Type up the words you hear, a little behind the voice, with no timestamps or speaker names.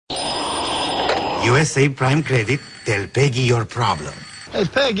USA Prime Credit, tell Peggy your problem. Hey,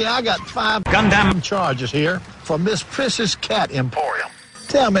 Peggy, I got 5 Gundam charges here for Miss Priss's Cat Emporium.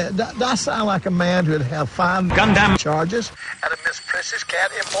 Tell me, does that sound like a man who'd have 5 Gundam charges at a Miss Priss's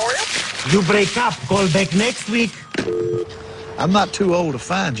Cat Emporium? You break up, call back next week. I'm not too old to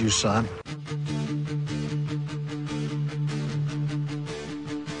find you, son.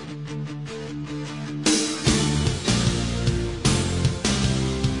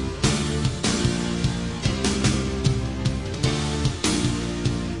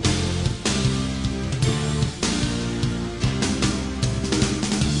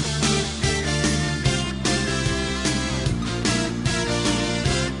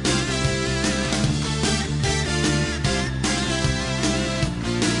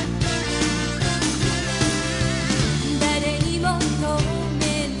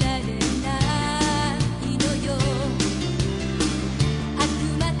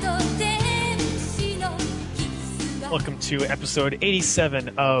 Welcome to episode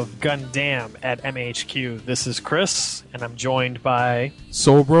 87 of Gundam at MHQ. This is Chris, and I'm joined by...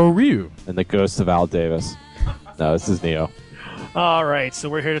 Soulbro Ryu. And the ghost of Al Davis. No, this is Neo. All right, so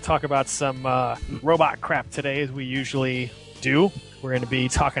we're here to talk about some robot crap today, as we usually do. We're going to be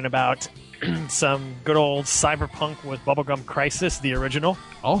talking about some good old Cyberpunk with Bubblegum Crisis, the original.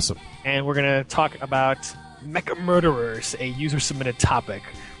 Awesome. And we're going to talk about Mecha Murderers, a user-submitted topic.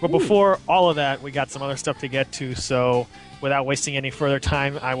 But before all of that, we got some other stuff to get to, so without wasting any further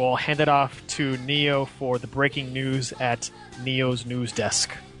time, I will hand it off to Neo for the breaking news at Neo's News Desk.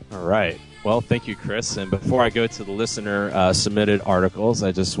 All right. Well, thank you, Chris. And before I go to the listener-submitted articles,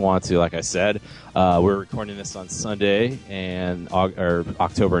 I just want to, like I said, we're recording this on Sunday, and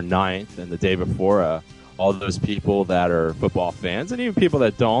October 9th, and the day before, all those people that are football fans, and even people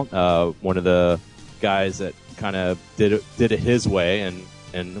that don't, one of the guys that kind of did it his way and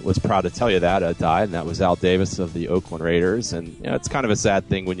was proud to tell you that died, and that was Al Davis of the Oakland Raiders. And it's kind of a sad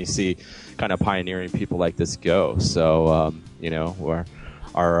thing when you see kind of pioneering people like this go. So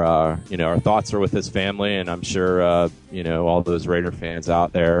our thoughts are with his family, and I'm sure all those Raider fans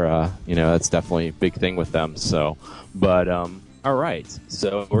out there, that's definitely a big thing with them. So, but all right,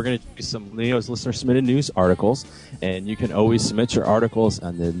 so we're going to do some Neo's Listener Submitted News articles, and you can always submit your articles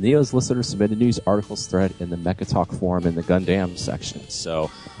on the Neo's Listener Submitted News articles thread in the Mecha Talk forum in the Gundam section. So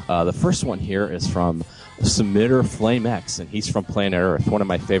the first one here is from submitter Flame X, and he's from planet Earth, one of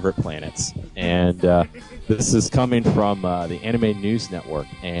my favorite planets. And this is coming from the Anime News Network,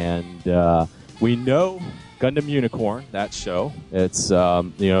 and we know Gundam Unicorn, that show. It's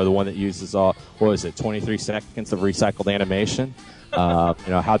the one that uses 23 seconds of recycled animation.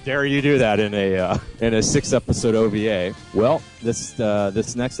 How dare you do that in a 6-episode OVA? Well, this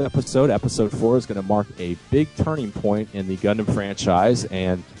next episode 4, is going to mark a big turning point in the Gundam franchise,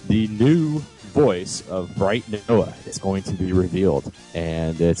 and the new voice of Bright Noah is going to be revealed,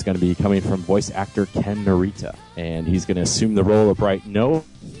 and it's going to be coming from voice actor Ken Narita, and he's going to assume the role of Bright Noah.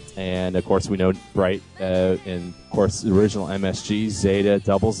 And, of course, we know Bright in, of course, the original MSG, Zeta,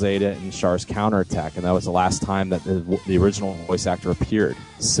 Double Zeta, and Char's Counterattack. And that was the last time that the original voice actor appeared.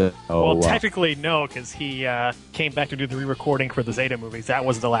 So, technically, no, because he came back to do the re-recording for the Zeta movies. That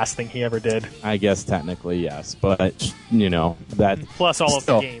was the last thing he ever did. I guess technically, yes. But, that... Plus all of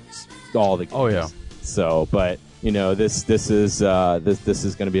the games. All the games. Oh, yeah. So, but... this is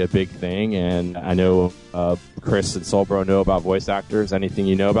going to be a big thing, and I know Chris and Soulbro know about voice actors. Anything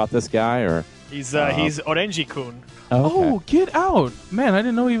you know about this guy, or he's Orenji-kun. Oh, get out, man! I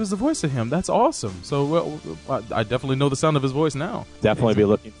didn't know he was the voice of him. That's awesome. So, I definitely know the sound of his voice now. Definitely be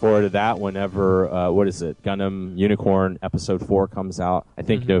looking forward to that whenever Gundam Unicorn episode 4 comes out. I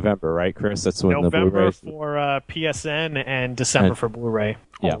think November, right, Chris? That's when November the Blu-ray for PSN and December for Blu-ray.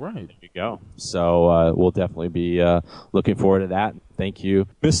 Yeah, right. There you go. So we'll definitely be looking forward to that. Thank you,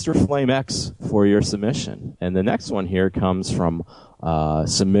 Mr. Flame X, for your submission. And the next one here comes from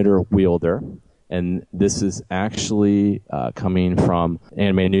submitter Wielder. And this is actually coming from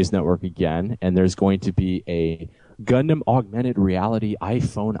Anime News Network again. And there's going to be a Gundam Augmented Reality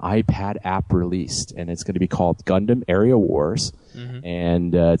iPhone iPad app released. And it's going to be called Gundam Area Wars. Mm-hmm.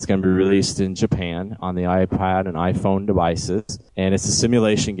 And it's going to be released in Japan on the iPad and iPhone devices. And it's a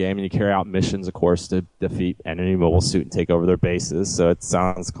simulation game, and you carry out missions, of course, to defeat enemy mobile suit and take over their bases. So it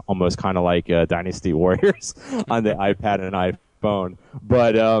sounds almost kind of like Dynasty Warriors on the iPad and iPhone. phone.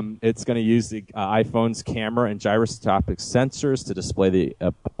 But it's going to use the iPhone's camera and gyroscopic sensors to display the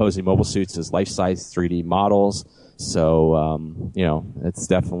opposing mobile suits as life-size 3D models. So, it's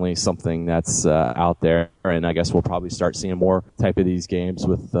definitely something that's out there. And I guess we'll probably start seeing more type of these games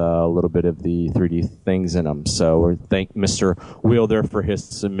with a little bit of the 3D things in them. So we thank Mr. Wielder for his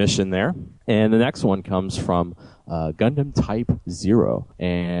submission there. And the next one comes from Gundam Type Zero.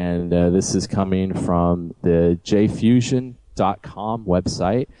 And this is coming from the JFusion.com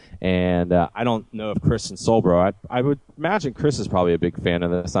website, and I don't know if Chris and Solbro, I would imagine Chris is probably a big fan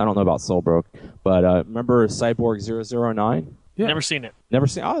of this. I don't know about Solbro, but remember Cyborg 009? Yeah. Never seen it. Never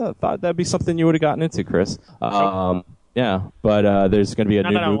seen. I thought that'd be something you would have gotten into, Chris. Yeah, but there's going to be a Not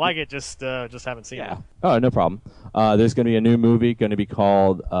new that I don't movie. like it, just haven't seen it. Oh, no problem. There's going to be a new movie going to be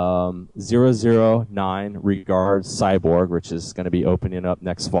called 009 Regards Cyborg, which is going to be opening up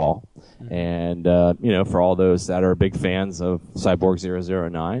next fall. And, for all those that are big fans of Cyborg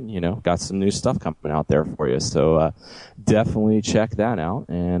 009, got some new stuff coming out there for you. So definitely check that out.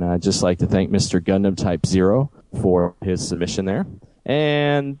 And I'd just like to thank Mr. Gundam Type Zero for his submission there.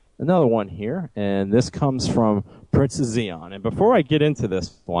 And another one here, and this comes from Princess Xeon. And before I get into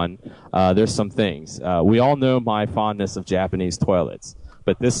this one, there's some things. We all know my fondness of Japanese toilets,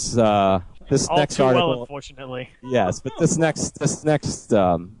 but this all next too article, well, unfortunately. yes, but this next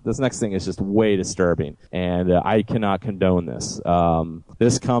thing is just way disturbing, and I cannot condone this.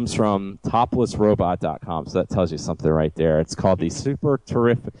 This comes from toplessrobot.com, so that tells you something right there. It's called the super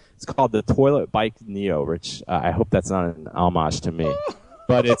terrific. It's called the Toilet Bike Neo, which I hope that's not an homage to me,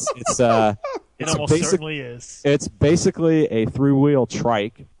 but it's it almost certainly is. It's basically a three-wheel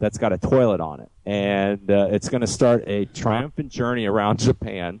trike that's got a toilet on it, and it's going to start a triumphant journey around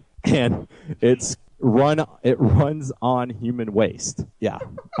Japan, and it runs on human waste. Yeah,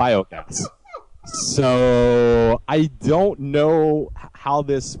 biogas. So I don't know how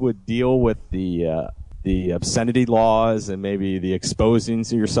this would deal with the obscenity laws and maybe the exposing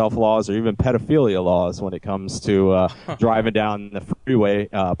to yourself laws or even pedophilia laws when it comes to driving down the freeway,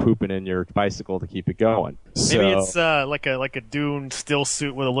 pooping in your bicycle to keep it going. Maybe it's like a Dune still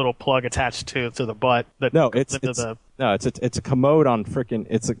suit with a little plug attached to the butt. It's a commode on frickin'.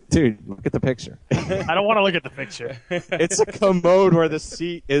 Dude, look at the picture. I don't want to look at the picture. It's a commode where the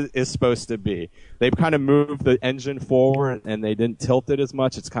seat is supposed to be. They've kind of moved the engine forward and they didn't tilt it as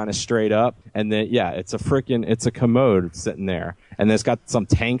much. It's kind of straight up. And then, it's a commode sitting there. And it's got some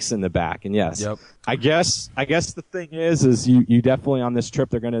tanks in the back. And yes, yep. I guess the thing is you definitely on this trip,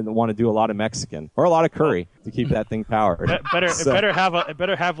 they're going to want to do a lot of Mexican or a lot of curry to keep that thing powered. It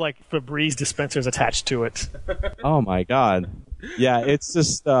better have like Febreze dispensers attached to it. Oh my God. Yeah, it's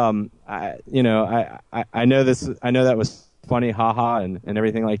just I know this. I know that was funny, haha, and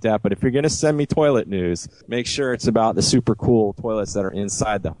everything like that. But if you're gonna send me toilet news, make sure it's about the super cool toilets that are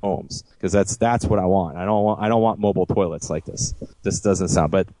inside the homes, because that's what I want. I don't want mobile toilets like this. This doesn't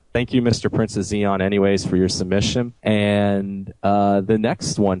sound. But thank you, Mr. Princess Xeon, anyways, for your submission. And the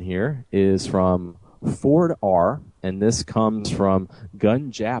next one here is from Ford R, and this comes from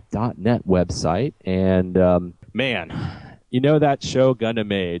gunjap.net website. And man, you know that show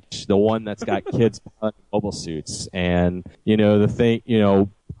Gundam Age, the one that's got kids in mobile suits, and the thing,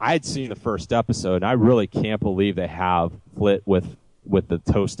 I'd seen the first episode, and I really can't believe they have Flit with the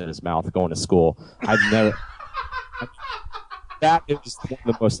toast in his mouth going to school. That is one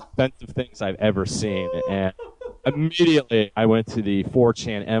of the most offensive things I've ever seen, and immediately I went to the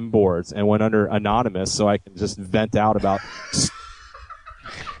 4chan M boards and went under anonymous so I can just vent out about.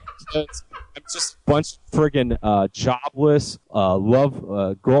 I'm just a bunch of friggin' jobless,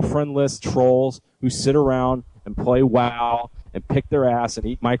 girlfriendless trolls who sit around and play WoW and pick their ass and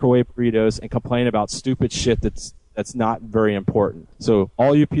eat microwave burritos and complain about stupid shit that's not very important. So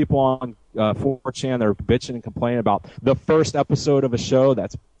all you people on 4chan that are bitching and complaining about the first episode of a show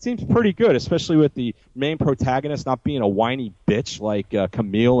that seems pretty good, especially with the main protagonist not being a whiny bitch like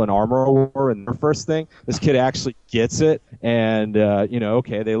Camille and Armor were in their first thing. This kid actually gets it, and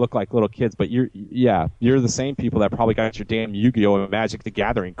okay, they look like little kids, but you're the same people that probably got your damn Yu-Gi-Oh and Magic the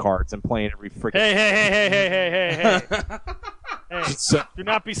Gathering cards and playing every freaking. Hey! Hey! So, do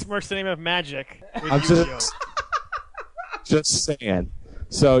not besmirch the name of Magic. I'm just saying.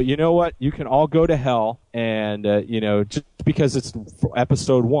 So you know what? You can all go to hell, and just because it's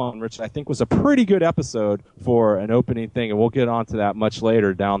episode 1, which I think was a pretty good episode for an opening thing, and we'll get onto that much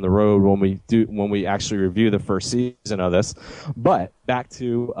later down the road when we actually review the first season of this. But back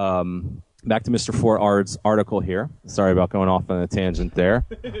to Mr. Fort Ard's article here. Sorry about going off on a tangent there.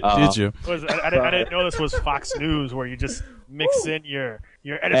 Did you? I didn't know this was Fox News, where you just mix in your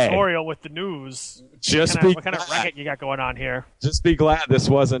your editorial with the news. What kind of racket you got going on here? Just be glad this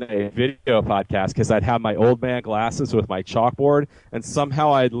wasn't a video podcast, because I'd have my old man glasses with my chalkboard, and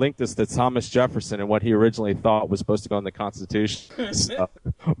somehow I'd link this to Thomas Jefferson and what he originally thought was supposed to go in the Constitution.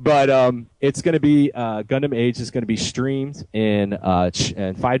 But it's going to be Gundam Age is going to be streamed in 5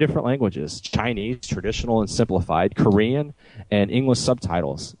 different languages: Chinese, traditional and simplified, Korean, and English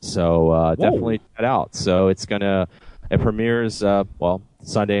subtitles. So definitely check it out. So it premieres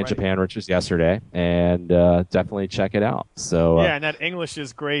Sunday in Japan, which was yesterday, and definitely check it out. So and that English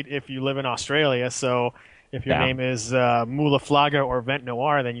is great if you live in Australia. So if your name is Mula Flaga or Vent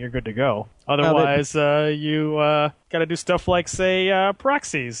Noir, then you're good to go. Otherwise, you got to do stuff like, say,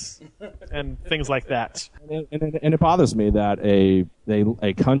 proxies and things like that. And it bothers me that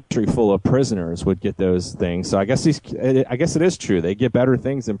a country full of prisoners would get those things. So I guess it is true. They get better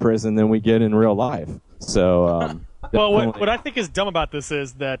things in prison than we get in real life. So. Well, what I think is dumb about this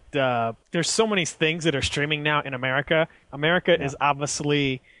is that there's so many things that are streaming now in America. America is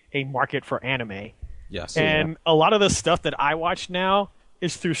obviously a market for anime. Yes. And a lot of the stuff that I watch now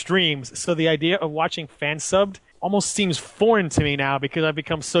is through streams. So the idea of watching fan subbed almost seems foreign to me now, because I've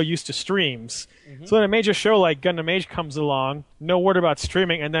become so used to streams. So when a major show like Gundam Age comes along, no word about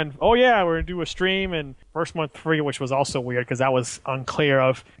streaming, and then, we're going to do a stream, and first month free, which was also weird because that was unclear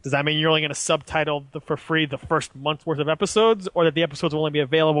of, does that mean you're only going to subtitle for free the first month's worth of episodes, or that the episodes will only be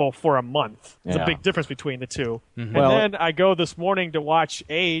available for a month? There's a big difference between the two. And then I go this morning to watch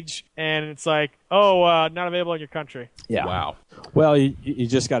Age, and it's like, not available in your country. Yeah. Wow. Well, you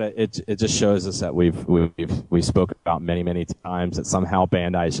just gotta. It just shows us that we spoke about many times that somehow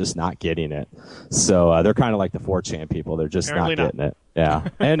Bandai is just not getting it. So they're kind of like the 4chan people. They're just not getting it. Yeah.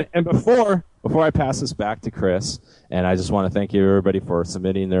 and before I pass this back to Chris, and I just want to thank you everybody for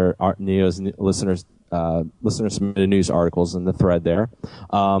submitting their Neo's listeners submitted news articles in the thread there.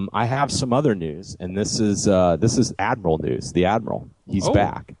 I have some other news, and this is Admiral news. The Admiral, he's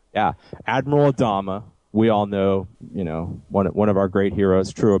back. Yeah, Admiral Adama. We all know, one of our great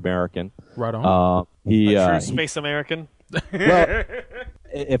heroes, true American. Right on. True space American. Well,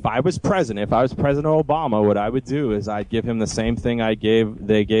 if I was President Obama, what I would do is I'd give him the same thing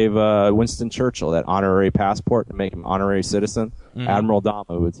they gave Winston Churchill, that honorary passport to make him honorary citizen. Admiral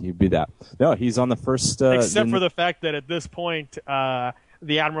Adama he'd be that. No, he's on the first. Except for the fact that at this point,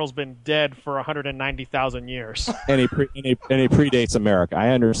 the Admiral's been dead for 190,000 years. And he predates America.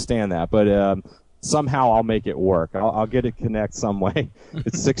 I understand that, but somehow I'll make it work. I'll get it connect some way.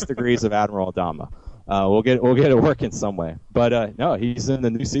 It's 6 degrees of Admiral Adama. We'll get it working some way. But no, he's in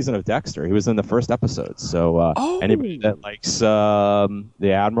the new season of Dexter. He was in the first episode. So anybody that likes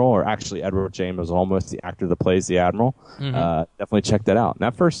the Admiral, or actually Edward James Olmos, the actor that plays the Admiral, definitely check that out. And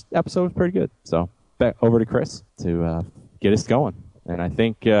that first episode was pretty good. So back over to Chris to get us going. And I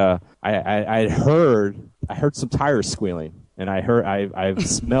think I heard some tires squealing, and I've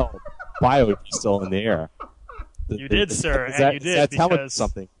smelled biodiesel in the air. You did, sir. You did. That's telling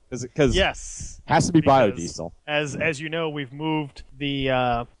something. Because yes, has to be biodiesel. As you know, we've moved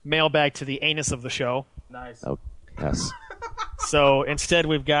the mailbag to the anus of the show. Nice. Oh, yes. So instead,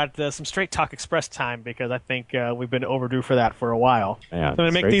 we've got some Straight Talk Express time, because I think we've been overdue for that for a while. Yeah, I'm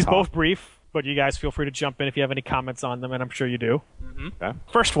going to make these both brief, but you guys feel free to jump in if you have any comments on them, and I'm sure you do. Okay.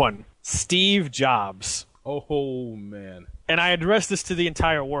 First one, Steve Jobs. Oh, man. And I address this to the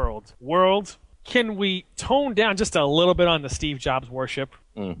entire world. World, can we tone down just a little bit on the Steve Jobs worship?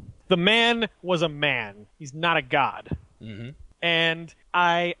 The man was a man. He's not a god. And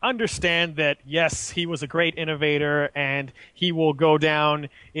I understand that, yes, he was a great innovator, and he will go down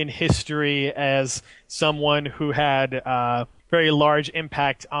in history as someone who had a very large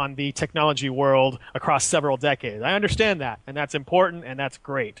impact on the technology world across several decades. I understand that, and that's important, and that's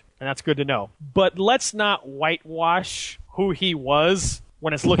great, and that's good to know. But let's not whitewash who he was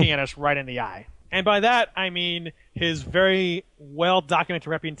when it's looking at us right in the eye. And by that, I mean his very well-documented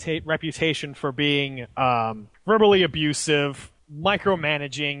reputation for being verbally abusive,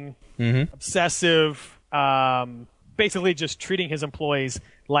 micromanaging, obsessive, basically just treating his employees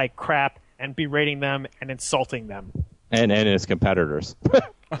like crap and berating them and insulting them. And his competitors.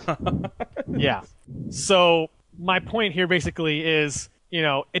 Yeah. So my point here basically is,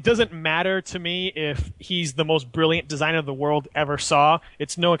 it doesn't matter to me if he's the most brilliant designer the world ever saw.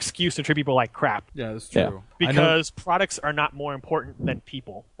 It's no excuse to treat people like crap. Yeah, that's true. Yeah. Because products are not more important than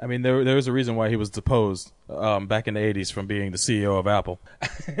people. I mean, there was a reason why he was deposed back in the 80s from being the CEO of Apple.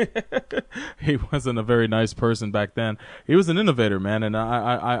 He wasn't a very nice person back then. He was an innovator, man, and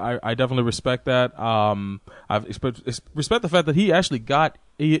I definitely respect that. I respect the fact that he actually got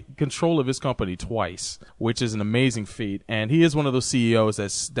control of his company twice, which is an amazing feat. And he is one of those CEOs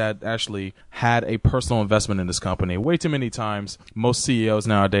that actually had a personal investment in this company. Way too many times, most CEOs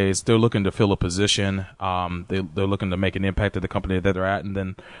nowadays, they're looking to fill a position. They're looking to make an impact at the company that they're at, and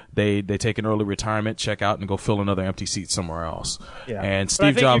then they take an early retirement, check out, and go fill another empty seat somewhere else. Yeah. And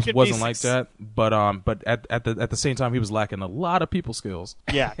Steve Jobs wasn't like that, but at the same time, he was lacking a lot of people skills.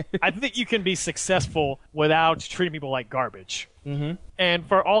 Yeah, I think you can be successful without treating people like garbage. Mm-hmm. And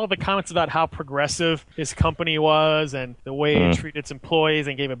for all of the comments about how progressive his company was and the way it treated its employees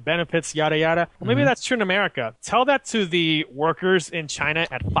and gave them benefits, yada yada, well, maybe that's true in America. Tell that to the workers in China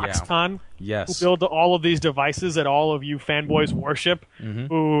at Foxconn, yes, who build all of these devices that all of you fanboys worship,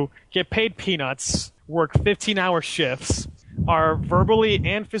 who get paid peanuts, work 15-hour shifts, are verbally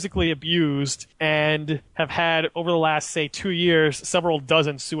and physically abused, and have had, over the last, say, 2 years, several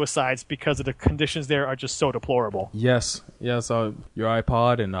dozen suicides because of the conditions there are just so deplorable. Yes. Your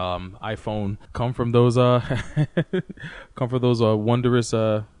iPod and iPhone come from those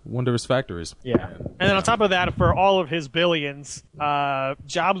wondrous factories. Yeah. And then on top of that, for all of his billions,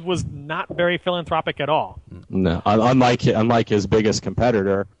 Jobs was not very philanthropic at all. No, unlike his biggest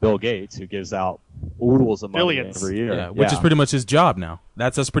competitor, Bill Gates, who gives out oodles of money Billions. every year. Yeah, which is pretty much his job now.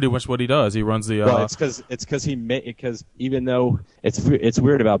 That's pretty much what he does. He runs the. Well, it's because even though it's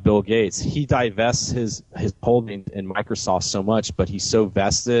weird about Bill Gates, he divests his holding in Microsoft so much, but he's so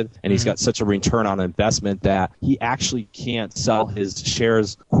vested and he's got such a return on investment that he actually can't sell his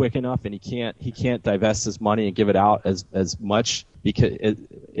shares quick enough, and he can't divest his money and give it out as much, because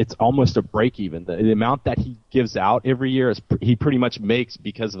it's almost a break even. The amount that he gives out every year he pretty much makes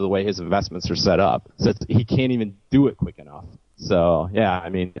because of the way his investments are set up. So he can't even do it quick enough. So, yeah, I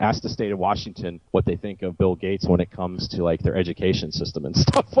mean, ask the state of Washington what they think of Bill Gates when it comes to, like, their education system and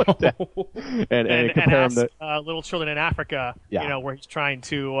stuff like that. and compare ask them to little children in Africa, where he's trying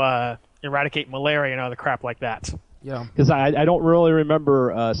to eradicate malaria and other crap like that. Yeah, because I don't really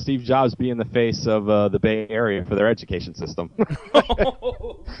remember Steve Jobs being the face of the Bay Area for their education system,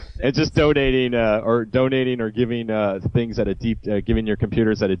 and just donating or giving things at a deep, giving your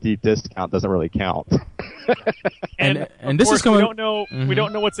computers at a deep discount doesn't really count. and this course, is coming. We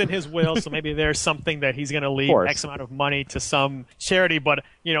don't know what's in his will, so maybe there's something that he's going to leave X amount of money to some charity. But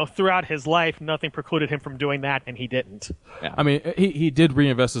throughout his life, nothing precluded him from doing that, and he didn't. Yeah. I mean, he did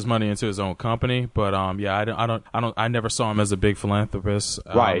reinvest his money into his own company, but I never saw him as a big philanthropist.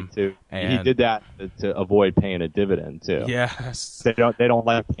 Right. He did that to avoid paying a dividend too. Yes. They don't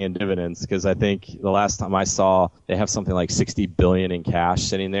like paying dividends, because I think the last time I saw, they have something like $60 billion in cash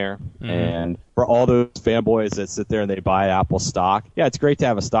sitting there, and for all those fanboys that sit there and they buy Apple stock, yeah, it's great to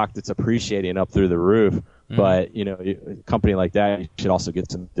have a stock that's appreciating up through the roof. But, a company like that, you should also get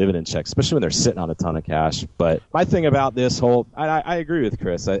some dividend checks, especially when they're sitting on a ton of cash. But my thing about this whole, I agree with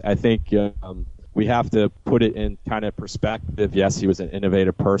Chris. I think we have to put it in kind of perspective. Yes, he was an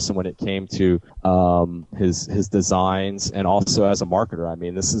innovative person when it came to his designs, and also as a marketer. I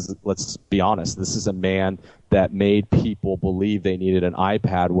mean, let's be honest, this is a man that made people believe they needed an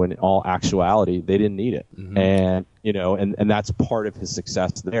iPad when in all actuality they didn't need it. And and that's part of his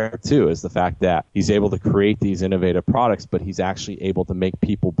success there too, is the fact that he's able to create these innovative products, but he's actually able to make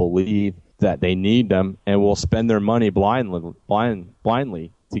people believe that they need them and will spend their money blindly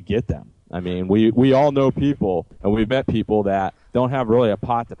to get them. I mean, we all know people, and we've met people that don't have really a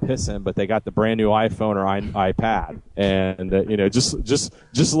pot to piss in, but they got the brand new iPhone or iPad. And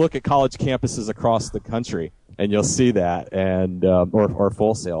just look at college campuses across the country, and you'll see that. And or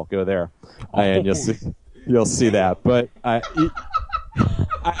Full Sail, go there, and you'll see that. But I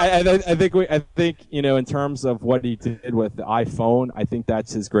think in terms of what he did with the iPhone, I think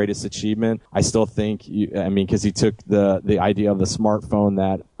that's his greatest achievement. I still think because he took the idea of the smartphone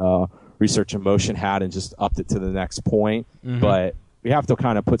that Research in Motion had and just upped it to the next point. But we have to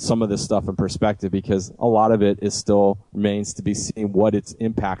kind of put some of this stuff in perspective, because a lot of it is still remains to be seen what its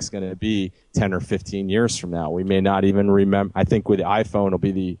impact's going to be 10 or 15 years from now. We may not even remember. I think with the iPhone, it'll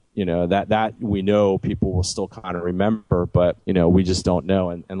be that we know people will still kind of remember, but we just don't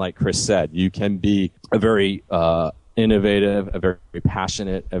know. And like Chris said, you can be a very innovative, a very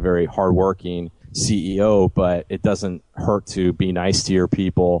passionate, a very hardworking CEO, but it doesn't hurt to be nice to your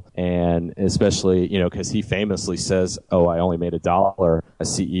people, and especially because he famously says, "Oh, I only made $1 as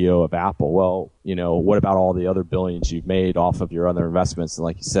CEO of Apple." Well, what about all the other billions you've made off of your other investments? And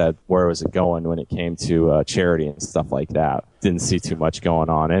like you said, where was it going when it came to charity and stuff like that? Didn't see too much going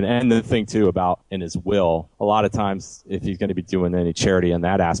on. And the thing too about in his will, a lot of times if he's going to be doing any charity in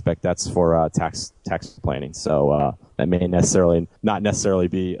that aspect, that's for tax planning. So that may not necessarily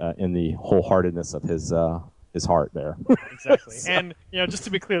be in the wholeheartedness of his heart there. Exactly. And, just to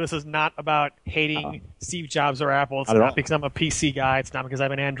be clear, this is not about hating Steve Jobs or Apple. It's not because I'm a PC guy. It's not because I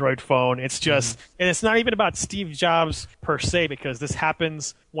have an Android phone. It's just, and it's not even about Steve Jobs per se, because this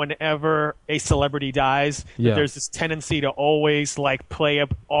happens whenever a celebrity dies. Yeah. There's this tendency to always play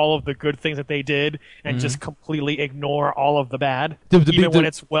up all of the good things that they did and just completely ignore all of the bad, even when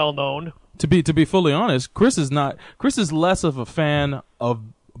it's well known. To be fully honest, Chris is less of a fan of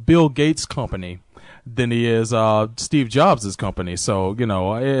Bill Gates' company than he is Steve Jobs' company. So,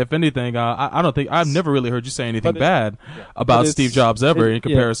 if anything, I don't think I've never really heard you say anything bad about Steve Jobs ever in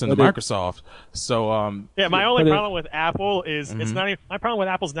comparison to Microsoft. So, my only problem with Apple is it's not even, my problem with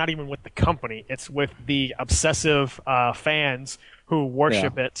Apple's not even with the company. It's with the obsessive fans who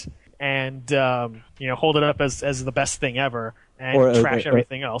worship it and hold it up as the best thing ever. And trash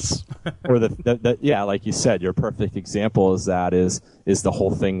everything else. Or like you said, your perfect example is the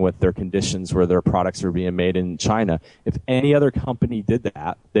whole thing with their conditions where their products are being made in China. If any other company did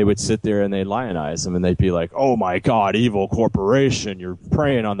that, they would sit there and they'd lionize them and they'd be like, "Oh my God, evil corporation! You're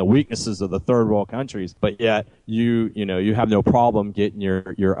preying on the weaknesses of the third world countries." But yet you have no problem getting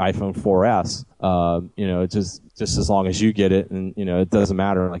your iPhone 4S. Just as long as you get it, and it doesn't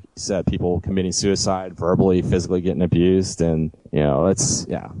matter. Like you said, people committing suicide, verbally, physically getting abused, and we just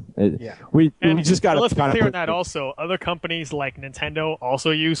got to. Let's be clear on that. Also, other companies like Nintendo also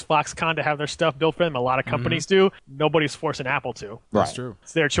use Foxconn to have their stuff built for them. A lot of companies do. Nobody's forcing Apple to. That's true.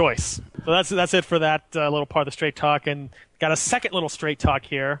 It's their choice. So that's it for that little part of the straight talk, and got a second little straight talk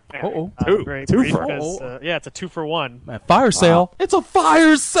here. Two for it's a 2-for-1. Man, fire sale! It's a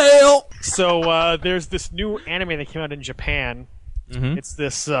fire sale. So there's this new anime that came out in Japan. It's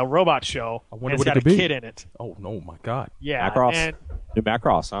this robot show. I wonder and what it's got it could a be. kid in it. Oh no, my God! Yeah, Macross. New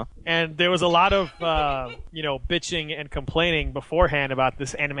Macross, huh? And there was a lot of bitching and complaining beforehand about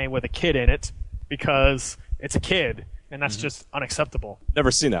this anime with a kid in it because it's a kid, and that's just unacceptable.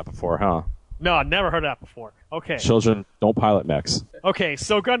 Never seen that before, huh? No, I've never heard of that before. Okay. Children don't pilot mechs. Okay,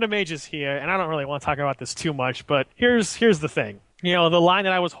 so Gundam Age is here, and I don't really want to talk about this too much, but here's the thing. The line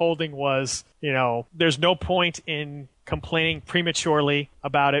that I was holding was, there's no point in complaining prematurely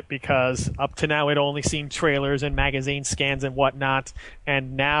about it because up to now we'd only seen trailers and magazine scans and whatnot,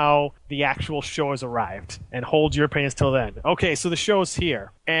 and now the actual show has arrived. And hold your opinions till then. Okay, so the show's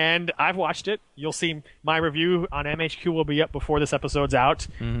here, and I've watched it. You'll see my review on MHQ will be up before this episode's out,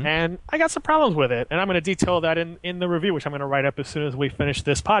 and I got some problems with it, and I'm going to detail that in the review, which I'm going to write up as soon as we finish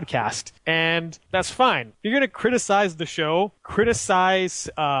this podcast. And that's fine. If you're going to criticize the show, criticize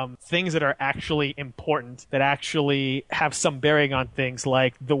things that are actually important, that actually have some bearing on things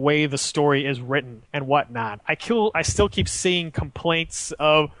like the way the story is written and whatnot. I still keep seeing complaints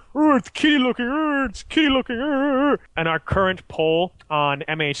of, "Oh, it's kitty looking, it's kitty looking." And our current poll on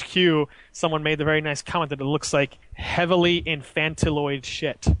MHQ, someone made the very nice comment that it looks like heavily infantiloid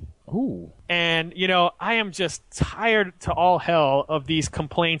shit. Ooh. And, I am just tired to all hell of these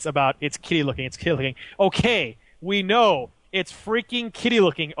complaints about it's kitty looking, it's kitty looking. Okay, we know it's freaking kitty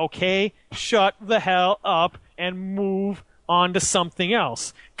looking, okay? Shut the hell up and move on to something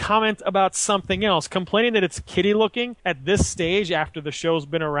else. Comment about something else. Complaining that it's kitty looking at this stage after the show's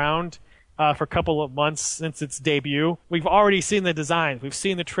been around for a couple of months since its debut. We've already seen the designs. We've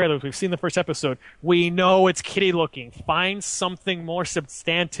seen the trailers. We've seen the first episode. We know it's kitty looking. Find something more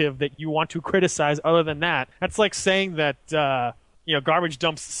substantive that you want to criticize other than that. That's like saying that garbage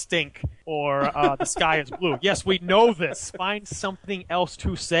dumps stink or the sky is blue. Yes, we know this. Find something else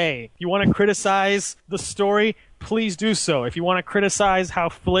to say. If you want to criticize the story, please do so. If you want to criticize how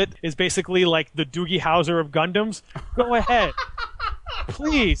Flit is basically like the Doogie Howser of Gundams, go ahead.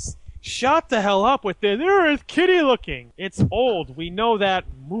 Please. Shut the hell up with it. There is kitty looking. It's old. We know that.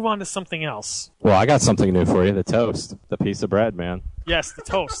 Move on to something else. Well, I got something new for you. The toast. The piece of bread, man. Yes, the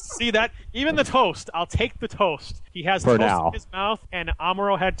toast. See that? Even the toast. I'll take the toast. He has for toast now. In his mouth, and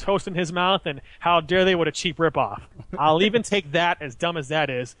Amuro had toast in his mouth, and how dare they with a cheap ripoff. I'll even take that, as dumb as that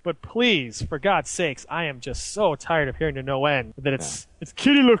is. But please, for God's sakes, I am just so tired of hearing to no end that it's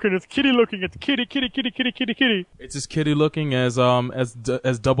kitty looking, it's kitty looking, it's kitty, kitty, kitty, kitty, kitty, kitty. It's as kitty looking as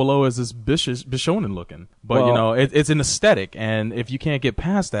Double O as this Bishonen looking. But it's an aesthetic, and if you can't get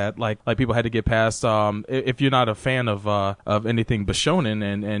past that, like people had to get past, if you're not a fan of anything Bishonen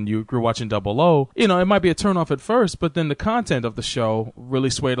and you're watching Double O, it might be a turnoff at first, but then the content of the show really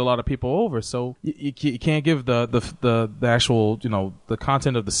swayed a lot of people over. So you can't give the actual the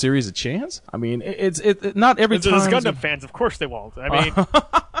content of the series a chance. I mean, it's not every time. There's Gundam fans, of course they won't. I mean.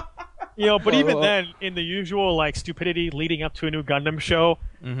 But even then, in the usual stupidity leading up to a new Gundam show,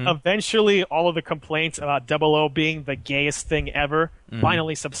 eventually all of the complaints about Double O being the gayest thing ever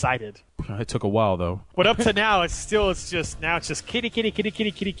finally subsided. It took a while, though. But up to now, it's just kitty, kitty, kitty, kitty,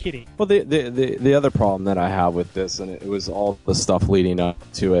 kitty, kitty. Well, the other problem that I have with this, and it was all the stuff leading up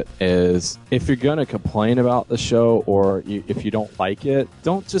to it, is if you're going to complain about the show or if you don't like it,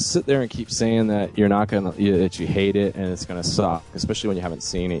 don't just sit there and keep saying that you're not going to, that you hate it and it's going to suck, especially when you haven't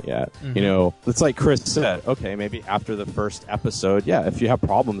seen it yet. You know, it's like Chris said, okay, maybe after the first episode, yeah, if you have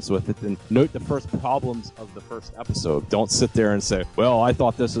problems with it, then note the first problems of the first episode. Don't sit there and say, well, I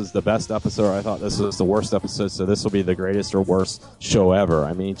thought this was the best episode, I thought this was the worst episode, so this will be the greatest or worst show ever.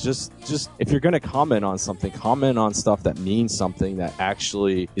 I mean, just if you're going to comment on something, comment on stuff that means something, that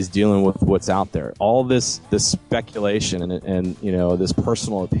actually is dealing with what's out there. All this speculation and you know, this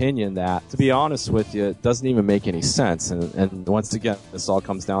personal opinion that, to be honest with you, doesn't even make any sense. And once again, this all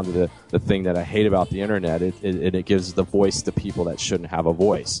comes down to the thing that I hate about the internet. It gives the voice to people that shouldn't have a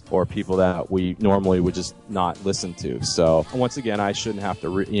voice, or people that we normally would just not listen to. So once again, I shouldn't have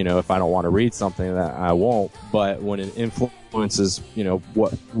to, you know, if I don't want to read something, that I won't. But when it influences, you know,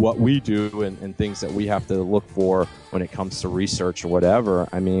 what we do and things that we have to look for when it comes to research or whatever,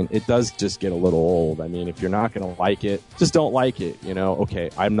 I mean, it does just get a little old. I mean, if you're not going to like it, just don't like it. You know,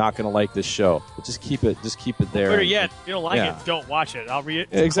 okay, I'm not going to like this show, but just keep it there. Better yet, if you don't like it, don't watch it. I'll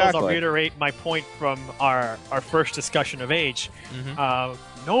reiterate my point from our first discussion of Age.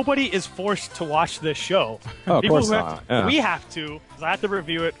 Nobody is forced to watch this show. Oh, of course not. We have to, because I have to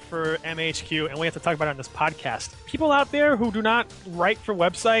review it for MHQ, and we have to talk about it on this podcast. People out there who do not write for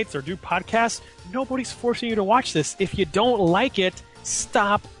websites or do podcasts, nobody's forcing you to watch this. If you don't like it,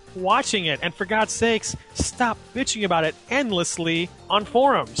 stop watching it. And for God's sakes, stop bitching about it endlessly on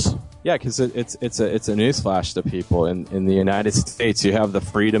forums. Yeah, because it's a newsflash to people. In the United States, you have the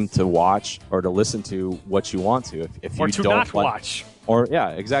freedom to watch or to listen to what you want to. If or you to don't not watch. Or, yeah,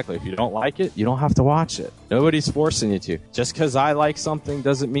 exactly. If you don't like it, you don't have to watch it. Nobody's forcing you to. Just because I like something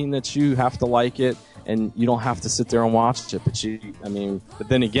doesn't mean that you have to like it, and you don't have to sit there and watch it. But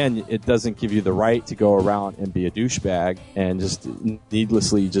then again, it doesn't give you the right to go around and be a douchebag and just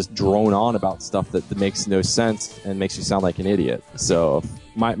needlessly just drone on about stuff that makes no sense and makes you sound like an idiot. So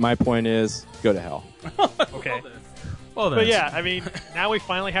my point is, go to hell. Okay. Well, but yeah, I mean, now we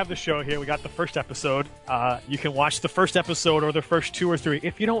finally have the show here. We got the first episode. You can watch the first episode or the first 2 or 3.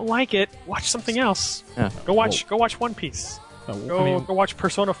 If you don't like it, watch something else. Yeah. Go watch One Piece. Go watch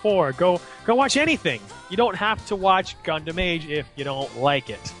Persona 4. Go watch anything. You don't have to watch Gundam Age if you don't like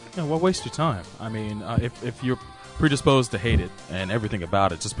it. Yeah, well, waste your time. I mean, if you're predisposed to hate it and everything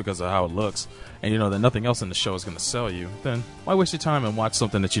about it just because of how it looks, and you know that nothing else in the show is going to sell you, then why waste your time and watch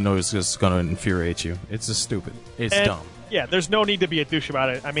something that you know is just going to infuriate you? It's just stupid. It's dumb. Yeah, there's no need to be a douche about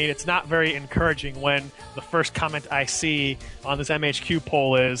it. I mean, it's not very encouraging when the first comment I see on this MHQ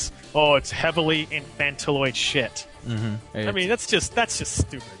poll is, "Oh, it's heavily infantiloid shit." I mean, that's just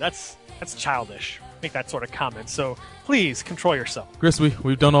stupid. That's childish. Make that sort of comment. So please control yourself. Chris,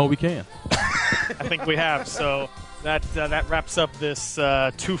 we've done all we can. I think we have. So that wraps up this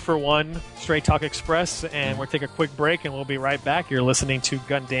 2-for-1 Straight Talk Express, and we'll take a quick break, and we'll be right back. You're listening to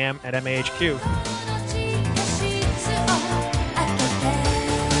Gundam at MAHQ.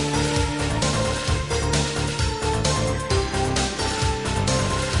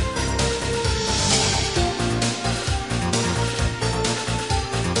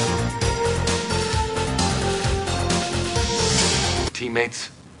 Teammates,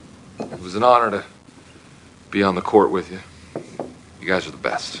 it was an honor to be on the court with you. You guys are the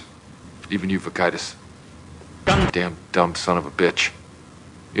best. Even you, Vakaitis. Damn dumb son of a bitch.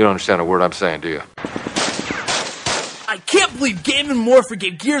 You don't understand a word I'm saying, do you? I can't believe Game & Warfare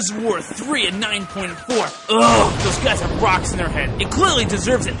gave Gears of War 3 a 9.4. Ugh, those guys have rocks in their head. It clearly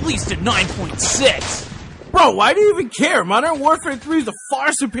deserves at least a 9.6. Bro, why do you even care? Modern Warfare 3 is a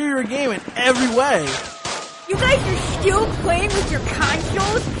far superior game in every way. You guys are still playing with your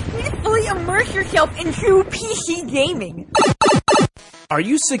consoles? You need to fully immerse yourself in true PC gaming. Are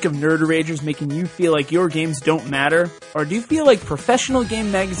you sick of nerd ragers making you feel like your games don't matter? Or do you feel like professional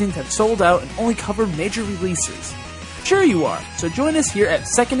game magazines have sold out and only cover major releases? Sure you are, so join us here at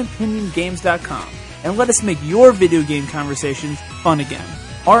SecondOpinionGames.com and let us make your video game conversations fun again.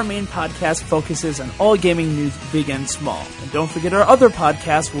 Our main podcast focuses on all gaming news, big and small. And don't forget our other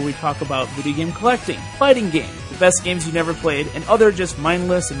podcasts where we talk about video game collecting, fighting games, the best games you never played, and other just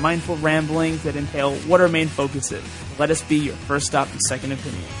mindless and mindful ramblings that entail what our main focus is. Let us be your first stop in Second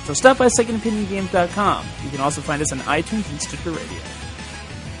Opinion. So stop by SecondOpinionGames.com. You can also find us on iTunes and Stitcher Radio.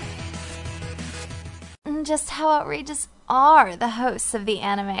 Just how outrageous are the hosts of the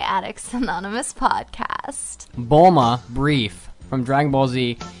Anime Addicts Anonymous podcast? Bulma, brief. from Dragon Ball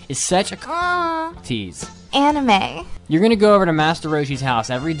Z is such a tease. Anime. You're gonna go over to Master Roshi's house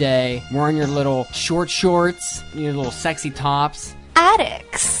every day, wearing your little short shorts, your little sexy tops.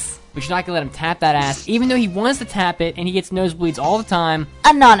 Addicts. But you're not gonna let him tap that ass, even though he wants to tap it and he gets nosebleeds all the time.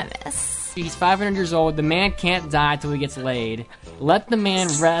 Anonymous. He's 500 years old. The man can't die till he gets laid. Let the man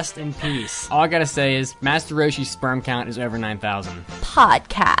rest in peace. All I gotta say is Master Roshi's sperm count is over 9,000.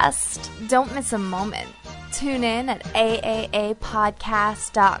 Podcast. Don't miss a moment. Tune in at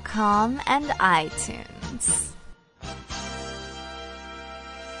aaapodcast.com and iTunes.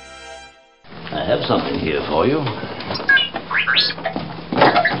 I have something here for you.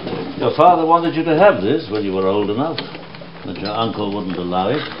 Your father wanted you to have this when you were old enough, but your uncle wouldn't allow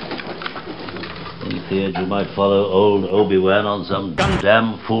it. He feared you might follow old Obi-Wan on some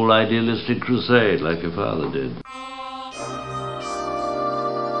damn fool idealistic crusade like your father did.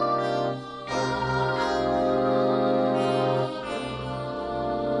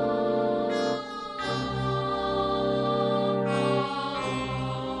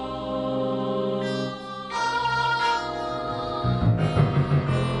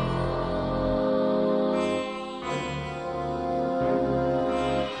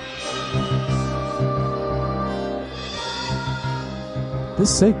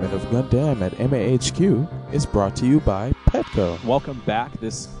 This segment of Gundam at MAHQ is brought to you by Petco. Welcome back.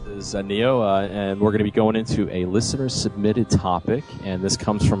 This is Neo, and we're going to be going into a listener-submitted topic, and this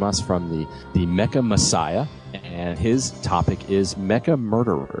comes from us from the Mecha Messiah, and his topic is Mecha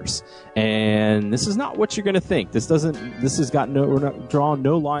Murderers. And this is not what you're going to think. We're not drawing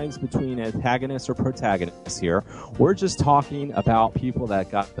no lines between antagonists or protagonists here. We're just talking about people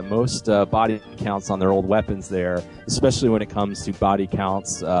that got the most body counts on their old weapons there, especially when it comes to body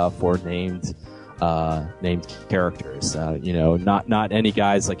counts for named characters. Not any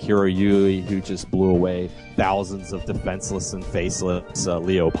guys like Hiroyui who just blew away thousands of defenseless and faceless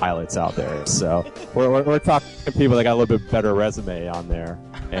Leo pilots out there. So we're talking people that got a little bit better resume on there.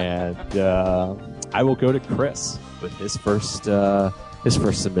 And I will go to Chris with his first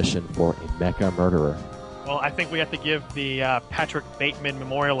submission for a Mecha Murderer. Well, I think we have to give the Patrick Bateman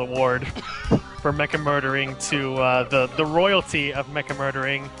Memorial Award for mecha murdering to the royalty of mecha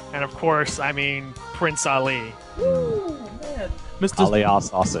murdering, and of course, I mean Prince Ali. Woo, man. Ali Al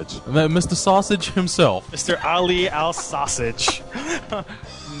Sausage. Mr. Sausage himself. Mr. Ali Al Sausage.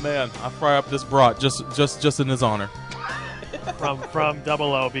 Man, I fry up this brat just in his honor. from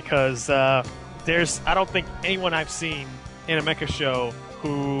 00, because I don't think anyone I've seen in a mecha show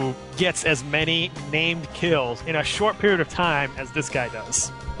who gets as many named kills in a short period of time as this guy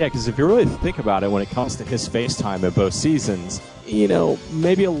does. Yeah, because if you really think about it, when it comes to his face time in both seasons,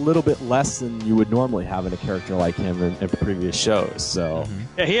 maybe a little bit less than you would normally have in a character like him in previous shows. So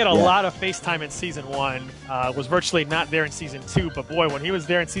yeah, he had a lot of face time in Season 1, was virtually not there in Season 2, but boy, when he was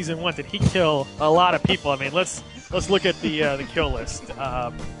there in Season 1, did he kill a lot of people. I mean, let's look at the kill list.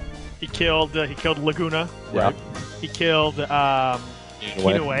 He killed Laguna. Right. He killed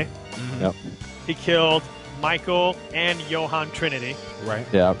Inoue. Mm-hmm. Yep. He killed Michael and Johan Trinity. Right.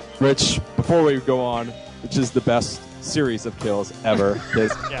 Yeah. Rich, before we go on, which is the best series of kills ever,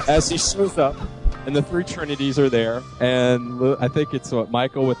 because as he shows up, and the three Trinities are there, and I think it's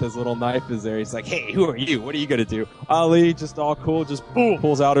Michael with his little knife is there. He's like, "Hey, who are you? What are you gonna do?" Ali, just all cool, just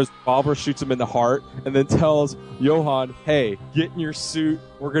pulls out his revolver, shoots him in the heart, and then tells Johan, "Hey, get in your suit.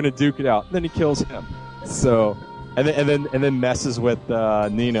 We're gonna duke it out." And then he kills him. So, and then messes with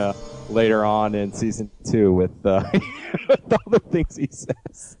Nina later on in Season 2 with all the things he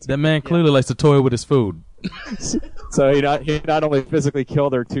says. That man clearly likes to toy with his food. So he not only physically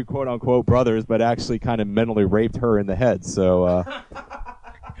killed her two quote-unquote brothers, but actually kind of mentally raped her in the head. So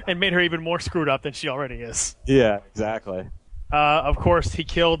and made her even more screwed up than she already is. Yeah, exactly. Of course, he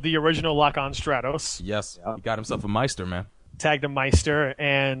killed the original Lock-On Stratos. Yes, he got himself a Meister, man. Tagged a Meister,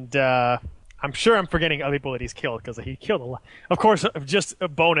 and I'm sure I'm forgetting other people that he's killed, because he killed a lot. Of course, just a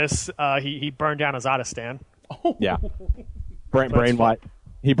bonus, he burned down Azadistan. Yeah.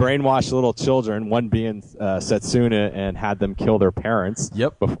 He brainwashed little children, one being Setsuna, and had them kill their parents.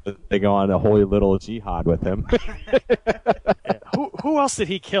 Yep. Before they go on a holy little jihad with him. Yeah. Who else did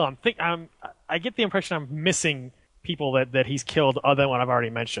he kill? I get the impression I'm missing people that he's killed other than what I've already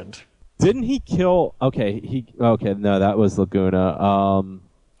mentioned. Didn't he kill? No, that was Laguna.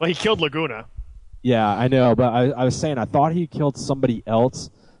 Well, he killed Laguna. Yeah, I know, but I was saying I thought he killed somebody else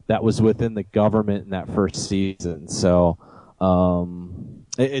that was within the government in that first season. So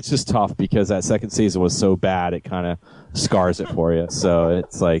it's just tough because that second season was so bad, it kind of scars it for you. So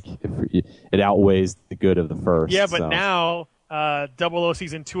it's like it outweighs the good of the first. Yeah, but now 00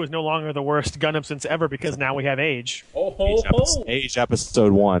 Season 2 is no longer the worst Gundam since ever because now we have Age. Age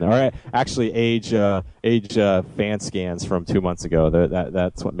episode 1. All right, actually, Age fan scans from 2 months ago.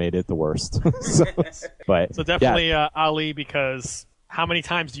 That's what made it the worst. So definitely Ali, because how many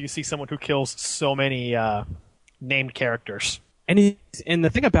times do you see someone who kills so many named characters? And the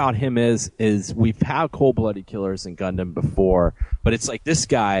thing about him is we've had cold-blooded killers in Gundam before, but it's like this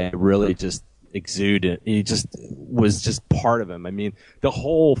guy really just exuded. He just was just part of him. I mean, the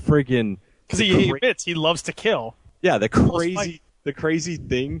whole friggin' because he admits he loves to kill. Yeah, the crazy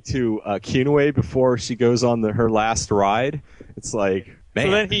thing to Kinue before she goes on her last ride. It's like, man.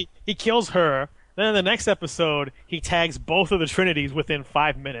 So then he kills her. Then in the next episode, he tags both of the Trinities within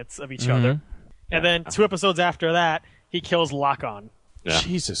 5 minutes of each other, and then 2 episodes after that, he kills Lock-On. Yeah.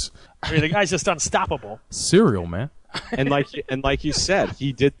 Jesus, I mean, the guy's just unstoppable. Serial, man. and like you said,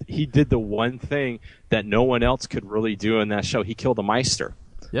 he did the one thing that no one else could really do in that show. He killed a Meister.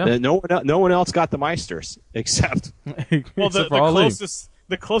 Yeah. No one else got the Meisters except. Well,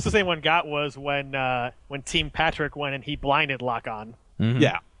 the closest anyone got was when Team Patrick went and he blinded Lock-On. Mm-hmm.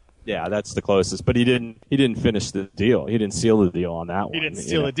 Yeah, that's the closest. But he didn't finish the deal. He didn't seal the deal on that one. He didn't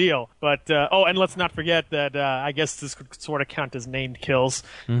seal the deal. But and let's not forget that I guess this could sort of count as named kills.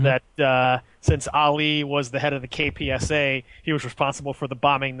 Mm-hmm. That since Ali was the head of the KPSA, he was responsible for the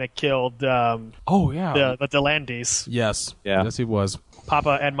bombing that killed. The Delandis. Yes. Yeah. Yes, he was.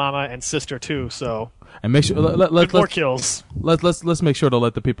 Papa and Mama and sister too. So. And make sure let's more kills. Let's make sure to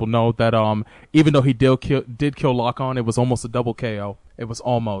let the people know that even though he did kill Lock-On, it was almost a double KO. It was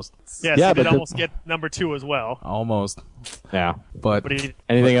almost. Yes, he did almost get number 2 as well. Almost. Yeah, but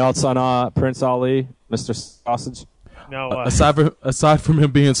anything else on Prince Ali, Mr. Sausage? No. Aside from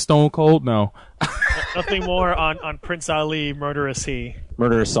him being stone cold, no. Nothing more on Prince Ali. Murderous he.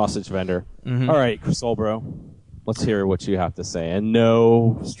 Murderous sausage vendor. Mm-hmm. All right, Solbro. Let's hear what you have to say. And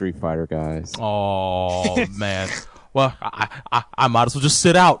no Street Fighter, guys. Oh, man. Well, I might as well just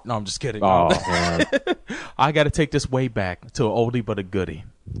sit out. No, I'm just kidding. Oh, man. I got to take this way back to an oldie but a goodie.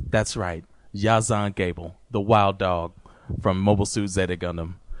 That's right. Yazan Gable, the wild dog from Mobile Suit Zeta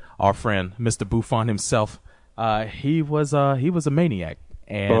Gundam. Our friend, Mr. Buffon himself, he was a maniac.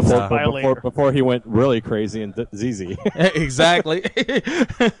 And before he went really crazy and ZZ. Exactly.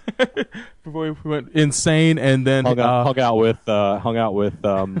 Before he went insane and then hung out with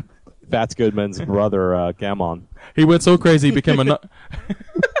Fats Goodman's brother Gamon. He went so crazy he became a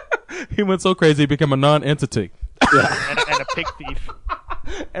non-entity. Yeah. and a pig thief.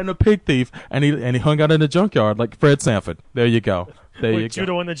 And a pig thief, and he hung out in the junkyard like Fred Sanford. There you go. With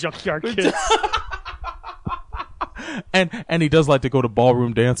Judo in the Junkyard Kids. And he does like to go to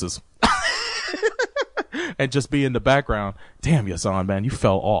ballroom dances. And just be in the background. Damn, Yazan, man, you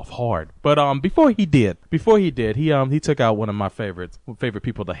fell off hard. But before he did, he took out one of my favorite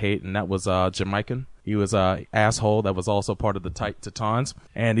people to hate, and that was Jamaican. He was a asshole that was also part of the Titans,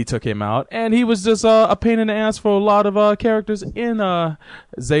 and he took him out. And he was just a pain in the ass for a lot of characters in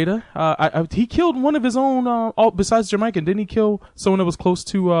Zeta. He killed one of his own. Besides Jamaican, didn't he kill someone that was close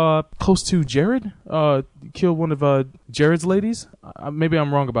to Jared? Killed one of Jared's ladies. Maybe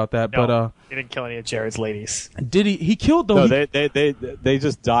I'm wrong about that, no, but he didn't kill any of Jared's ladies. Did he? He killed them. No, they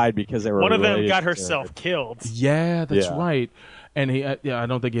just died because they were. One of them got herself killed. Yeah, that's right. And he, I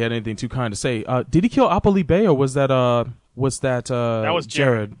don't think he had anything too kind to say. Did he kill Apali Bay, or was that that was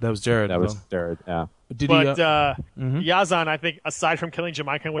Jared? That was Jared. That was Jared. Yeah. Yazan, I think, aside from killing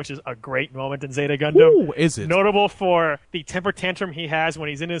Jamaican, which is a great moment in Zeta Gundam, ooh, is it notable for the temper tantrum he has when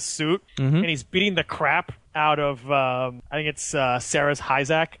he's in his suit and he's beating the crap out of I think it's Sarah's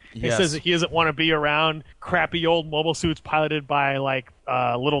Hyzak. He says that he doesn't want to be around crappy old mobile suits piloted by like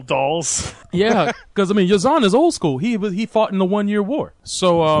little dolls. Yeah, because I mean Yazan is old school. He fought in the 1 year war,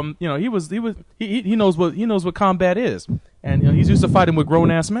 so he knows what combat is, and he's used to fighting with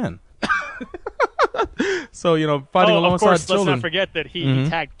grown ass men. So fighting alongside of course, children. Let's not forget that he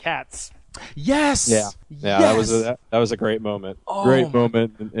tagged cats. Yes. Yeah. Yes. That was a great moment. Oh. Great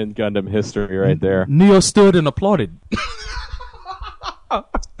moment in Gundam history, right there. Neo stood and applauded.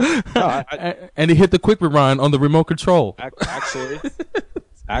 And he hit the quick rewind on the remote control.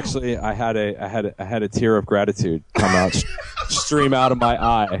 Actually, I had a tear of gratitude come out, stream out of my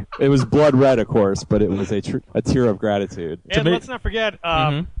eye. It was blood red, of course, but it was a tear of gratitude. And let's not forget,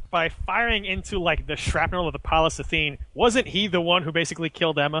 by firing into like the shrapnel of the Pallas Athene. Wasn't he the one who basically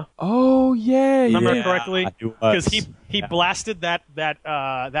killed Emma? Oh yeah, Remember correctly? It was. Because he blasted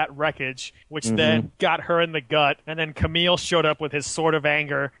that wreckage, which then got her in the gut, and then Camille showed up with his sword of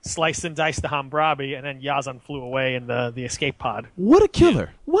anger, sliced and diced the Hammurabi, and then Yazan flew away in the escape pod. What a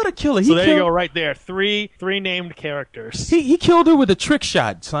killer! What a killer! So there you go, right there. Three named characters. He killed her with a trick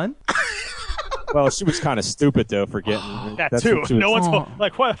shot, son. Well, she was kind of stupid though for getting That that's too. what she was- No one's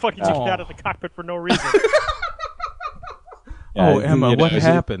like, why the fuck did you get out of the cockpit for no reason? Oh, Emma, what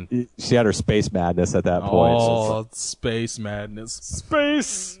happened? She had her space madness at that point. Oh, space madness.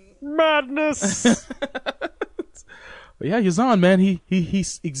 Space madness. But yeah, Yazan, man, he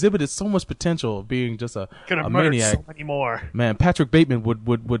exhibited so much potential of being just a Could have murdered maniac. so many more. Man, Patrick Bateman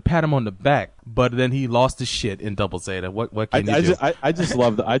would pat him on the back, but then he lost his shit in Double Zeta. What can you do? I just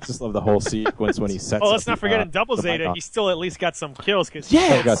love the whole sequence when he sets. Well, let's up not forget in Double the Zeta, Michael. he still at least got some kills because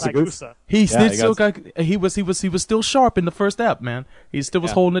Yeah. he got Saigusa. He was still sharp in the first app, man. He still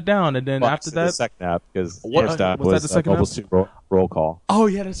was holding it down, and then Well, after the that, second app because What- first app was that was the second Mobile app? Suit roll call. oh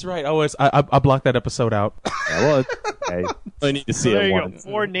yeah, that's right. Oh, I blocked that episode out. Yeah, well, okay. I need to see So there it you go. once.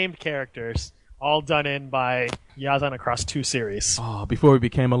 4 named characters, all done in by Yazan across 2 series. Oh, before he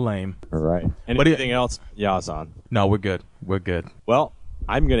became a lame. All right. What do you- Anything else, Yazan? No, we're good. We're good. Well,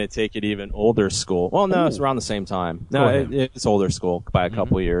 I'm going to take it even older school. Well, no, it's around the same time. No, Go ahead. it's older school by a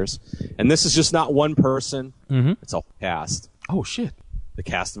couple of years. And this is just not one person. It's a whole cast. Oh shit. The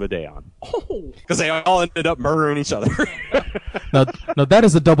cast of Adeon. Because they all ended up murdering each other. Now that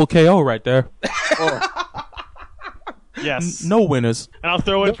is a double KO right there. Yes. No winners. And I'll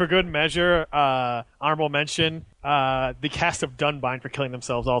throw in for good measure, honorable mention, the cast of Dunbine for killing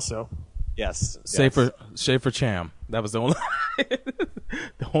themselves also. Yes. Schaefer Cham. That was the only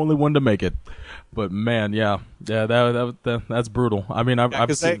the only one to make it. But man, that's brutal. I mean,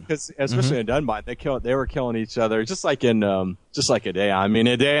 I've seen, Because especially in Dunbine, they were killing each other just like in Adeon. I mean,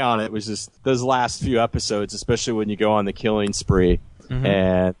 Adeon, it was just those last few episodes, especially when you go on the killing spree.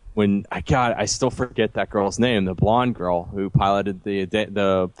 And when I still forget that girl's name, the blonde girl who piloted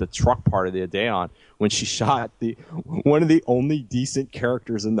the truck part of the Adeon, when she shot one of the only decent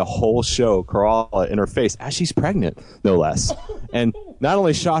characters in the whole show, Corolla, in her face as she's pregnant, no less, and not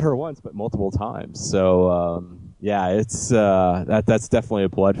only shot her once but multiple times. So yeah, it's that's definitely a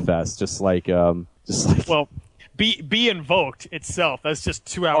bloodfest, just like well. Be Invoked itself, that's just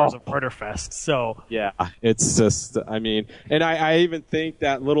 2 hours of murder fest. So yeah, it's just, I mean, and I even think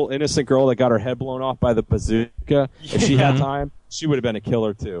that little innocent girl that got her head blown off by the bazooka, if she had time, she would have been a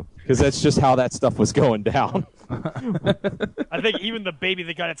killer too, because that's just how that stuff was going down. I think even the baby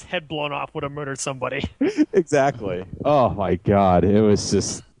that got its head blown off would have murdered somebody. Exactly. Oh my God, it was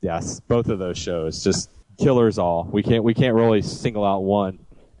just, yes, both of those shows just killers all. We can't really single out one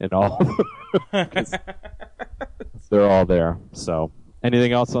and all. They're all there. So,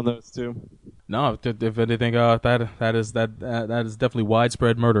 anything else on those two? no. If anything, that is definitely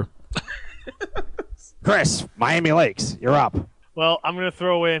widespread murder. Chris, Miami Lakes, you're up. Well, I'm going to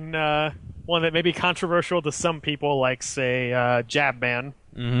throw in one that may be controversial to some people, like, say, Jabman.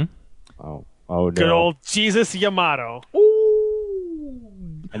 Oh no. Good old Jesus Yamato.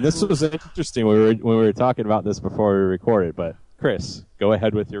 And this was interesting when we were talking about this before we recorded. But Chris, go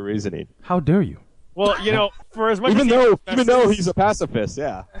ahead with your reasoning. How dare you? Well, you know, for as much Even as though he's a pacifist,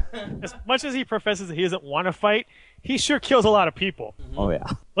 yeah. as much as he professes that he doesn't want to fight, he sure kills a lot of people. Oh yeah.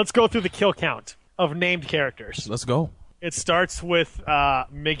 Let's go through the kill count of named characters. Let's go. It starts with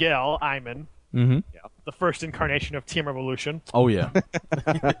Miguel Iman, the first incarnation of Team Revolution. Oh yeah.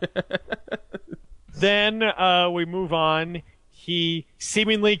 Then we move on. He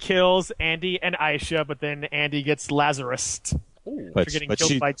seemingly kills Andy and Aisha, but then Andy gets Lazarus for getting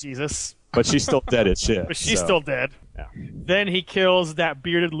killed by Jesus. But she's still dead as shit. But she's still dead. Yeah. Then he kills that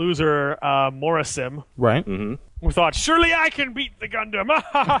bearded loser, Morrisim, Right. Mm-hmm. who thought, surely I can beat the Gundam.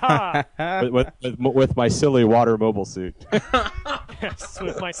 with my silly water mobile suit. Yes,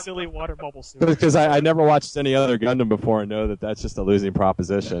 with my silly water bubble suit. Because I never watched any other Gundam before and know that that's just a losing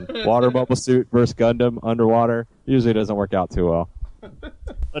proposition. Water bubble suit versus Gundam underwater usually doesn't work out too well.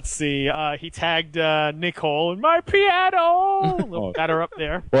 Let's see. He tagged Nicole in my piano. Little batter up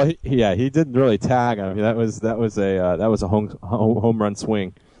there. Well, he didn't really tag him. That was a home run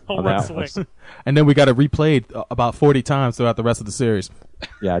swing. Home run swing. And then we got it replayed about 40 times throughout the rest of the series.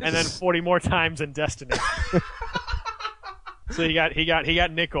 Yeah. And then 40 more times in Destiny. So he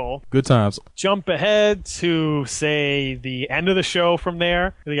got Nicole. Good times. Jump ahead to say the end of the show from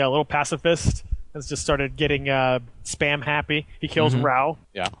there. We got a little pacifist. has just started getting spam happy. He kills Rao.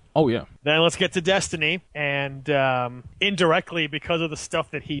 Yeah. Oh yeah. Then let's get to Destiny, and indirectly, because of the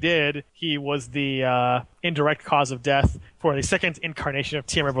stuff that he did, he was the indirect cause of death for the second incarnation of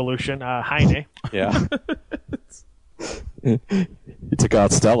TM Revolution, Heine. Yeah. He took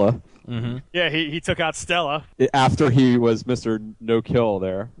out Stella. Yeah, he took out Stella. After he was Mr. No Kill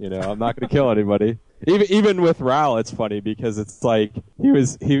there. I'm not going to kill anybody. Even with Rao, it's funny because it's like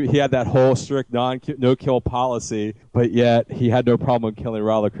he had that whole strict no kill policy, but yet he had no problem killing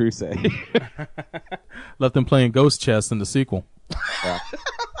Rao Crusade. Left him playing Ghost Chess in the sequel. Yeah.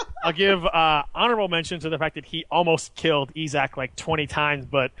 I'll give honorable mention to the fact that he almost killed Izak like 20 times,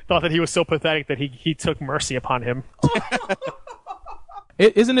 but thought that he was so pathetic that he took mercy upon him.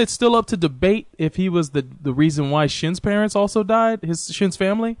 Isn't it still up to debate if he was the reason why Shin's parents also died? Shin's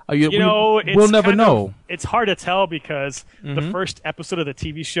family? We'll never know. It's hard to tell because the first episode of the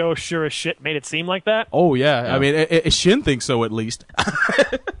TV show sure as shit made it seem like that. Oh, yeah. I mean, Shin thinks so at least.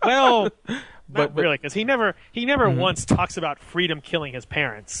 Well, not really, because he never once talks about Freedom killing his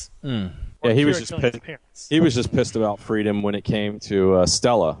parents. Yeah, he was just pissed. He was just pissed about Freedom when it came to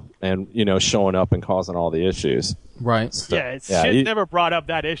Stella and showing up and causing all the issues. Right. So, Shin never brought up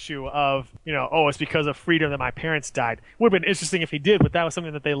that issue of it's because of Freedom that my parents died. Would have been interesting if he did, but that was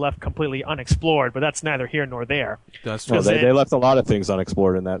something that they left completely unexplored. But that's neither here nor there. That's true. Well, they left a lot of things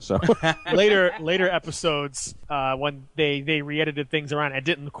unexplored in that show. later episodes, when they re-edited things around, it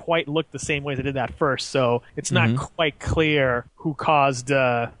didn't quite look the same way as it did that first. So it's not quite clear who caused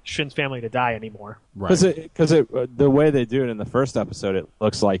Shin's family to die anymore. Right. Because the way they do it in the first episode, it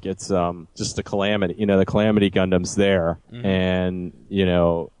looks like it's just the Calamity. The Calamity Gundam's there, and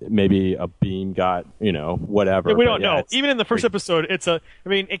maybe a beam got whatever. Yeah, we don't know. Even in the first episode,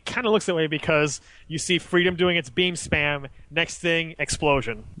 it kind of looks that way because you see Freedom doing its beam spam. Next thing,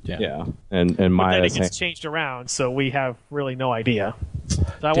 explosion. Yeah. And but Maya then it gets changed around, so we have really no idea. So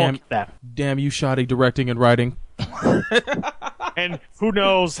I won't get that. Damn you, Shoddy, directing and writing. And who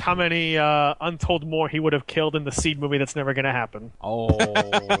knows how many untold more he would have killed in the Seed movie that's never going to happen. Oh.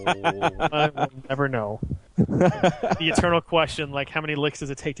 We'll never know. The eternal question, like how many licks does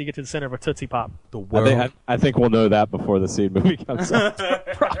it take to get to the center of a Tootsie Pop? The world. I think we'll know that before the Seed movie comes out.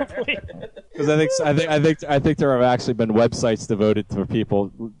 Probably. Because I think there have actually been websites devoted to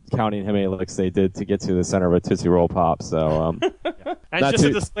people counting how many licks they did to get to the center of a Tootsie Roll Pop. So, and just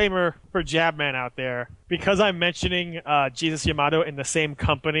a disclaimer for Jabman out there, because I'm mentioning Jesus Yamato in the same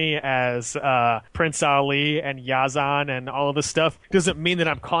company as Prince Ali and Yazan and all of this stuff, doesn't mean that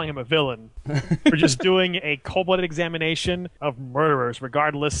I'm calling him a villain. We're just doing a cold-blooded examination of murderers,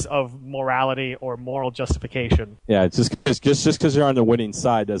 regardless of morality or moral justification. Yeah, just because you're on the winning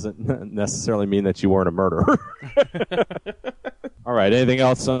side doesn't necessarily mean that you weren't a murderer. All right, anything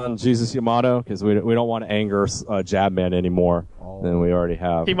else on Jesus Yamato? Because we don't want to anger Jabman anymore than we already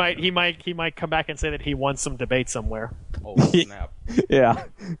have. He might come back and say that he won some debate somewhere. Oh, snap. Yeah.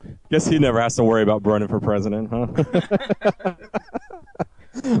 Guess he never has to worry about running for president, huh?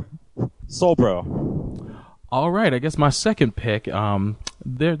 Soul Bro. All right, I guess my second pick.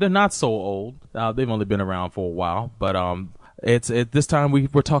 They're not so old. They've only been around for a while, but this time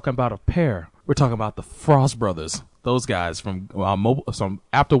we're talking about a pair. We're talking about the Frost Brothers. Those guys from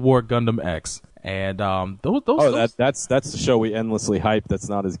After War Gundam X. And that's the show we endlessly hype. That's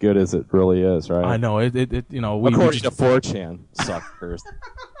not as good as it really is, right? I know it. According to 4chan, suckers.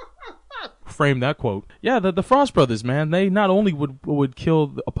 Frame that quote. Yeah, the Frost Brothers, man. They not only would kill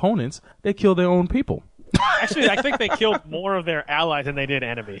the opponents, they kill their own people. Actually, I think they killed more of their allies than they did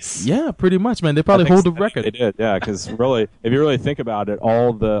enemies. Yeah, pretty much, man. They probably hold the record. They did, yeah. Because really, if you really think about it,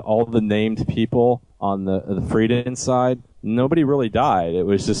 all the named people on the Freedom side, nobody really died. It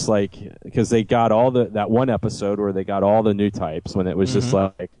was just like, because they got that one episode where they got all the new types when it was just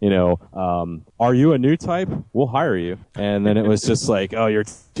like, are you a new type? We'll hire you. And then it was just like, oh, you're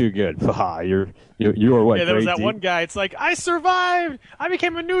too good. You were what? Yeah, there was that one guy. It's like, I survived. I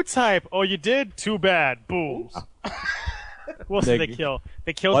became a new type. Oh, you did? Too bad. Boom. Who else did they kill?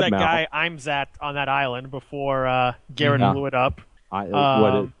 They killed that guy Imzat on that island before Garrett blew it up.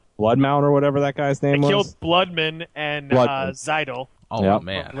 Bloodmount or whatever that guy's name was? They killed Bloodman and Zidel. Oh,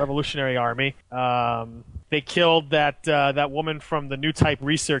 man. Revolutionary Army. They killed that woman from the New Type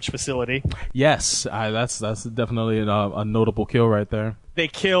Research Facility. Yes, that's definitely a notable kill right there. they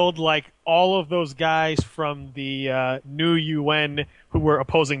killed like all of those guys from the new UN who were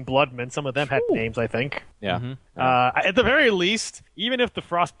opposing Bloodman. Some of them had names, I think. Yeah. At the very least, even if the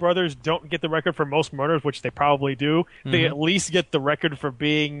Frost brothers don't get the record for most murders, which they probably do, they at least get the record for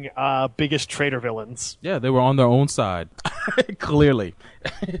being biggest traitor villains. Yeah, they were on their own side. Clearly.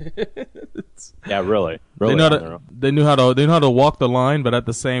 Yeah, really. They knew how to walk the line, but at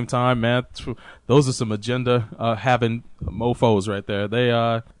the same time, man, those are some agenda having mofos right there.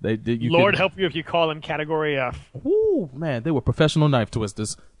 They did. Lord help you if you call them Category F. Ooh, man, they were professional knife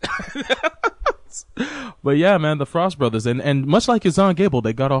twisters. But yeah, man, the Frost brothers, and much like Yazan Gable,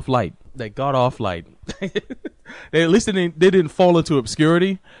 they got off light. At least they didn't fall into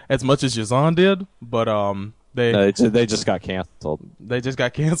obscurity as much as Yazan did, but they just got canceled. They just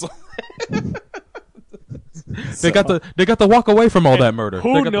got canceled. They got to walk away from all that murder.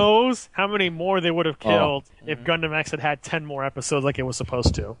 Who knows how many more they would have killed if Gundam X had 10 more episodes like it was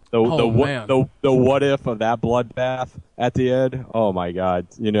supposed to. The what if of that bloodbath at the end? Oh my God!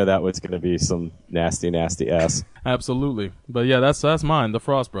 You know that was going to be some nasty S. Absolutely, but yeah, that's mine. The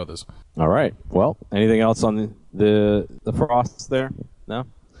Frost brothers. All right. Well, anything else on the Frosts there? No.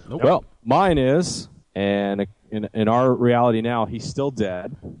 Nope. Well, mine is, and in our reality now, he's still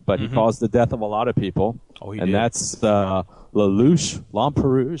dead, but he caused the death of a lot of people. Oh, he and did. That's Lelouch,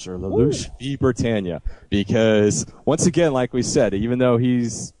 Lamperouge, or Lelouch v. Britannia. Because, once again, like we said, even though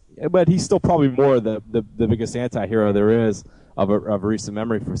he's still probably more the biggest anti-hero there is of recent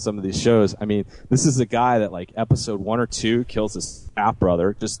memory for some of these shows. I mean, this is a guy that, like, episode 1 or 2 kills his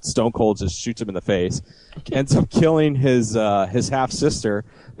half-brother, just stone cold, just shoots him in the face, ends up killing his half-sister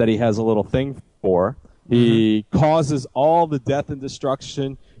that he has a little thing for. He causes all the death and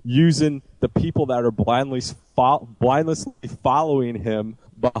destruction using the people that are blindlessly following him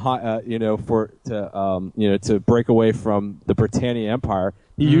behind, to break away from the Britannia Empire.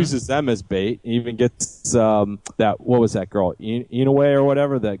 He uses them as bait. He even gets what was that girl, Inoue or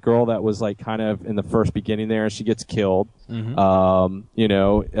whatever, that girl that was like kind of in the first beginning there, and she gets killed. He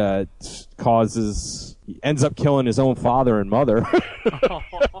ends up killing his own father and mother.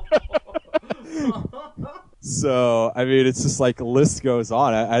 So, I mean, it's just like the list goes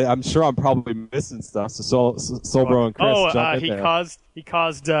on. I'm sure I'm probably missing stuff. So, Solbro and Chris, jump in there. He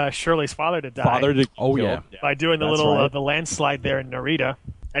caused Shirley's father to die. By doing the little the landslide there in Narita,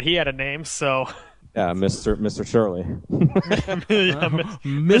 and he had a name. So, yeah, Mr. Shirley.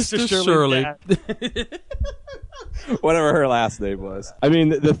 Mr. Shirley. Whatever her last name was. I mean,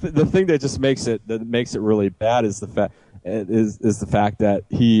 the thing that just makes it really bad is the fact. Is the fact that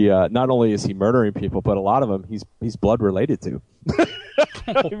he not only is he murdering people, but a lot of them he's blood related to.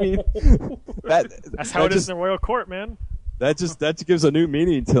 I mean, that's how it is in the royal court, man. That gives a new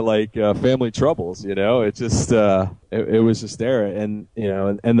meaning to like family troubles. You know, it just it was just there, and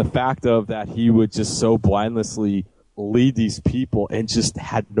and the fact of that he would just so blindlessly lead these people and just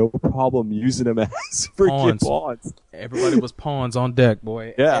had no problem using them as freaking pawns. Everybody was pawns on deck,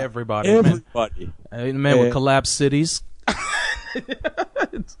 boy. Yeah, everybody. Man would collapse cities.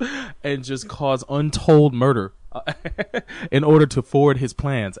 And just cause untold murder in order to forward his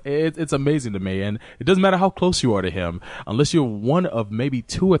plans. It's amazing to me, and it doesn't matter how close you are to him. Unless you're one of maybe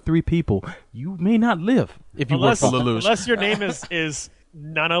 2 or 3 people, you may not live if you work for Lelouch. Unless your name is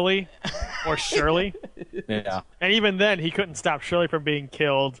Nunnally or Shirley. Yeah. And even then, he couldn't stop Shirley from being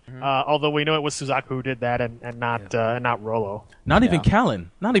killed. Although we know it was Suzaku who did that, and not Rollo. Not even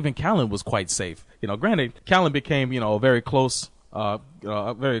Callan. Not even Callan was quite safe. Granted, Callan became a very close,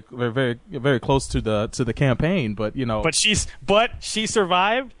 very, very, very, very close to the campaign. But But she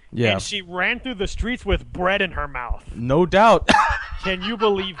survived. Yeah. And she ran through the streets with bread in her mouth. No doubt. Can you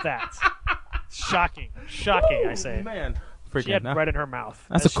believe that? Shocking, I say. Man. She had bread in her mouth.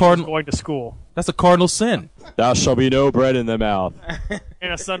 That's a cardinal. Going to school. That's a cardinal sin. Thou shall be no bread in the mouth.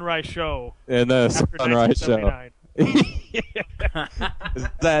 In a Sunrise show. In the Sunrise show. Is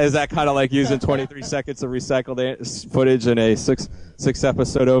that kind of like using 23 seconds of recycled footage in a six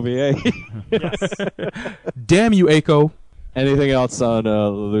episode OVA? Yes. Damn you, Eiko. Anything else on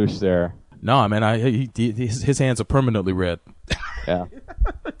Lelouch there? No, man. His hands are permanently red. Yeah.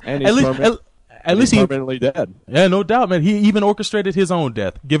 And he's at least he's permanently dead. Yeah, no doubt, man. He even orchestrated his own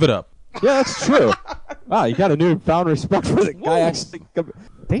death. Give it up. Yeah, that's true. Wow, you got a newfound respect for the guy. Actually,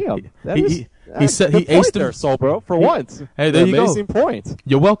 damn. He aced there, Solbro, for once. Hey, there you go. Amazing point.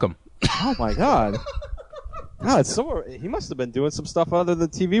 You're welcome. Oh my God. God, he must have been doing some stuff other than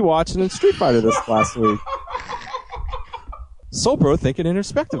TV watching and Street Fighter this last week. Solbro thinking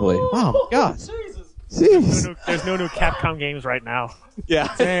introspectively. Wow, God. Jesus. Jeez. There's no new Capcom games right now.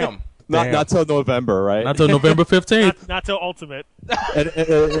 Yeah. Damn. Not till November, right? Not till November 15th. Not till Ultimate.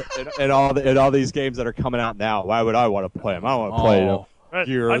 and all these games that are coming out now. Why would I want to play them? I don't want to play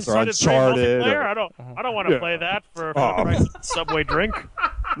Gears or Uncharted. I don't want to play that for the price of Subway drink.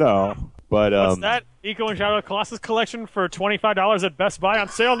 No, but what's that? Eco and Shadow of the Colossus collection for $25 at Best Buy on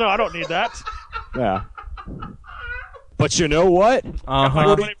sale? No, I don't need that. Yeah. But you know what?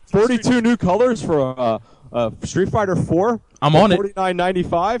 42 new colors for Street Fighter 4. I'm on it.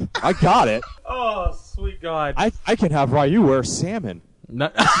 $49.95. I got it. Oh, sweet God! I can have Ryu wear salmon.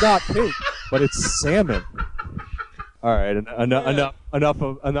 It's not pink, but it's salmon. All right,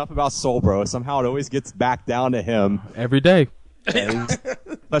 enough about Soul Bro. Somehow it always gets back down to him every day. Yeah, he's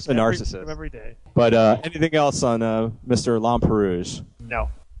such a narcissist. Every day. But anything else on Mr. Lamperouge? No.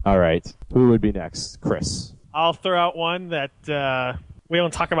 All right. Who would be next? Chris. I'll throw out one that we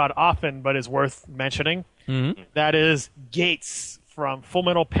don't talk about often, but is worth mentioning. Mm-hmm. That is Gates from Full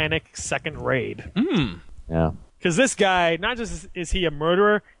Metal Panic Second Raid. Yeah. Because this guy, not just is he a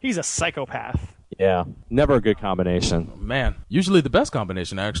murderer, he's a psychopath. Yeah. Never a good combination. Man, usually the best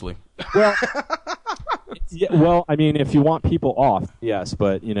combination, actually. Well, yeah, well, I mean, if you want people off, yes,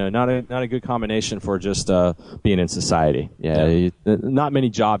 but not a good combination for just being in society. Yeah, not many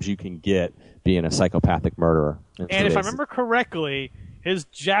jobs you can get being a psychopathic murderer. And if I remember correctly, his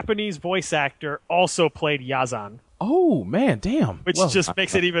Japanese voice actor also played Yazan. Oh man, damn! Which just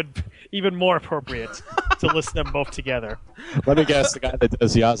makes it even more appropriate to list them both together. Let me guess, the guy that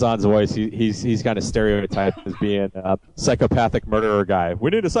does Yazan's voice, he's kind of stereotyped as being a psychopathic murderer guy.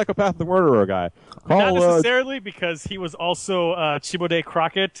 We need a psychopathic murderer guy. Not necessarily, because he was also Chibode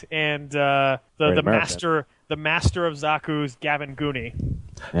Crockett and the master of Zaku's Gavin Gooney.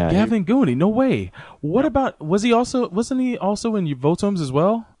 Yeah, Gavin Gooney, no way. What about wasn't he also in Votoms as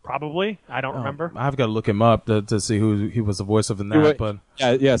well? Probably. I don't remember. I've got to look him up to see who he was the voice of in that. But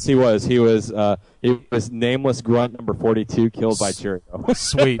yes, he was. He was nameless grunt number 42, killed by Cheerio.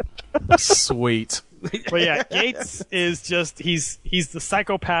 Sweet. Sweet. But yeah, Gates is just he's the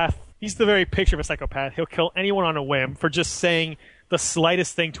psychopath. He's the very picture of a psychopath. He'll kill anyone on a whim for just saying the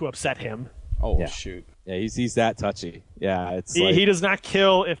slightest thing to upset him. Oh yeah. Shoot. Yeah, he's that touchy. Yeah, he does not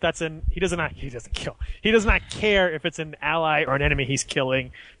kill if that's he doesn't kill. He does not care if it's an ally or an enemy he's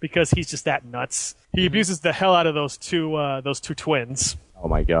killing, because he's just that nuts. He abuses the hell out of those two twins. Oh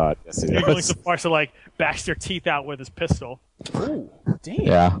my God! Yes, he's going so far to bash their teeth out with his pistol. Oh, damn!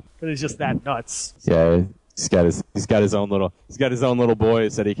 Yeah, but he's just that nuts. Yeah. He's got his own little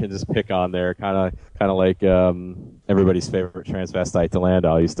boys that he can just pick on there, kind of like everybody's favorite transvestite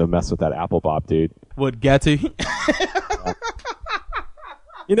Delandau used to mess with that Apple Bop dude. What, Gatty?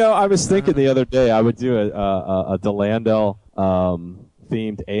 I was thinking the other day I would do a Delandau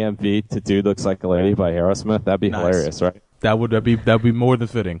themed AMV to Dude Looks Like a Lady by Aerosmith. That'd be hilarious, right? That would be more than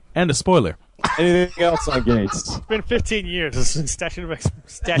fitting. And a spoiler. Anything else on Gates? It's been 15 years. The statute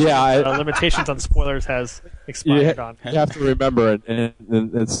of limitations on spoilers has expired on. You have to remember, and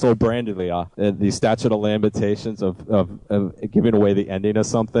it's so brandedly, the statute of limitations of giving away the ending of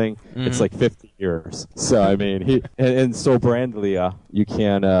something, it's like 50 years. So, I mean, and so brandedly, you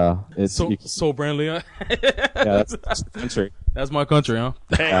can... so brandly, yeah, that's the country. That's my country, huh?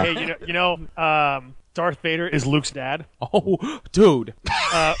 Hey, Darth Vader is Luke's dad. Oh, dude.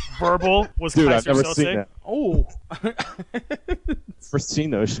 Verbal was Dude, Kaiser I've never Sose. seen that. Oh. Never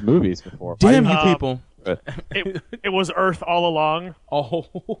seen those movies before. Damn you people. It was Earth all along. Oh,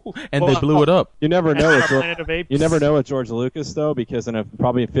 and they blew it up. You never know. Planet of Apes. You never know with George Lucas though, because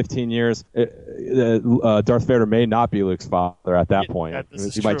probably in 15 years, Darth Vader may not be Luke's father at that point. Yeah, this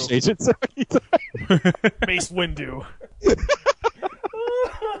is he true. might change it. Mace Windu.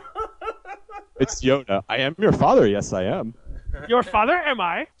 It's Yoda. I am your father. Yes, I am. Your father? Am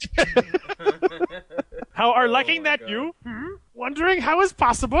I? How are liking that you? Wondering how is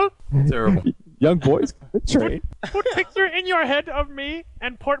possible? Terrible. Young boys, good train. Put picture in your head of me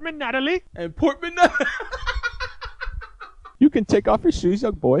and Portman Natalie. You can take off your shoes,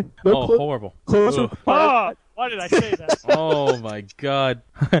 young boy. Horrible. Closer. Oh, why did I say that? Oh my God.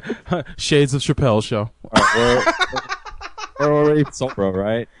 Shades of Chappelle Show. All right, we're Soul Bro,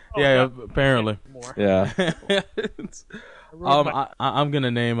 right? Yeah, apparently. Yeah. I'm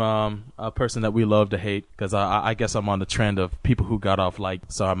gonna name a person that we love to hate, because I guess I'm on the trend of people who got off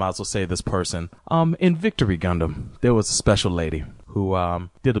light, so I might as well say this person. In Victory Gundam, there was a special lady who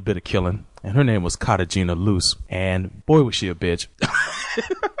did a bit of killing, and her name was Katajina Luce, and boy was she a bitch.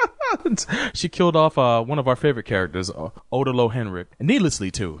 She killed off one of our favorite characters, Odilo Henrik,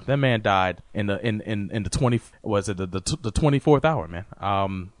 needlessly too. That man died in the 24th hour, man.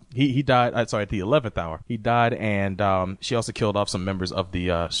 he died. Sorry, at the 11th hour, he died, and she also killed off some members of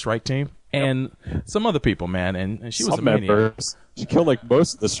the strike team and some other people, man. And she was a maniac. Members. She killed like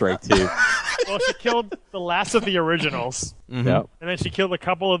most of the strike team. Well, she killed the last of the originals. Mm-hmm. Yep. And then she killed a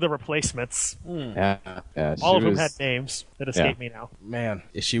couple of the replacements. Yeah, All of them had names that escape me now. Man,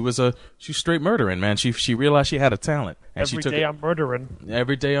 she was straight murdering, man. She realized she had a talent, and Every she took day it. I'm murdering.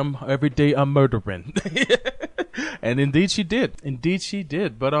 Every day I'm murdering. And indeed she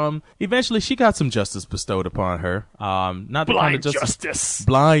did. But eventually she got some justice bestowed upon her. Not the kind of justice.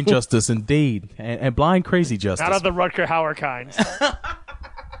 Blind justice, indeed, and blind crazy justice. Not of the Rutger Hauer kind.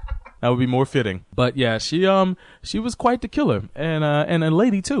 That would be more fitting. But yeah, she was quite the killer, and a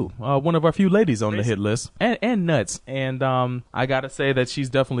lady too. One of our few ladies on the hit list, and nuts. And I gotta say that she's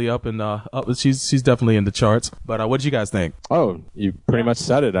definitely she's definitely in the charts. But what did you guys think? Oh, you pretty much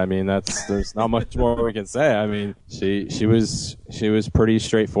said it. I mean, there's not much more we can say. I mean, she was pretty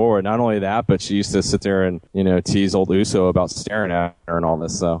straightforward. Not only that, but she used to sit there and tease old Uso about staring at her and all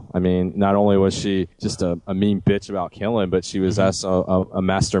this. So I mean, not only was she just a mean bitch about killing, but she was also a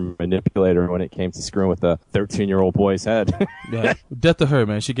master manipulator when it came to screwing with a 13-year-old boy's head. Yeah, death to her,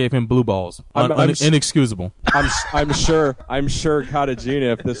 man. She gave him blue balls. Inexcusable. I'm sure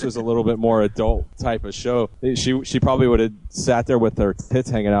Katagina, if this was a little bit more adult type of show, she probably would have sat there with her tits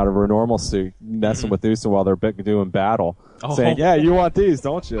hanging out of her normal suit, messing with Uso while they're doing battle, saying, "Yeah, you want these,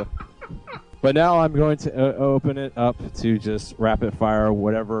 don't you?" But now I'm going to open it up to just rapid fire,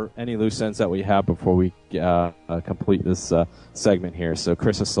 any loose ends that we have before we complete this segment here. So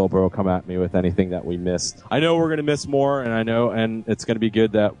Chris and Solbro, come at me with anything that we missed. I know we're going to miss more, and it's going to be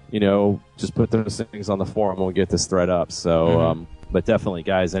good that, just put those things on the forum when we get this thread up. So, but definitely,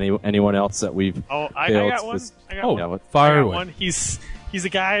 guys, anyone else that we've... Oh, I got one. Fire I got away. one. He's a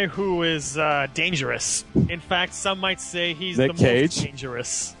guy who is dangerous. In fact, some might say he's Nick the Cage? most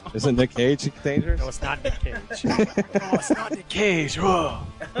dangerous. Isn't Nick Cage dangerous? No, it's not Nick Cage. It's not Nick Cage. Oh.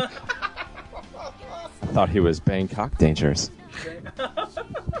 I thought he was Bangkok dangerous.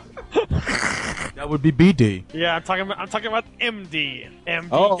 That would be BD. Yeah, I'm talking about MD.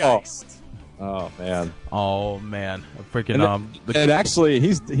 MD Geist. Oh man! Freaking and actually,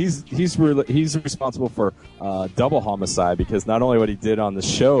 he's responsible for double homicide, because not only what he did on the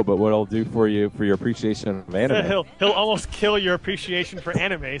show, but what he'll do for your appreciation of anime. He'll almost kill your appreciation for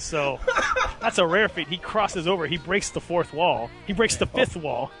anime. So that's a rare feat. He crosses over. He breaks the fourth wall. He breaks the fifth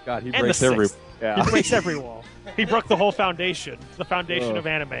wall. God, he and breaks the every. sixth. Yeah. He breaks every wall. He broke the whole foundation. The foundation of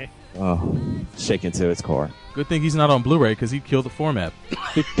anime. Oh, shaken to its core. Good thing he's not on Blu-ray, because he'd kill the format.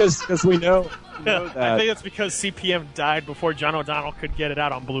 because we know that. I think it's because CPM died before John O'Donnell could get it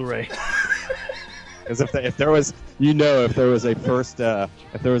out on Blu-ray. Because if there was a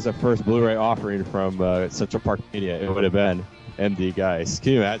first Blu-ray offering from Central Park Media, it would have been MD Geist.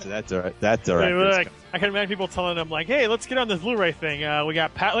 Can you imagine that director? I can imagine people telling them, like, hey, let's get on this Blu-ray thing. We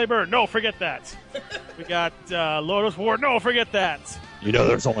got Pat Labor. No, forget that. We got Lotus War. No, forget that.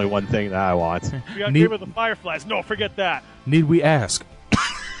 There's only one thing that I want. We got Game of the Fireflies. No, forget that. Need we ask?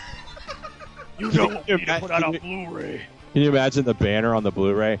 You know what we need to put out on Blu-ray. Can you imagine the banner on the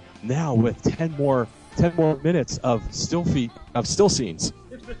Blu-ray now with 10 more minutes of still scenes?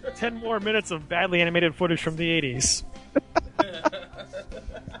 10 more minutes of badly animated footage from the 80s.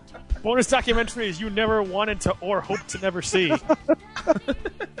 Bonus documentaries you never wanted to or hoped to never see.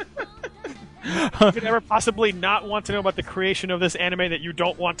 You could never possibly not want to know about the creation of this anime that you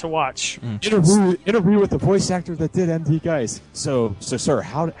don't want to watch. Interview with the voice actor that did MD Geist. So sir,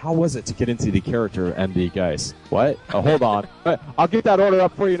 how was it to get into the character MD Geist? What? Hold on. I'll get that order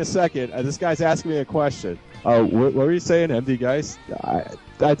up for you in a second. This guy's asking me a question. What were you saying, MD Geist?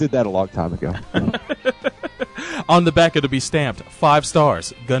 I did that a long time ago. On the back, it'll be stamped 5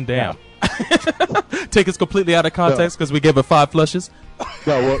 stars. Gundam. Yeah. Take us completely out of context because we gave it 5 flushes.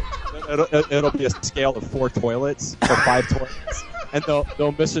 No, it'll be a scale of 4 toilets or 5 toilets, and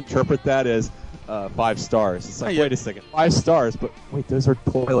they'll misinterpret that as 5 stars. It's like, wait a second, 5 stars, but wait, those are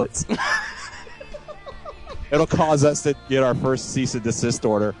toilets. It'll cause us to get our first cease and desist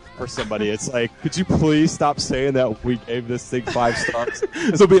order for somebody. It's like, could you please stop saying that we gave this thing 5 stars?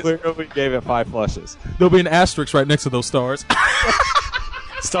 We gave it 5 flushes. There'll be an asterisk right next to those stars.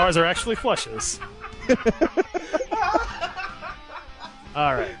 Stars are actually flushes.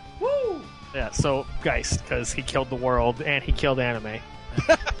 All right. Woo! Yeah, so Geist, because he killed the world and he killed anime.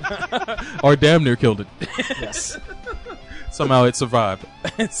 Or damn near killed it. Yes. Somehow it survived.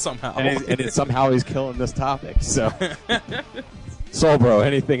 Somehow. And somehow he's killing this topic. So, Solbro,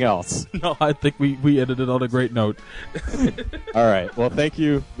 anything else? No, I think we ended it on a great note. All right. Well, thank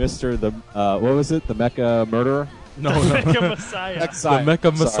you, Mr. The what was it? The Mecha Murderer? No, Mecha Messiah. The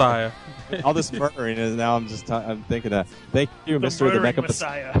Mecha Messiah. All this murdering is now. I'm thinking that. Thank you, The Mr. The murdering Mecha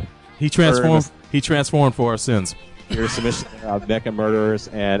Messiah. He transformed for our sins. Your submission there of Mecha Murderers,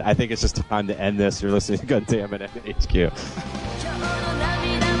 and I think it's just time to end this. You're listening to Gundam at MHQ.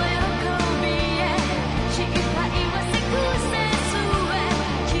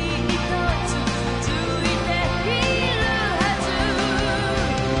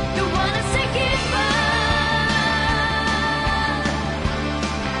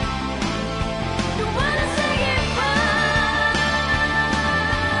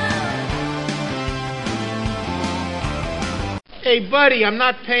 Hey, buddy, I'm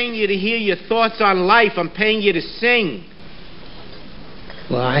not paying you to hear your thoughts on life. I'm paying you to sing.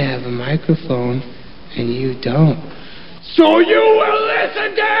 Well, I have a microphone, and you don't. So you will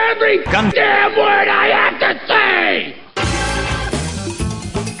listen to every goddamn word I have to say!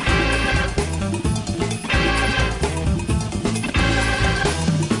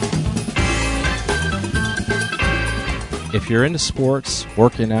 If you're into sports,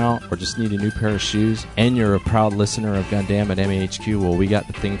 working out, or just need a new pair of shoes, and you're a proud listener of Gundam at MAHQ, well, we got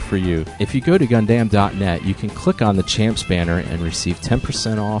the thing for you. If you go to Gundam.net, you can click on the Champs banner and receive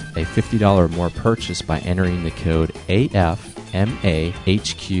 10% off a $50 or more purchase by entering the code AFMAHQCH,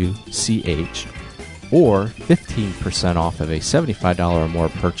 or 15% off of a $75 or more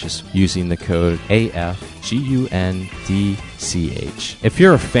purchase using the code AFGUNDCH. If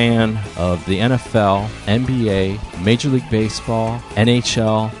you're a fan of the NFL, NBA, Major League Baseball,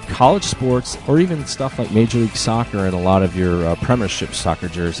 NHL, college sports, or even stuff like Major League Soccer and a lot of your Premiership soccer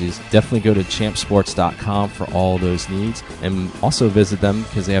jerseys, definitely go to champsports.com for all those needs, and also visit them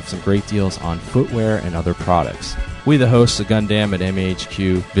because they have some great deals on footwear and other products. We, the hosts of Gundam at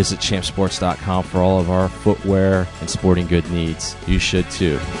MAHQ, visit champsports.com for all of our footwear and sporting good needs. You should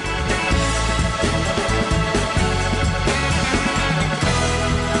too.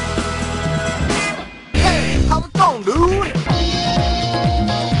 Hey, how's it going, dude?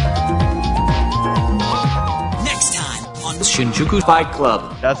 Next time on Shinjuku Fight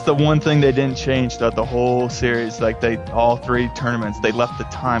Club. That's the one thing they didn't change throughout the whole series. Like, all three tournaments, they left the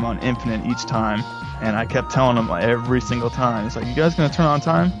time on infinite each time. And I kept telling them every single time, it's like, you guys gonna turn on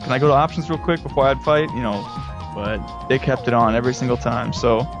time? Can I go to options real quick before I'd fight? But they kept it on every single time.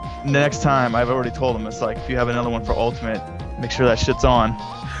 So the next time, I've already told them, it's like, if you have another one for Ultimate, make sure that shit's on.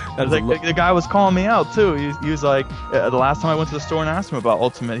 The guy was calling me out too. He was like, the last time I went to the store and asked him about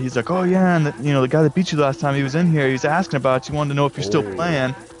Ultimate, he's like, oh yeah, and the guy that beat you last time, he was in here. He was asking about you, wanted to know if you're still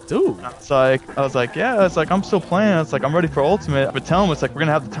playing. Dude. I was like, yeah. It's like, I'm still playing. It's like, I'm ready for Ultimate. But tell him, it's like, we're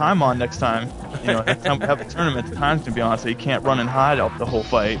gonna have the time on next time. Next time we have the tournament, the time's gonna be on, so you can't run and hide out the whole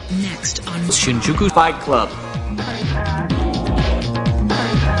fight. Next on Shinjuku Fight Club.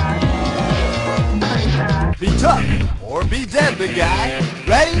 Be tough or be dead, big guy.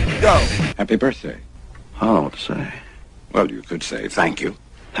 Ready? Go. Happy birthday. I don't know what to say. Well, you could say thank you.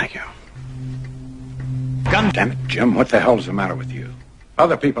 Thank you. God damn it, Jim. What the hell's the matter with you?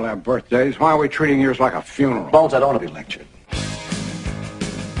 Other people have birthdays. Why are we treating yours like a funeral? Bones, I don't want to be lectured.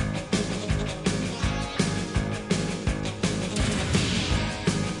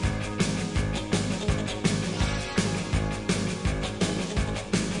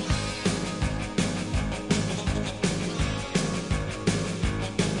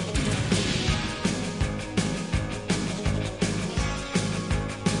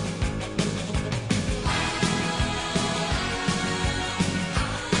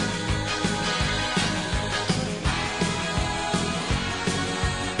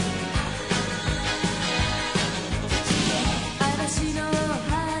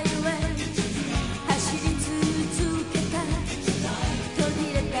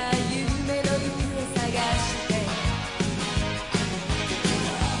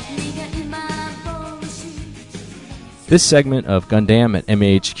 This segment of Gundam at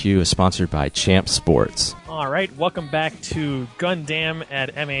MAHQ is sponsored by Champ Sports. All right, welcome back to Gundam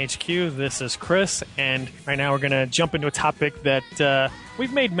at MAHQ. This is Chris, and right now we're going to jump into a topic that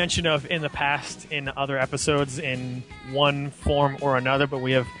we've made mention of in the past in other episodes in one form or another, but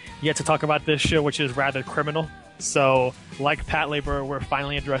we have yet to talk about this show, which is rather criminal. So, like Patlabor, we're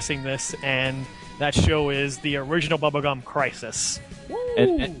finally addressing this, and that show is the original Bubblegum Crisis.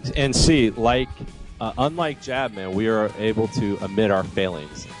 And see, unlike Jabman, we are able to admit our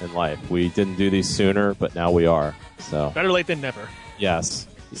failings in life. We didn't do these sooner, but now we are. So better late than never. Yes.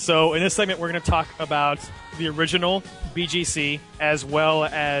 So in this segment, we're going to talk about the original BGC as well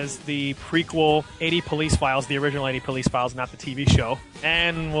as the prequel 80 Police Files, the original 80 Police Files, not the TV show.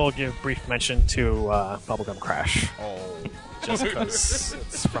 And we'll give brief mention to Bubblegum Crash. Just because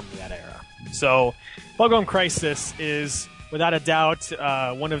it's from that era. So Bubblegum Crisis is, without a doubt,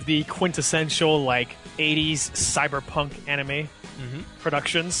 one of the quintessential 80s cyberpunk anime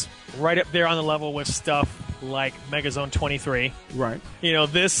productions. Right up there on the level with stuff like Megazone 23. Right.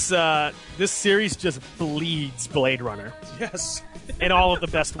 This series just bleeds Blade Runner. Yes. In all of the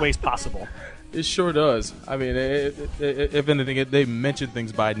best ways possible. It sure does. I mean, if anything, they mention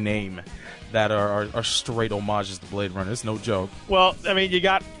things by name that are straight homages to Blade Runner. It's no joke. Well, I mean, you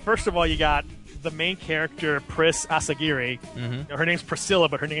got the main character, Pris Asagiri. Her name's Priscilla,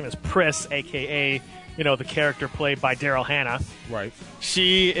 but her name is Pris, a.k.a., the character played by Daryl Hannah. Right.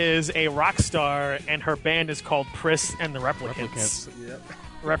 She is a rock star, and her band is called Pris and the Replicants. Yep.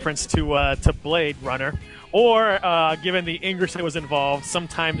 Reference to Blade Runner. Or, given the English that was involved,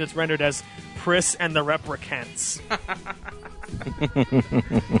 sometimes it's rendered as Pris and the Replicants.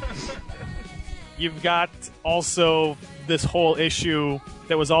 You've got also this whole issue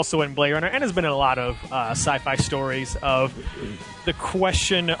that was also in Blade Runner and has been in a lot of sci-fi stories of the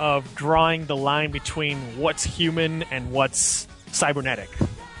question of drawing the line between what's human and what's cybernetic.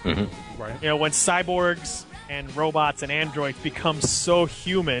 Right. When cyborgs and robots and androids become so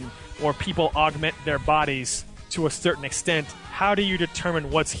human, or people augment their bodies to a certain extent, how do you determine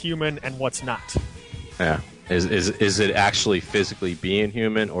what's human and what's not? Yeah. Is it actually physically being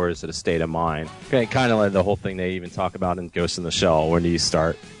human, or is it a state of mind? Okay, kind of like the whole thing they even talk about in Ghost in the Shell. When do you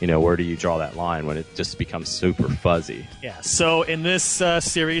start, where do you draw that line when it just becomes super fuzzy? Yeah, so in this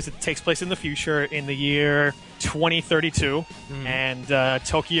series, it takes place in the future in the year 2032, and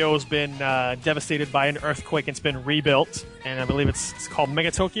Tokyo has been devastated by an earthquake and it's been rebuilt, and I believe it's called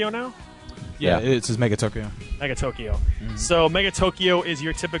Mega Tokyo now? Yeah, it's just Mega Tokyo. Mega Tokyo. So Mega Tokyo is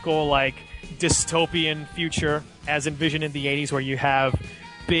your typical, dystopian future as envisioned in the 80s, where you have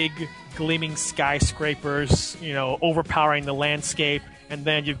big gleaming skyscrapers, overpowering the landscape, and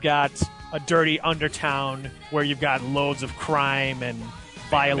then you've got a dirty undertown where you've got loads of crime and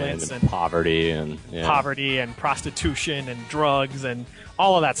violence and poverty and prostitution and drugs and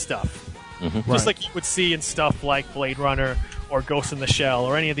all of that stuff. Just like you would see in stuff like Blade Runner or Ghost in the Shell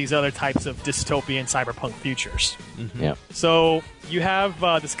or any of these other types of dystopian cyberpunk futures. Yeah. So you have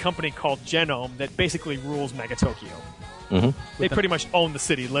this company called Genome that basically rules Mega Tokyo. They pretty much own the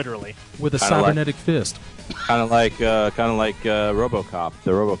city, literally, with a cybernetic fist. Kind of like RoboCop,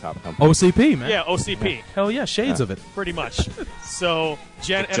 the RoboCop company. OCP, man. Yeah, OCP. Yeah. Hell yeah, shades of it. Pretty much. So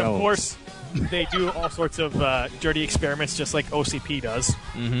and of course, they do all sorts of dirty experiments, just like OCP does.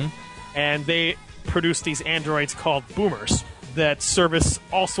 And they produce these androids called boomers that service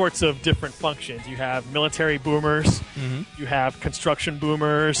all sorts of different functions. You have military boomers, you have construction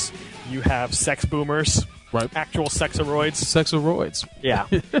boomers, you have sex boomers, right? Actual sexoroids. Sexoroids. Yeah.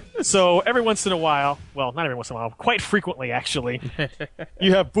 So every once in a while, well, not every once in a while, quite frequently actually,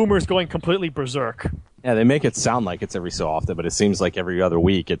 you have boomers going completely berserk. Yeah, they make it sound like it's every so often, but it seems like every other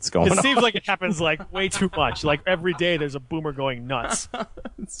week it's going on. It seems like it happens way too much. Every day there's a boomer going nuts.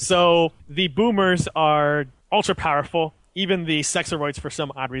 So the boomers are ultra powerful. Even the sexoroids, for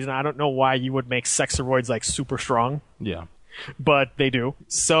some odd reason. I don't know why you would make sexoroids super strong. Yeah. But they do.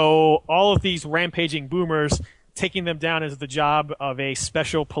 So all of these rampaging boomers, taking them down is the job of a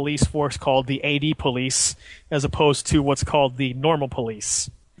special police force called the AD Police, as opposed to what's called the normal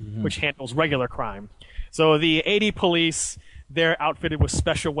police, which handles regular crime. So the AD Police, they're outfitted with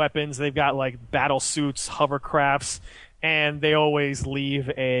special weapons. They've got battle suits, hovercrafts, and they always leave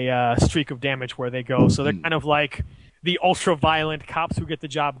a streak of damage where they go. So they're kind of like the ultra-violent cops who get the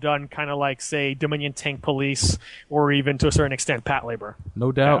job done, kind of like, say, Dominion Tank Police, or even, to a certain extent, Patlabor.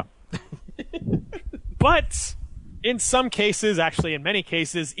 No doubt. Yeah. But in some cases, actually in many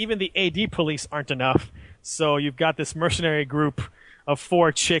cases, even the AD Police aren't enough. So you've got this mercenary group of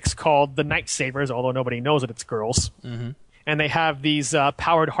 4 chicks called the Night Sabers, although nobody knows that it's girls. And they have these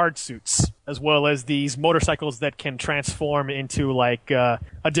powered hard suits, as well as these motorcycles that can transform into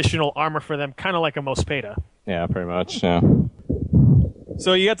additional armor for them, kind of like a Mospeada. Yeah, pretty much, yeah.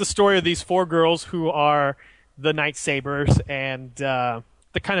 So you got the story of these 4 girls who are the Night Sabers, and the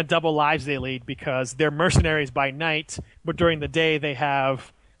kind of double lives they lead, because they're mercenaries by night, but during the day they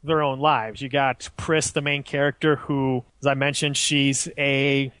have their own lives. You got Pris, the main character, who, as I mentioned, she's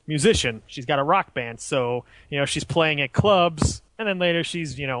a musician. She's got a rock band, so, she's playing at clubs, and then later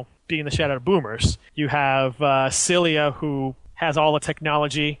she's, beating the shit out of boomers. You have Celia, who has all the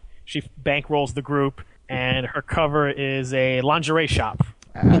technology. She bankrolls the group, and her cover is a lingerie shop.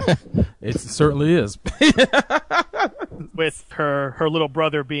 It certainly is. With her little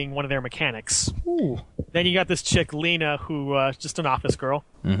brother being one of their mechanics. Ooh. Then you got this chick, Lena, who just an office girl.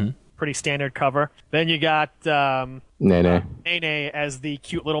 Mm-hmm. Pretty standard cover. Then you got Nene as the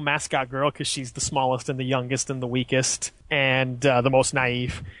cute little mascot girl because she's the smallest and the youngest and the weakest and the most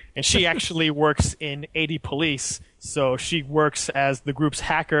naive. And she actually works in 80 Police, so she works as the group's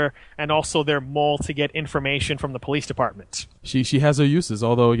hacker and also their mole to get information from the police department. She has her uses,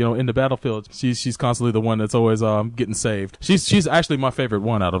 although in the battlefield she's constantly the one that's always getting saved. She's actually my favorite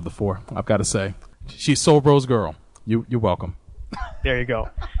one out of the four. I've got to say, she's Solbro's girl. You're welcome. There you go.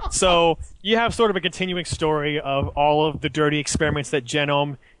 So you have sort of a continuing story of all of the dirty experiments that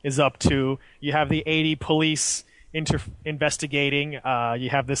Genome is up to. You have the 80 Police investigating. You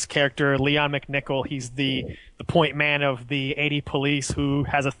have this character, Leon McNichol. He's the point man of the 80 Police who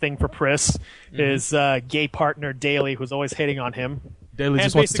has a thing for Pris. His gay partner, Daly, who's always hitting on him. Daly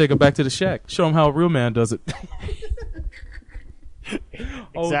just wants to take him back to the shack. Show him how a real man does it.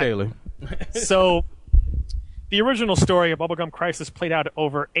 Oh, Daly. So the original story of Bubblegum Crisis played out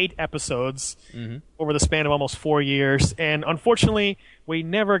over 8 episodes over the span of almost 4 years. And unfortunately, we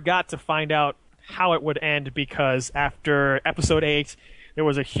never got to find out how it would end because after episode 8, there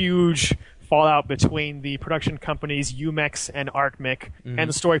was a huge fallout between the production companies UMEX and ArcMic, and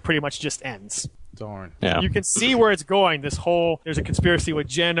the story pretty much just ends. Darn. Yeah. You can see where it's going. There's a conspiracy with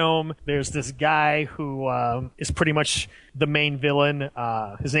Genome. There's this guy who is pretty much the main villain.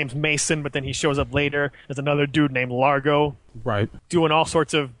 His name's Mason, but then he shows up later. There's another dude named Largo. Right. Doing all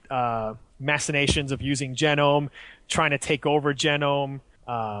sorts of machinations of using Genome, trying to take over Genome.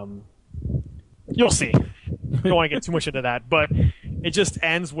 You'll see. Don't want to get too much into that, but it just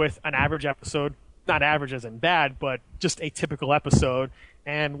ends with an average episode. Not average as in bad, but just a typical episode.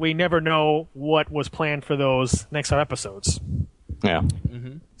 And we never know what was planned for those next 5 episodes. Yeah.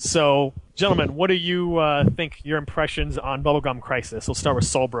 So, gentlemen, what do you think your impressions on Bubblegum Crisis? We'll start with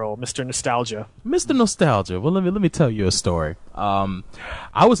Solbro, Mr. Nostalgia. Mr. Nostalgia. Well, let me tell you a story.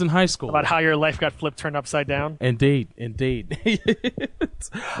 I was in high school. About how your life got turned upside down? Indeed.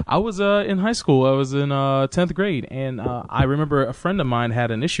 I was in high school. I was in 10th grade, and I remember a friend of mine had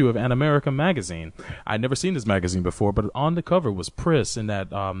an issue of An-America magazine. I'd never seen this magazine before, but on the cover was Pris in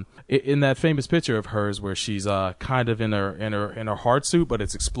that famous picture of hers where she's kind of in her hard suit, but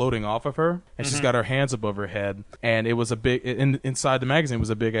it's exploding off of her, and she's got her hands above her head. And it was a big inside the magazine was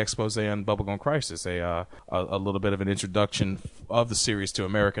a big expose on Bubblegum Crisis, a little bit of an introduction of the series to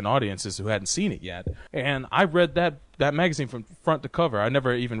American audiences who hadn't seen it yet. And I read that magazine from front to cover. I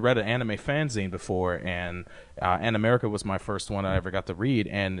never even read an anime fanzine before, and An-America was my first one I ever got to read,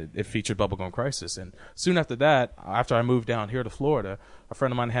 and it featured Bubblegum Crisis. And soon after that, after I moved down here to Florida, a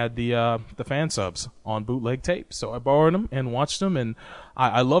friend of mine had the fan subs on bootleg tape, so I borrowed them and watched them, and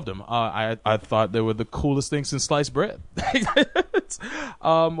I loved them. I thought they were the coolest things since sliced bread.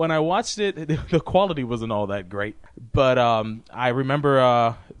 When I watched it, the quality wasn't all that great, but I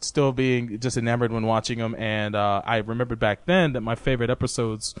remember still being just enamored when watching them, and I remember back then that my favorite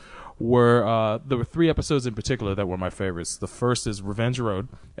episodes were there were 3 episodes in particular that were my favorites. The first is Revenge Road,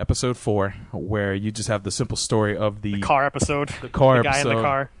 episode 4, where you just have the simple story of the car episode. The car the episode. Guy in the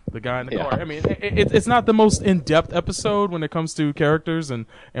car. The guy in the car. I mean, it's not the most in-depth episode when it comes to characters and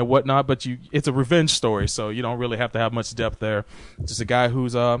whatnot, but it's a revenge story, so you don't really have to have much depth there. Just a guy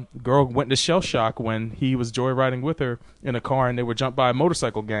whose girl went into shell shock when he was joyriding with her in a car, and they were jumped by a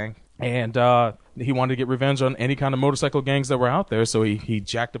motorcycle gang. And he wanted to get revenge on any kind of motorcycle gangs that were out there, so he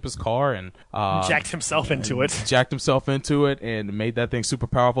jacked up his car and jacked himself into it. And made that thing super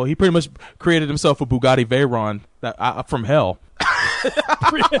powerful. He pretty much created himself a Bugatti Veyron from hell.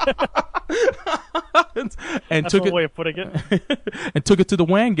 and That's took one way of putting it. And took it to the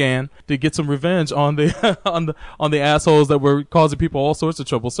Wangan to get some revenge on the on the assholes that were causing people all sorts of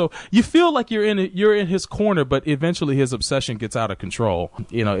trouble. So you feel like you're in his corner, but eventually his obsession gets out of control.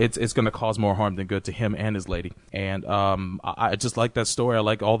 It's going to cause more harm than good to him and his lady. And I just like that story. I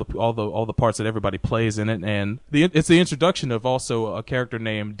like all the parts that everybody plays in it, and it's the introduction of also a character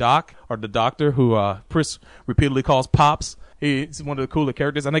named Doc, or the Doctor, who Pris repeatedly calls Pops. He's one of the cooler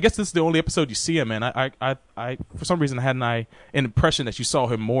characters, and I guess this is the only episode you see him in. I for some reason had an impression that you saw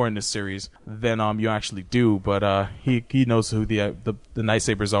him more in this series than you actually do. But he knows who the Night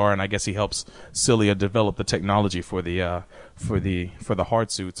Sabers are, and I guess he helps Cilia develop the technology for the hard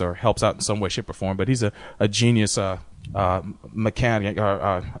suits, or helps out in some way, shape, or form. But he's a genius mechanic,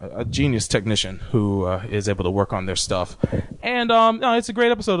 a genius technician who is able to work on their stuff. And no, it's a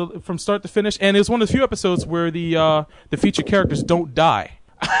great episode from start to finish, and it's one of the few episodes where the featured characters don't die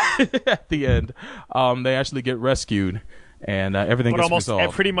at the end. They actually get rescued, and everything But gets almost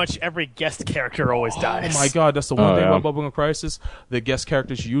resolved. pretty much every guest character always dies. Oh my God, that's the one thing yeah. about Bubblegum Crisis. The guest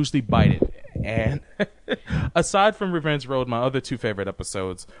characters usually bite it. And aside from Revenge Road, my other two favorite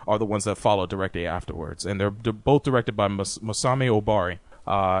episodes are the ones that follow directly afterwards, and they're both directed by Masami Obari,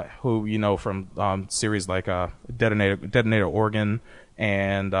 who you know from series like Detonator Oregon,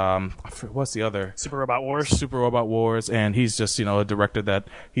 and what's the other? Super Robot Wars. Super Robot Wars, and he's just a director that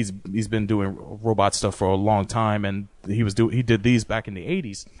he's been doing robot stuff for a long time, and he did these back in the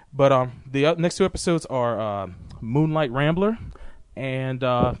 80s. But the next two episodes are Moonlight Rambler and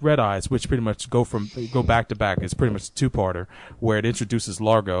Red Eyes, which pretty much go back to back. It's pretty much a two-parter where it introduces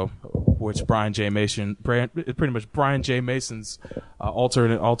Largo, which Brian J. Mason's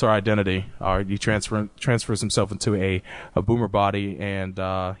alter identity. He transfers himself into a boomer body, and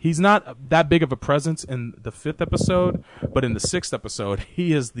he's not that big of a presence in the 5th episode, but in the 6th episode,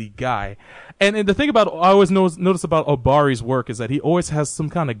 he is the guy. And the thing I always notice about Obari's work is that he always has some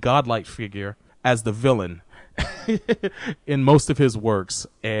kind of godlike figure as the villain in most of his works,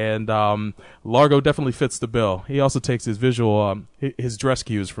 and Largo definitely fits the bill. He also takes his his dress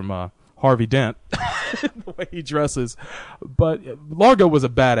cues from Harvey Dent, the way he dresses. But Largo was a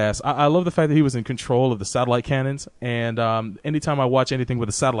badass. I love the fact that he was in control of the satellite cannons, and anytime I watch anything with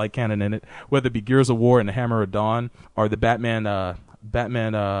a satellite cannon in it, whether it be Gears of War and the Hammer of Dawn, or the Batman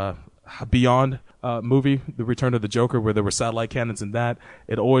Beyond movie, The Return of the Joker, where there were satellite cannons in that,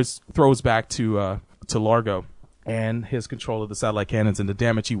 it always throws back to Largo and his control of the satellite cannons and the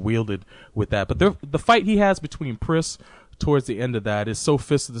damage he wielded with that. But the fight he has between Pris towards the end of that is so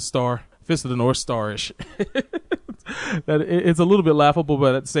Fist of the North Star-ish that it's a little bit laughable,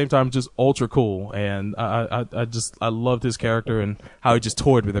 but at the same time just ultra cool. And I loved his character and how he just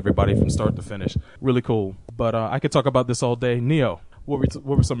toyed with everybody from start to finish. Really cool. But I could talk about this all day. Neo, what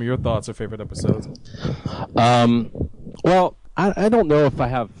were some of your thoughts or favorite episodes? Well, I don't know if I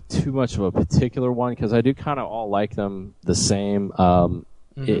have too much of a particular one, because I do kind of all like them the same.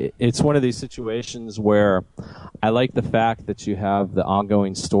 It's one of these situations where I like the fact that you have the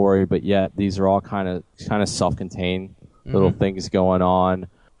ongoing story, but yet these are all kind of self-contained little things going on.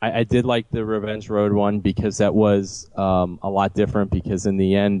 I did like the Revenge Road one because that was a lot different, because in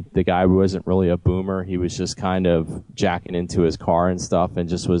the end the guy wasn't really a boomer. He was just kind of jacking into his car and stuff, and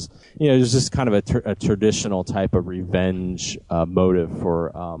just was, it was just kind of a traditional type of revenge motive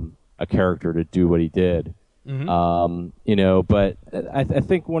for a character to do what he did. But I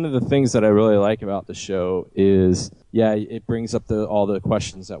think one of the things that I really like about the show is, it brings up all the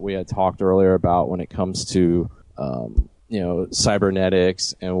questions that we had talked earlier about when it comes to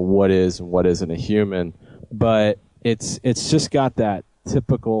cybernetics and what is and what isn't a human. But it's just got that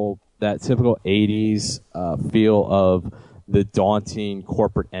typical 80s feel of the daunting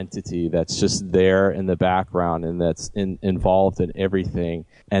corporate entity that's just there in the background and that's involved in everything,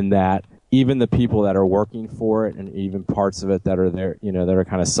 and that even the people that are working for it, and even parts of it that are there, that are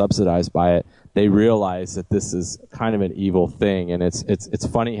kind of subsidized by it, they realize that this is kind of an evil thing. And it's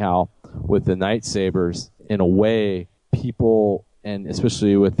funny how with the Night Sabers, in a way, people, and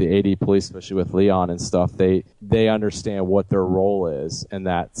especially with the AD police, especially with Leon and stuff, they understand what their role is, and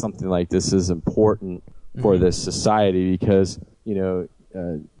that something like this is important for this society, because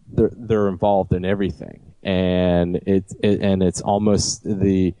they're involved in everything, and it's almost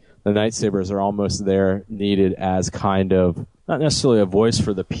the Night Sabers are almost there, needed as kind of not necessarily a voice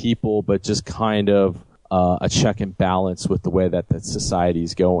for the people, but just kind of a check and balance with the way that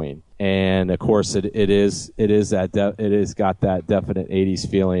society's going. And of course, it has got that definite 80s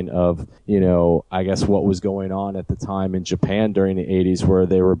feeling of, I guess what was going on at the time in Japan during the 80s, where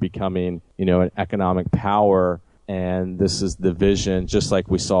they were becoming, an economic power. And this is the vision, just like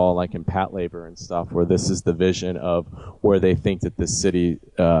we saw like in Patlabor and stuff, where this is the vision of where they think that this city,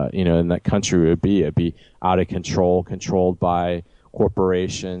 in that country would be. It'd be out of control, controlled by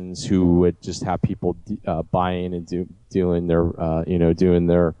corporations who would just have people buying and doing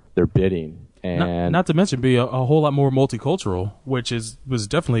their bidding. And not to mention be a whole lot more multicultural, which was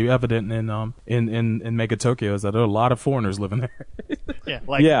definitely evident in Mega Tokyo, is that there are a lot of foreigners living there. For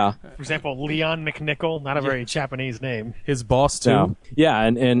example, Leon McNichol, not a very Japanese name. His boss too.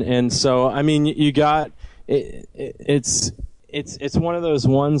 And so I mean, you got it's one of those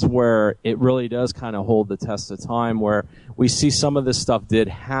ones where it really does kind of hold the test of time, where we see some of this stuff did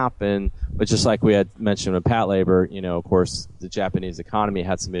happen, but just like we had mentioned with Patlabor, of course, the Japanese economy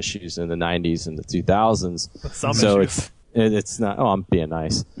had some issues in the 90s and the 2000s. Some so issues. It's not, I'm being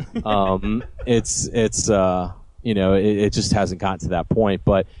nice. It just hasn't gotten to that point,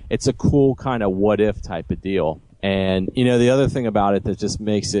 but it's a cool kind of what if type of deal. And, you know, the other thing about it that just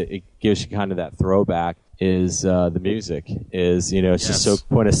makes it gives you kind of that throwback is the music is, you know, it's just so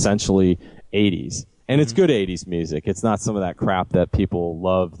quintessentially 80s. And it's good 80s music. It's not some of that crap that people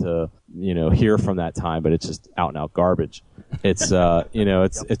love to, you know, hear from that time, but it's just out and out garbage. It's, you know,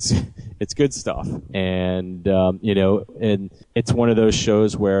 it's good stuff. And, you know, and it's one of those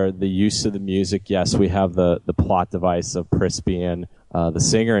shows where the use of the music, yes, we have the plot device of Pris being the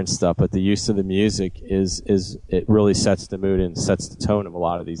singer and stuff, but the use of the music is it really sets the mood and sets the tone of a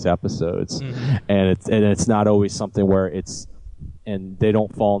lot of these episodes. And it's not always something where and they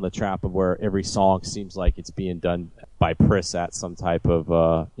don't fall in the trap of where every song seems like it's being done by Pris at some type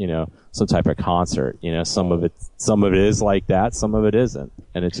of you know, some type of concert. You know, some of it is like that, some of it isn't,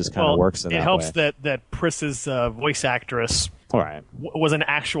 and it just kind of works in that way. It helps that Pris's voice actress was an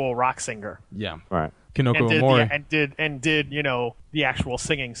actual rock singer. Yeah, right. Kinoko Omori and did you know the actual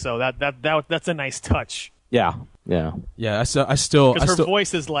singing, so that's a nice touch. Yeah. I still because her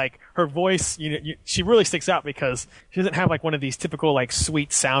voice is like her voice. She really sticks out because she doesn't have like one of these typical like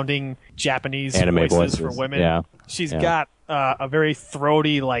sweet sounding Japanese anime voices for women. Yeah. She's got a very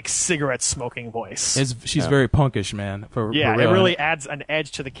throaty like cigarette smoking voice. She's very punkish, man. It really adds an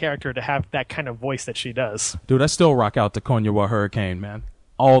edge to the character to have that kind of voice that she does. Dude, I still rock out to Konniwa Hurricane, man,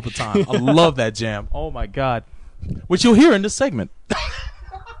 all the time. I love that jam. Oh my god, which you'll hear in this segment.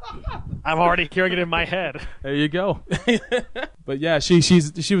 I'm already hearing it in my head. There you go. But yeah, she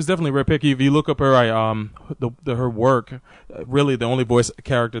was definitely very picky. If you look up her her work, really the only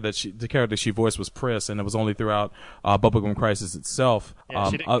character she voiced was Pris, and it was only throughout Bubblegum Crisis itself. Yeah,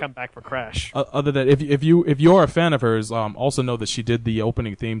 she didn't come back for Crash. Other than if you're a fan of hers, also know that she did the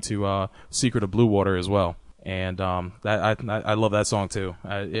opening theme to Secret of Blue Water as well. And I love that song too.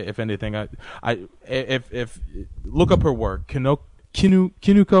 If anything, if look up her work, Kinoko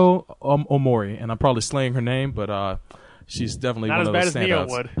Omori, and I'm probably slaying her name, but she's definitely not one as of those bad as standouts.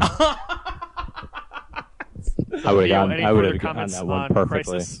 Neo would. I would have Any gotten further comments that one on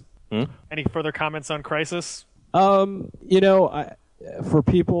perfectly. Crisis? Any further comments on Crisis? You know, for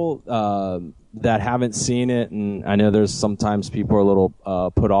people that haven't seen it, and I know there's sometimes people are a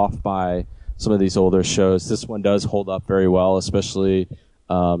little put off by some of these older shows. This one does hold up very well, especially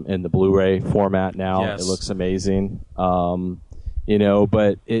in the Blu-ray format now. Yes. It looks amazing. You know,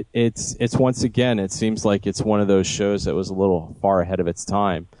 but it's once again, it seems like it's one of those shows that was a little far ahead of its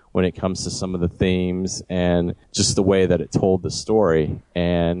time when it comes to some of the themes and just the way that it told the story.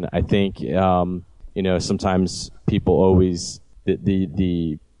 And I think, you know, sometimes people always,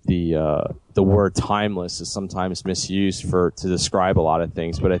 the word timeless is sometimes misused to describe a lot of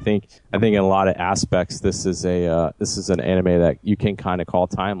things, but I think in a lot of aspects this is an anime that you can kind of call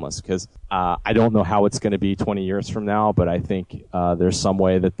timeless, because I don't know how it's going to be 20 years from now, but I think there's some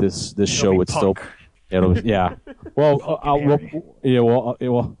way that this show would punk. We'll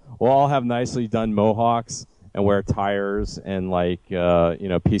all have nicely done mohawks and wear tires and like you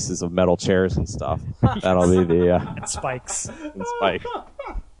know, pieces of metal chairs and stuff. That'll be and spikes.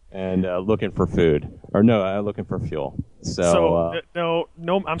 And looking for food, or looking for fuel. So no,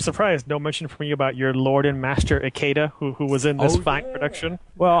 I'm surprised. No mention from you about your Lord and Master Ikeda, who was in this fine production.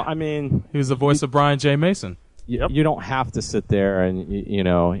 Well, I mean, he was the voice of Brian J. Mason. You don't have to sit there and you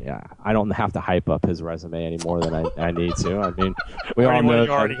know, I don't have to hype up his resume any more than I need to. I mean, we all know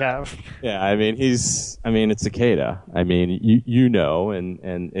you already have. Yeah, I mean it's Ikeda. I mean, you know,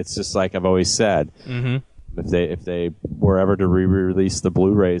 and it's just like I've always said. Mm-hmm. If they were ever to re-release the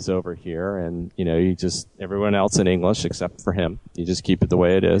Blu-rays over here, and you know, you just everyone else in English except for him, you just keep it the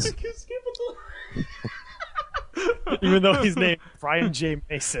way it is. Even though he's named Brian J.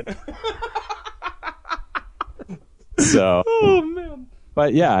 Mason. So, oh man.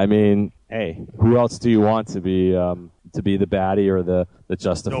 But yeah, I mean, hey, who else do you want to be the baddie or the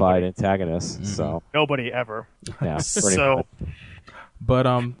justified antagonist? Mm-hmm. So nobody ever. Yeah. So. But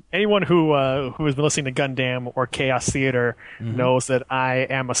anyone who has been listening to Gundam or Chaos Theater knows that I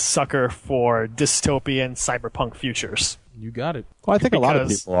am a sucker for dystopian cyberpunk futures. You got it. Well, I think a lot of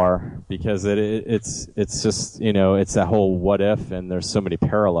people are, because it's just, you know, it's that whole what if, and there's so many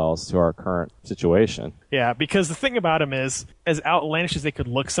parallels to our current situation. Yeah, because the thing about them is, as outlandish as they could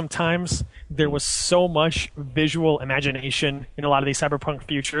look sometimes, there was so much visual imagination in a lot of these cyberpunk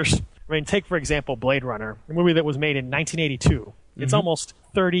futures. I mean, take, for example, Blade Runner, a movie that was made in 1982. It's almost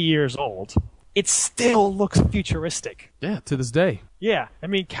 30 years old. It still looks futuristic. Yeah, to this day. Yeah, I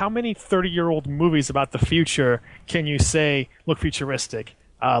mean, how many 30-year-old movies about the future can you say look futuristic?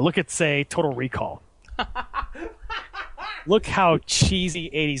 Look at, say, Total Recall. Look how cheesy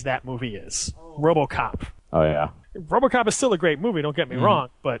 80s that movie is. RoboCop. Oh, yeah. RoboCop is still a great movie, don't get me wrong,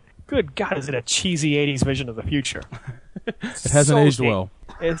 but good God, is it a cheesy 80s vision of the future. It hasn't aged well.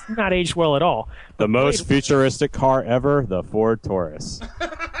 It's not aged well at all. The most futuristic car ever, the Ford Taurus.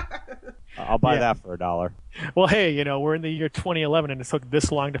 I'll buy that for $1. Well, hey, you know, we're in the year 2011, and it took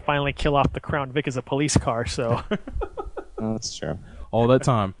this long to finally kill off the Crown Vic as a police car, so... That's true. All that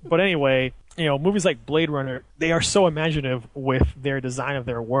time. But anyway, you know, movies like Blade Runner, they are so imaginative with their design of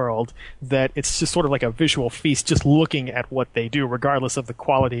their world that it's just sort of like a visual feast just looking at what they do, regardless of the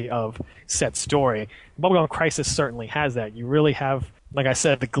quality of said story. Bubblegum Crisis certainly has that. You really have, like I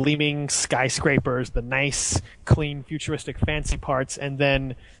said, the gleaming skyscrapers, the nice, clean, futuristic, fancy parts, and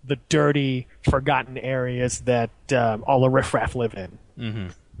then the dirty, forgotten areas that all the riffraff live in. Mm-hmm.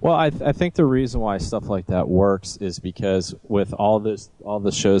 Well, I think the reason why stuff like that works is because with all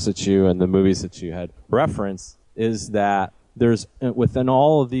the shows that you and the movies that you had referenced, is that there's within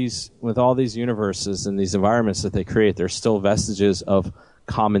all these universes and these environments that they create, there's still vestiges of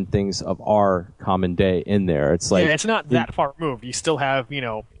common things of our common day in there. It's like it's not that far removed. You still have you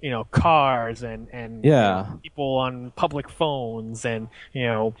know cars and people on public phones and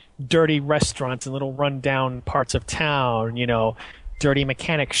dirty restaurants and little rundown parts of town. Dirty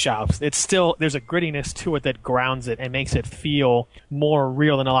mechanic shops. It's still, there's a grittiness to it that grounds it and makes it feel more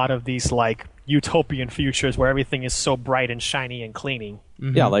real than a lot of these like utopian futures where everything is so bright and shiny and cleaning.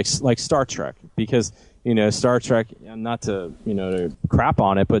 Mm-hmm. Yeah, like Star Trek, because Star Trek, not to to crap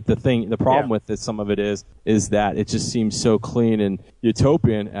on it, but the problem with it, some of it is that it just seems so clean and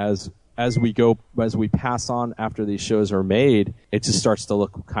utopian as we pass on after these shows are made, it just starts to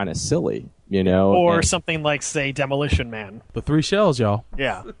look kind of silly, Or something like, say, Demolition Man. The 3 shells, y'all.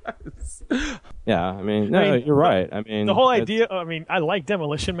 Yeah. Yeah, I mean, you're right. I mean, the whole idea, I like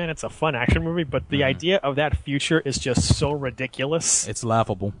Demolition Man. It's a fun action movie, but the idea of that future is just so ridiculous. It's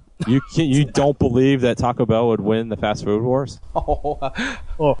laughable. You don't believe that Taco Bell would win the fast food wars? That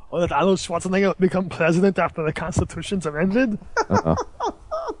Arnold Schwarzenegger become president after the Constitution's amended?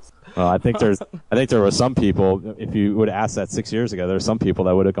 Well, I think there were some people. If you would have asked that 6 years ago, there were some people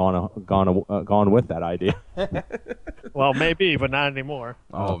that would have gone with that idea. Well, maybe, but not anymore.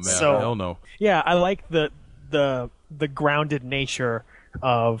 Oh man, hell no. Yeah, I like the grounded nature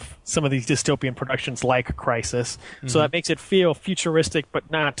of some of these dystopian productions like Crisis. Mm-hmm. So that makes it feel futuristic, but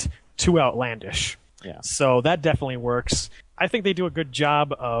not too outlandish. Yeah. So that definitely works. I think they do a good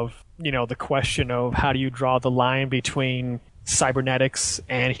job of the question of how do you draw the line between cybernetics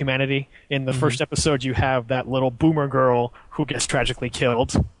and humanity. In the first episode, you have that little boomer girl who gets tragically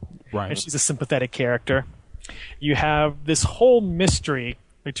killed. Right. And she's a sympathetic character. You have this whole mystery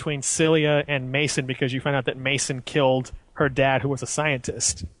between Celia and Mason because you find out that Mason killed her dad, who was a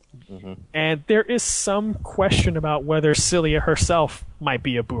scientist. Mm-hmm. And there is some question about whether Celia herself might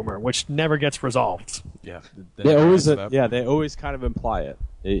be a boomer, which never gets resolved. Yeah. They always kind of imply it.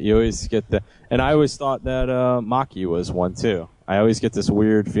 You always get and I always thought that Maki was one too. I always get this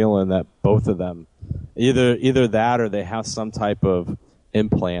weird feeling that both of them, either that or they have some type of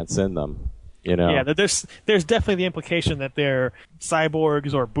implants in them. Yeah, there's definitely the implication that they're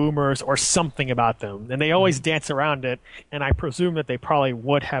cyborgs or boomers or something about them, and they always dance around it. And I presume that they probably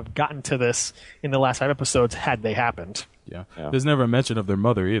would have gotten to this in the last 5 episodes had they happened. Yeah. There's never a mention of their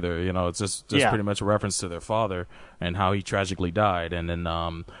mother either. It's just pretty much a reference to their father and how he tragically died, and then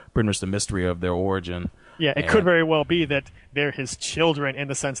pretty much the mystery of their origin. Yeah, it could very well be that they're his children in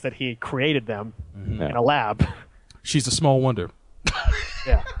the sense that he created them in a lab. She's a small wonder.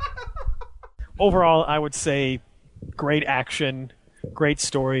 Yeah. Overall, I would say great action, great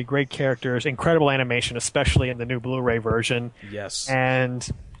story, great characters, incredible animation, especially in the new Blu-ray version. Yes. And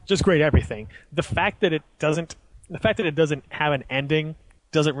just great everything. The fact that it doesn't have an ending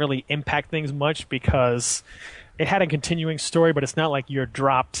doesn't really impact things much because it had a continuing story, but it's not like you're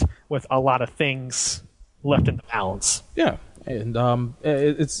dropped with a lot of things left in the balance. Yeah. And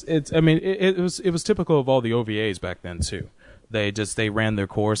it was typical of all the OVAs back then too. They ran their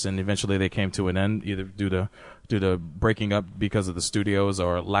course and eventually they came to an end, either due to breaking up because of the studios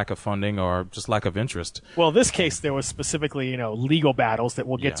or lack of funding or just lack of interest. Well, in this case, there was specifically legal battles that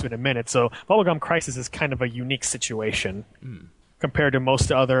we'll get to in a minute. So Bubblegum Crisis is kind of a unique situation compared to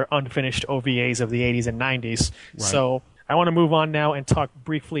most other unfinished OVAs of the 80s and 90s. Right. So I want to move on now and talk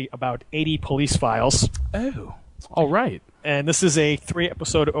briefly about 80 Police Files. Oh, all right. And this is a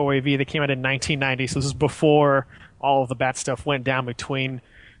 3-episode OAV that came out in 1990, so this is before all of the bad stuff went down between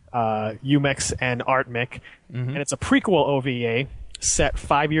Umex and Artmic. Mm-hmm. And it's a prequel OVA set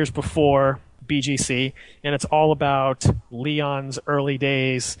 5 years before BGC, and it's all about Leon's early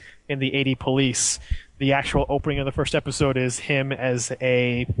days in the 80 Police. The actual opening of the first episode is him as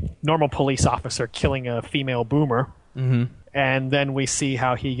a normal police officer killing a female boomer. Mm-hmm. And then we see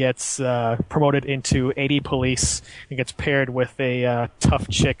how he gets promoted into AD police and gets paired with a tough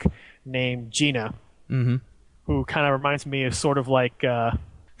chick named Gina, who kind of reminds me of sort of a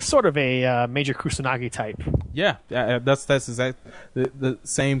Major Kusanagi type. Yeah, that's exact the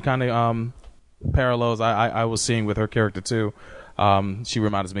same kind of parallels I was seeing with her character too. She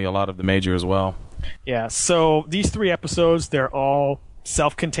reminds me a lot of the Major as well. Yeah, so these 3 episodes, they're all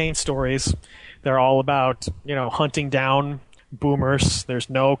self-contained stories. They're all about, hunting down boomers. There's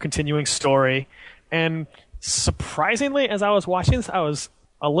no continuing story. And surprisingly, as I was watching this, I was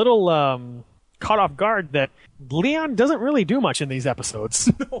a little caught off guard that Leon doesn't really do much in these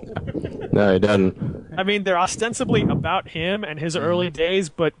episodes. No, he doesn't. I mean, they're ostensibly about him and his early days,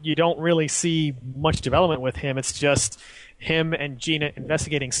 but you don't really see much development with him. It's just him and Gina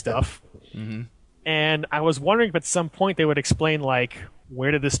investigating stuff. And I was wondering if at some point they would explain, where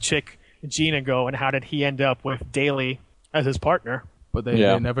did this chick Gina go and how did he end up with Daly as his partner? But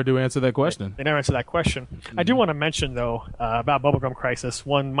they never do answer that question. They never answer that question. I do want to mention, though, about Bubblegum Crisis,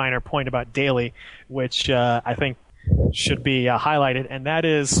 one minor point about Daly, which I think should be highlighted, and that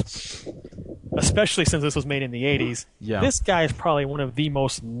is, especially since this was made in the 80s, this guy is probably one of the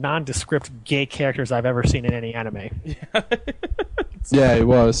most nondescript gay characters I've ever seen in any anime. Yeah, he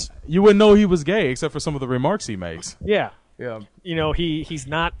was. You wouldn't know he was gay except for some of the remarks he makes. Yeah. Yeah. He's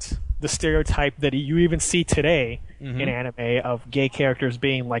not the stereotype that you even see today in anime of gay characters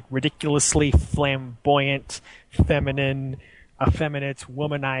being ridiculously flamboyant, feminine, effeminate,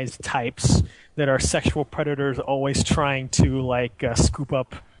 womanized types that are sexual predators always trying to scoop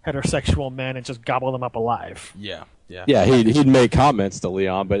up heterosexual men and just gobble them up alive. Yeah. He'd make comments to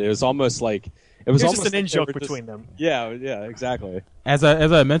Leon, but it was almost like it was almost just an in-joke between them. Yeah, exactly. As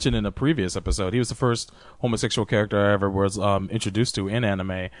I mentioned in a previous episode, he was the first homosexual character I ever was introduced to in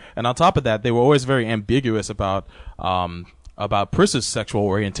anime. And on top of that, they were always very ambiguous about Pris's sexual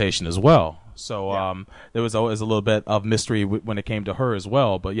orientation as well. So there was always a little bit of mystery when it came to her as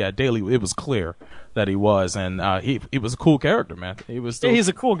well. But yeah, Daly, it was clear that he was, and he was a cool character, man. He was. He's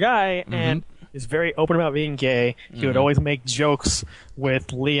a cool guy, and is very open about being gay. He would always make jokes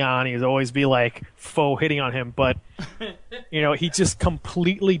with Leon. He would always be faux hitting on him, but he just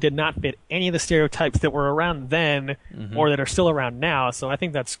completely did not fit any of the stereotypes that were around then or that are still around now. So I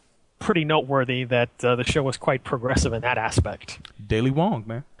think that's pretty noteworthy that the show was quite progressive in that aspect. Daily Wong,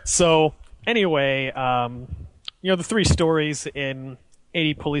 man. So anyway, the 3 stories in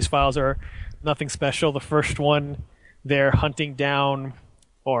 80 Police Files are nothing special. The first one, they're hunting down,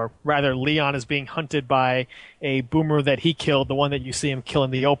 or rather Leon is being hunted by a boomer that he killed, the one that you see him kill in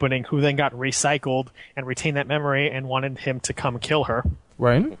the opening, who then got recycled and retained that memory and wanted him to come kill her.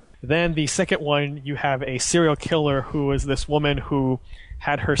 Right. Then the second one, you have a serial killer who is this woman who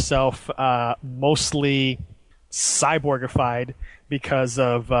had herself mostly cyborgified because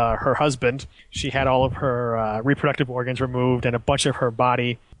of her husband. She had all of her reproductive organs removed and a bunch of her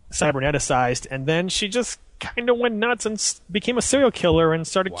body cyberneticized, and then she just kind of went nuts and became a serial killer and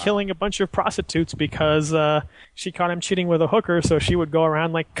started killing a bunch of prostitutes because she caught him cheating with a hooker, so she would go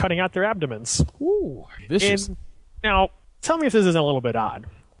around cutting out their abdomens. Ooh, vicious. Now, tell me if this isn't a little bit odd.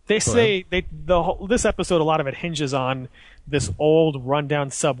 They say this episode, a lot of it hinges on this old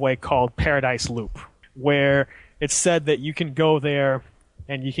rundown subway called Paradise Loop, where it's said that you can go there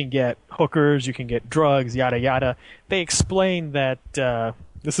and you can get hookers, you can get drugs, yada yada. They explain that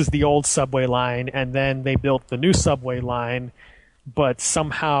this is the old subway line, and then they built the new subway line, but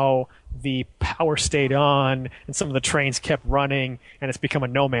somehow the power stayed on and some of the trains kept running, and it's become a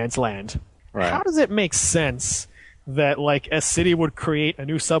no man's land. Right. How does it make sense that a city would create a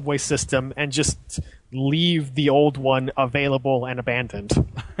new subway system and just leave the old one available and abandoned?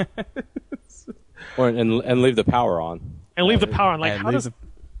 and leave the power on. And leave the power on.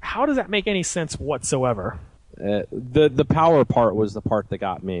 How does that make any sense whatsoever? The power part was the part that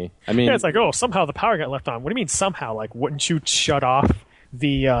got me. I mean, it's somehow the power got left on. What do you mean somehow? Wouldn't you shut off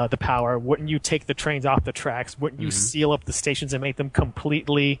the power? Wouldn't you take the trains off the tracks? Wouldn't you seal up the stations and make them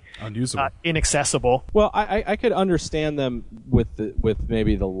completely unusable, inaccessible? Well, I could understand them with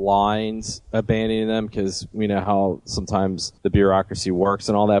maybe the lines abandoning them, because we know how sometimes the bureaucracy works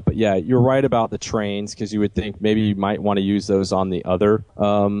and all that. But yeah, you're right about the trains, because you would think maybe you might want to use those on the other,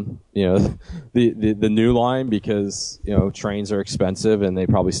 the new line, because trains are expensive and they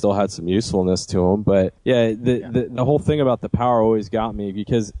probably still had some usefulness to them. But yeah, the whole thing about the power always got me,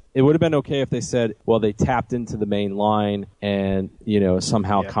 because it would have been okay if they said, well, they tapped into the main line and,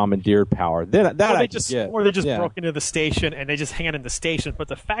 somehow commandeered power. Then or they just broke into the station and they just hang out in the station. But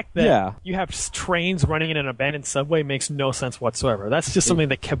the fact that you have trains running in an abandoned subway makes no sense whatsoever. That's just something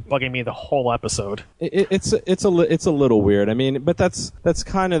that kept bugging me the whole episode. It's a little weird. I mean, but that's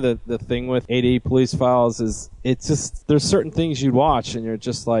kind of the thing with 80 Police Files is it's just there's certain things you'd watch and you're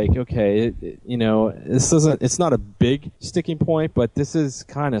just like, okay, it's not a big sticking point, but this is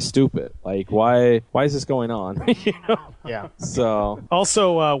kind of stupid. Like, why is this going on? Yeah. So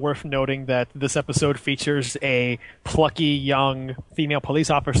also worth noting that this episode features a plucky young female police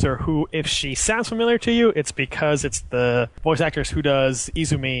officer who, if she sounds familiar to you, it's because it's the voice actress who does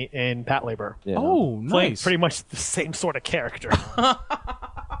Izumi in Patlabor. Yeah. Oh, nice. Playing pretty much the same sort of character.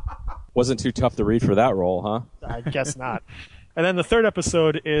 Wasn't too tough to read for that role, huh? I guess not. And then the third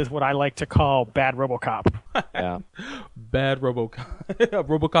episode is what I like to call Bad RoboCop. Yeah. Bad RoboCop.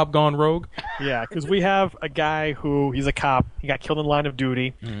 RoboCop gone rogue? Yeah, because we have a guy who, he's a cop. He got killed in the line of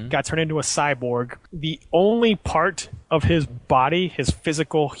duty. Got turned into a cyborg. The only part of his body, his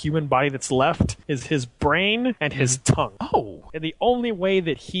physical human body that's left, is his brain and his tongue. Oh. And the only way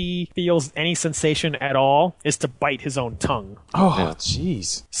that he feels any sensation at all is to bite his own tongue. Oh,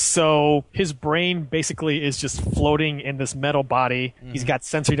 jeez. So his brain basically is just floating in this metal body. He's got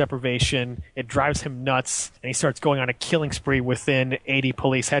sensory deprivation. It drives him nuts, and he starts going on a killing spree within 80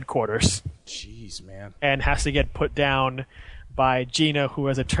 police headquarters. Jeez, man. And has to get put down by Gina, who,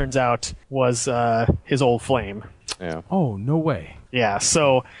 as it turns out, was his old flame. Yeah. Oh, no way. Yeah,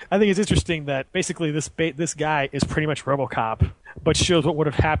 so I think it's interesting that basically this guy is pretty much RoboCop, but shows what would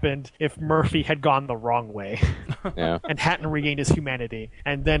have happened if Murphy had gone the wrong way. Yeah. And hadn't regained his humanity,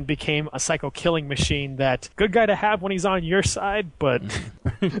 and then became a psycho killing machine that good guy to have when he's on your side, but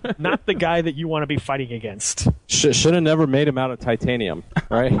not the guy that you want to be fighting against. Should have never made him out of titanium,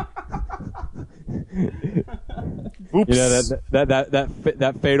 right? Oops.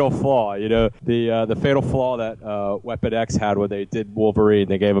 That fatal flaw. The fatal flaw that Weapon X had when they did Wolverine.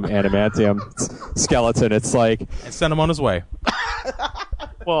 They gave him adamantium skeleton. It's like and sent him on his way.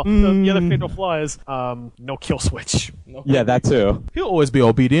 Well, the other fatal flaw is no kill switch. Yeah, that too. He'll always be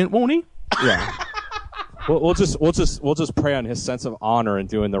obedient, won't he? Yeah. We'll just prey on his sense of honor and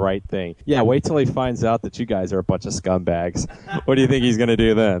doing the right thing. Yeah, wait till he finds out that you guys are a bunch of scumbags. What do you think he's going to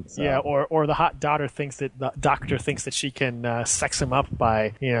do then? So. Yeah, or the hot daughter thinks that the doctor thinks that she can sex him up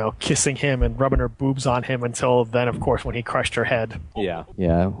by kissing him and rubbing her boobs on him until then, of course, when he crushed her head. Yeah,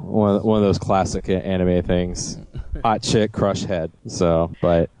 one of those classic anime things. Hot chick, crush head. So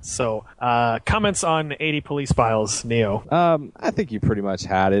comments on 80 Police Files, Neo? I think you pretty much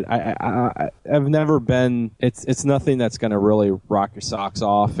had it. I've never been. It's nothing that's going to really rock your socks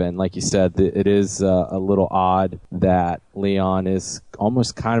off, and like you said, it is a little odd that Leon is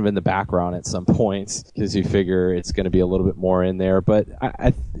almost kind of in the background at some points because you figure it's going to be a little bit more in there. But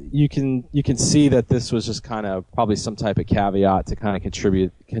you can see that this was just kind of probably some type of caveat to kind of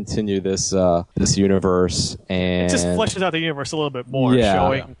continue this universe, and it just fleshes out the universe a little bit more,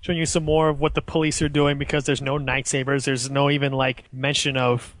 showing you some more of what the police are doing because there's no lightsabers, there's no even like mention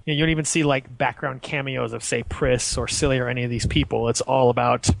of you don't even see like background cameos of say Pris or Cilly or any of these people. It's all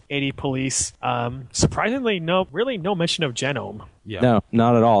about 80 police. Surprisingly, no mention of Genome. Yeah. No,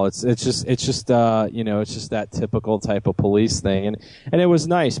 not at all. It's just that typical type of police thing, and it was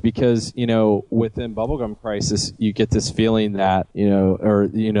nice because within Bubblegum Crisis you get this feeling that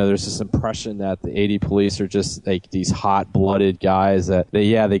there's this impression that the 80 police are just like these hot-blooded guys that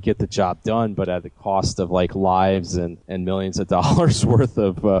they get the job done, but at the cost of like lives and millions of dollars worth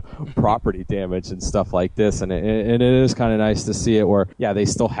of property damage and stuff like this, and it is kind of nice to see it where they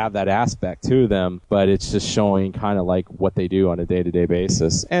still have that aspect to them, but it's just showing kind of like what they do on a day-to-day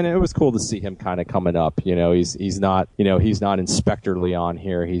basis, and it was cool to see him kind of coming up. He's not Inspector Leon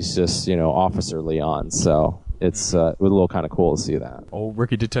here. He's just Officer Leon. So it's a little kind of cool to see that. Old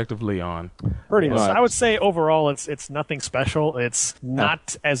Ricky Detective Leon. Pretty much. I would say overall it's nothing special. It's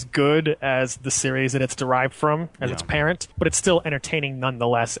not as good as the series that it's derived from as its parent, but it's still entertaining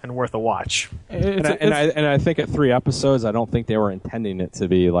nonetheless and worth a watch. I think at 3 episodes, I don't think they were intending it to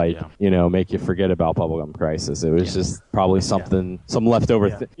be like, make you forget about Bubblegum Crisis. It was just probably some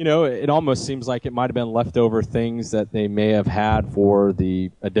leftover it almost seems like it might have been leftover things that they may have had for the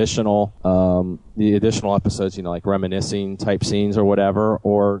additional the additional episodes, like reminiscing type scenes or whatever,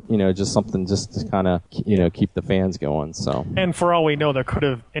 or just something just to kind of keep the fans going. So, and for all we know, there could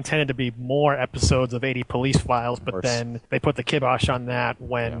have intended to be more episodes of 80 Police Files, but then they put the kibosh on that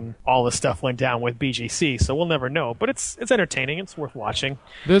when all the stuff went down with BGC. So we'll never know. But it's entertaining. It's worth watching.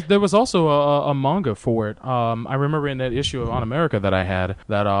 There was also a manga for it. I remember in that issue of On America that I had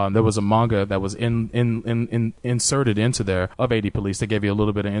that there was a manga that was inserted into there of 80 Police. They gave you a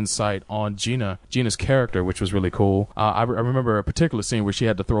little bit of insight on Gina's character, which was really cool. I remember a particular scene where she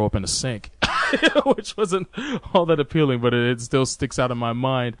had to throw up in a sink, which wasn't all that appealing, but it still sticks out in my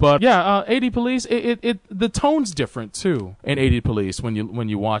mind. But yeah, 80 Police, the tone's different too in 80 Police when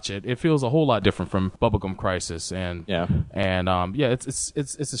you watch it. It feels a whole lot different from Bubblegum Crisis, and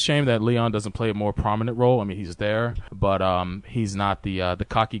it's a shame that Leon doesn't play a more prominent role. I mean, he's there, but he's not the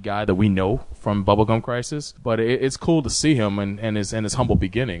cocky guy that we know from Bubblegum Crisis. But it's cool to see him and his humble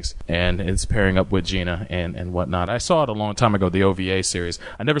beginnings, and it's pairing up with Gina and whatnot. I saw it a long time ago, the OVA series.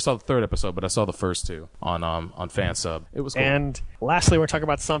 I never saw the third episode, but I saw the first two on Fansub. It was cool. And lastly, we're talking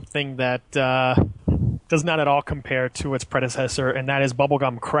about something that does not at all compare to its predecessor, and that is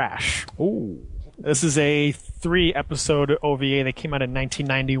Bubblegum Crash. Ooh. This is a 3-episode OVA that came out in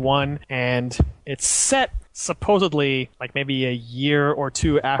 1991, and it's set supposedly like maybe a year or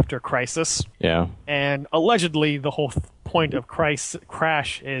two after Crisis. Yeah. And allegedly the whole point of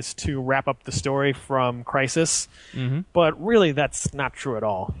Crash is to wrap up the story from Crisis. Mm-hmm. But really that's not true at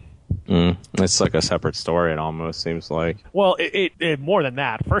all. It's like a separate story, it almost seems like. Well, it more than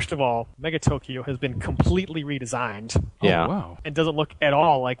that. First of all, Mega Tokyo has been completely redesigned. Yeah. Oh, wow. It doesn't look at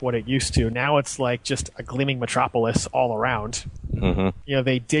all like what it used to. Now it's like just a gleaming metropolis all around. Mm-hmm.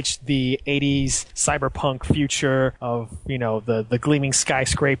 They ditched the 80s cyberpunk future of, the gleaming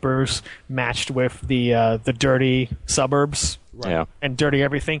skyscrapers matched with the dirty suburbs. Right. Yeah. And dirty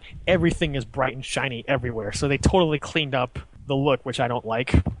everything. Everything is bright and shiny everywhere. So they totally cleaned up the look, which I don't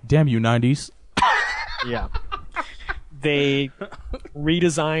like. Damn you, 90s. Yeah. They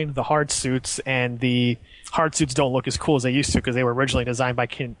redesigned the hard suits, and the hard suits don't look as cool as they used to because they were originally designed by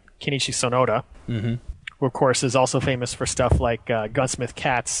Kenichi Sonoda, who, of course, is also famous for stuff like Gunsmith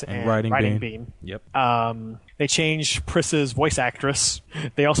Cats and Riding Bean. Yep. They changed Pris's voice actress.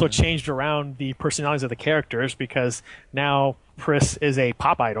 They also changed around the personalities of the characters because now Pris is a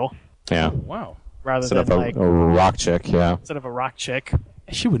pop idol. Yeah. Wow. Rather Instead than of a rock chick, yeah. Instead of a rock chick.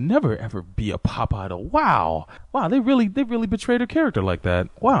 She would never ever be a pop idol. Wow, they really betrayed her character like that.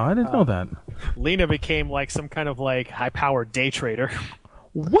 Wow, I didn't know that. Lena became like some kind of like high-powered day trader.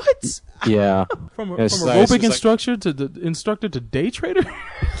 What? Yeah. From aerobic instructor to day trader?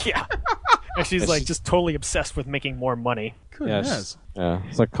 Yeah. And she's like just totally obsessed with making more money. Goodness. Yeah,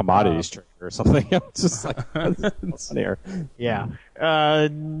 it's like commodities trader or something. It's just like it's funnier. Yeah.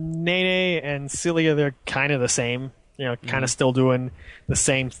 Nene and Celia, they're kind of the same. Kind of still doing the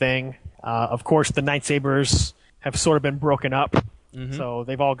same thing. Of course, the Night Sabers have sort of been broken up, so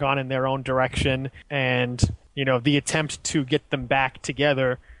they've all gone in their own direction. And the attempt to get them back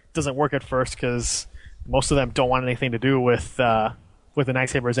together doesn't work at first because most of them don't want anything to do with the Night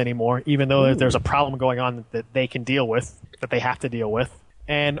Sabers anymore, even though there's a problem going on that they can deal with, that they have to deal with.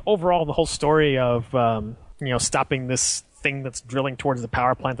 And overall, the whole story of stopping this thing that's drilling towards the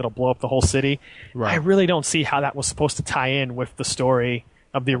power plant that'll blow up the whole city, I really don't see how that was supposed to tie in with the story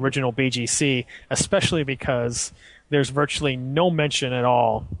of the original BGC, especially because there's virtually no mention at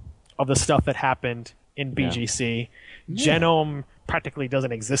all of the stuff that happened in BGC. Genome practically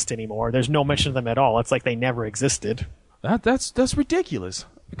doesn't exist anymore. There's no mention of them at all. It's like they never existed. That's ridiculous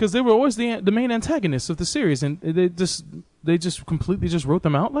because they were always the main antagonists of the series, and they just completely just wrote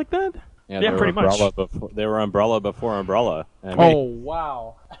them out like that. Yeah, pretty much. They were Umbrella before Umbrella.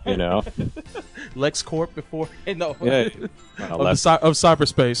 Wow. LexCorp before. No. Of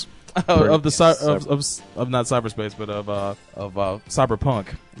cyberspace. Of not cyberspace, but of cyberpunk.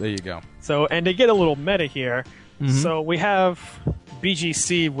 There you go. So, and to get a little meta here, so we have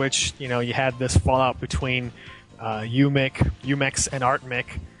BGC, which you had this fallout between UMEX and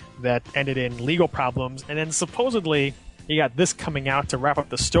ArtMic that ended in legal problems, and then supposedly you got this coming out to wrap up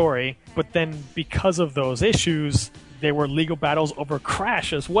the story, but then because of those issues, there were legal battles over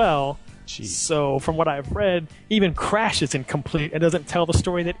Crash as well. Jeez. So from what I've read, even Crash is incomplete and doesn't tell the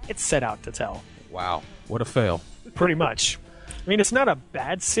story that it set out to tell. Wow. What a fail. Pretty much. I mean, it's not a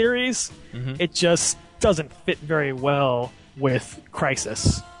bad series. It just doesn't fit very well with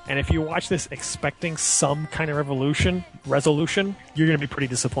Crisis. And if you watch this expecting some kind of resolution, you're going to be pretty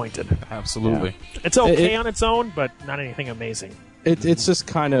disappointed. Absolutely. It's okay on its own, but not anything amazing. It's just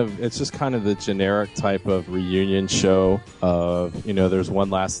kind of the generic type of reunion show of, there's one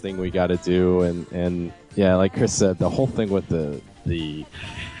last thing we got to do, and yeah, like Chris said, the whole thing with the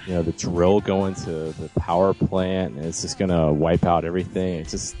drill going to the power plant, and it's just gonna wipe out everything.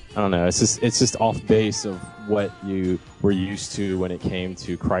 It's just, I don't know, it's just off base of what you were used to when it came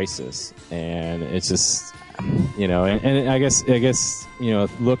to Crysis, and it's just, and I guess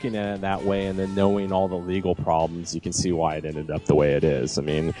looking at it that way and then knowing all the legal problems, you can see why it ended up the way it is. I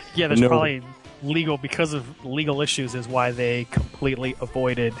mean, yeah, there's probably because of legal issues is why they completely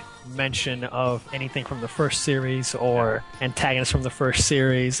avoided mention of anything from the first series or antagonists from the first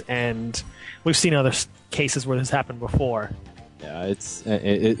series, and we've seen other cases where this happened before. Yeah,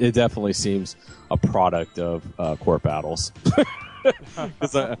 it definitely seems a product of court battles.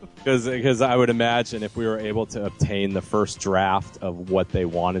 Because I would imagine if we were able to obtain the first draft of what they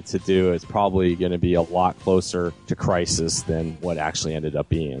wanted to do, it's probably going to be a lot closer to Crysis than what actually ended up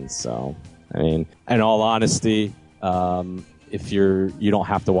being. So, I mean, in all honesty, if you don't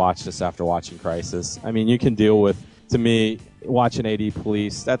have to watch this after watching Crysis. I mean, you can deal with, to me, watching AD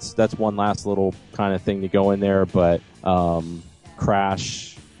Police. That's one last little kind of thing to go in there, but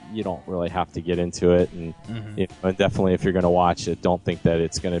Crash, you don't really have to get into it, and and definitely if you're going to watch it, don't think that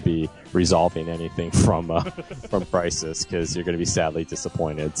it's going to be resolving anything from Crysis, because you're going to be sadly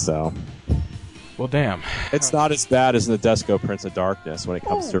disappointed. So, well, damn, it's not as bad as Nadesco Prince of Darkness when it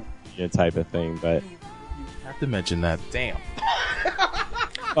comes to type of thing, but you have to mention that. Damn.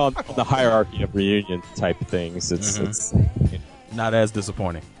 The hierarchy of reunion type things, it's not as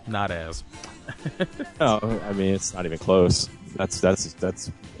disappointing. Not as. No, I mean, it's not even close.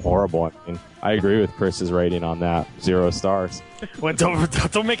 That's horrible. I mean, I agree with Chris's rating on that. 0 stars. Well,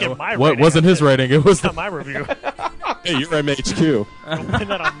 don't make it my rating. What wasn't his rating? It was not my review. Hey, you're MHQ. Don't pin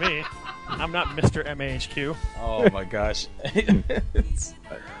that on me. I'm not Mr. MAHQ. Oh my gosh.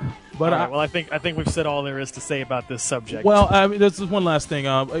 But right, well, I think we've said all there is to say about this subject. Well, I mean, there's one last thing.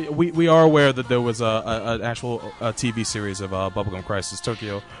 We are aware that there was an actual TV series of Bubblegum Crisis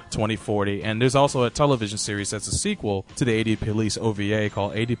Tokyo 2040, and there's also a television series that's a sequel to the AD Police OVA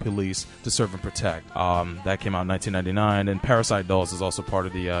called AD Police to Serve and Protect. That came out in 1999, and Parasite Dolls is also part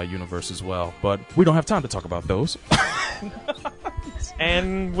of the universe as well. But we don't have time to talk about those.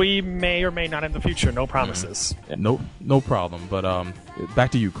 And we may or may not in the future. No promises. No problem. But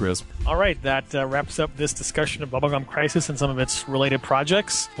back to you, Chris. All right, that wraps up this discussion of Bubblegum Crisis and some of its related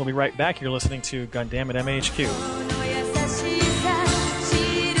projects. We'll be right back. You're listening to Gundam at MAHQ.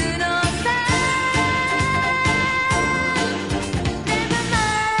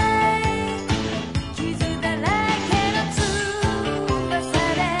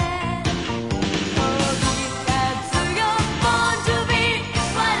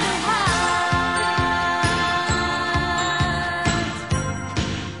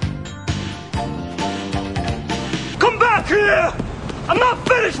 Here! I'm not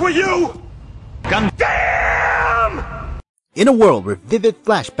finished with you! Gundam! In a world where vivid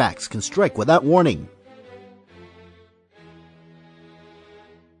flashbacks can strike without warning.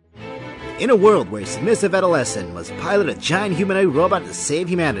 In a world where a submissive adolescent must pilot a giant humanoid robot to save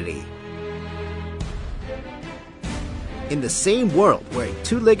humanity. In the same world where a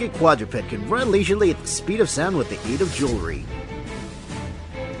two-legged quadruped can run leisurely at the speed of sound with the aid of jewelry.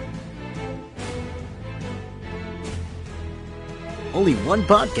 Only one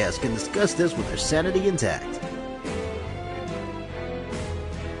podcast can discuss this with their sanity intact.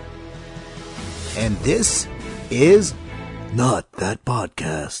 And this is Not That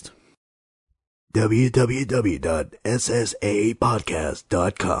Podcast.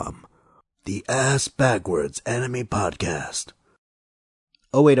 www.ssapodcast.com. The Ass Backwards Anime Podcast.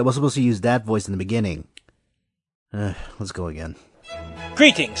 Oh wait, I was supposed to use that voice in the beginning. Let's go again.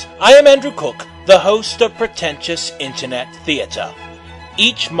 Greetings, I am Andrew Cook, the host of Pretentious Internet Theater.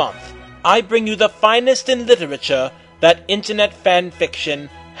 Each month, I bring you the finest in literature that internet fan fiction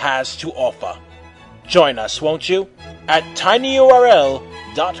has to offer. Join us, won't you? At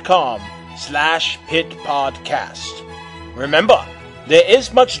tinyurl.com/pitpodcast. Remember, there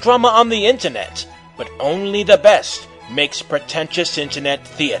is much drama on the internet, but only the best makes Pretentious Internet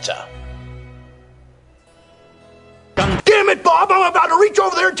Theater. Damn it, Bob! I'm about to reach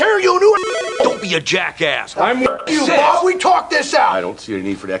over there and tear you a new... Don't be a jackass. I'm with you, Bob. We talked this out. I don't see any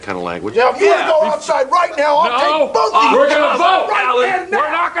need for that kind of language. Now, if you want to go outside right now, I'll take both of you. We're going to vote, right, Alan.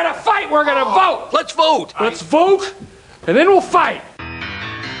 We're not going to fight. We're going to vote. Let's vote. Let's vote, and then we'll fight.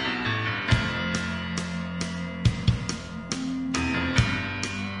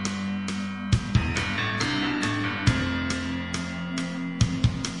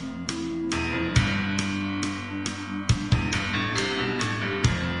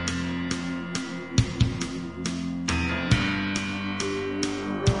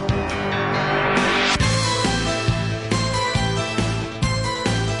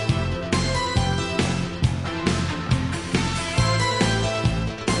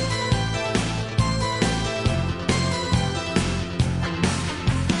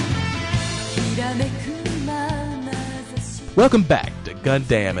 Welcome back to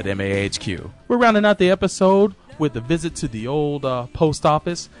Gundam at MAHQ. We're rounding out the episode with a visit to the old post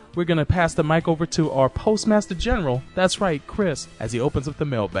office. We're going to pass the mic over to our Postmaster General. That's right, Chris, as he opens up the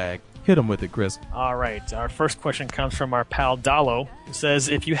mailbag. Hit him with it, Chris. All right. Our first question comes from our pal Dalo, who says,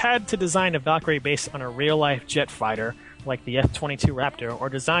 if you had to design a Valkyrie based on a real-life jet fighter, like the F-22 Raptor, or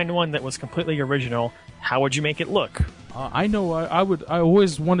design one that was completely original, how would you make it look? I know I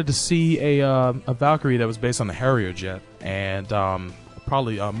always wanted to see a Valkyrie that was based on the Harrier jet, and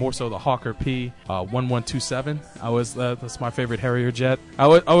probably more so the Hawker P 1127. That's my favorite Harrier jet. I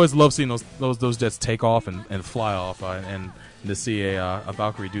always love seeing those jets take off and fly off, and to see a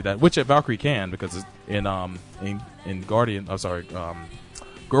Valkyrie do that, which a Valkyrie can, because it's in Guardian. I'm sorry.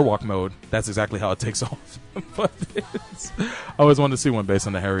 Gerwalk mode, that's exactly how it takes off. But I always wanted to see one based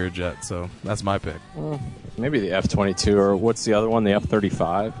on the Harrier jet, so that's my pick. Well, maybe the F-22, or what's the other one, the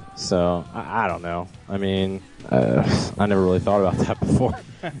F-35? So, I don't know. I mean, I never really thought about that before.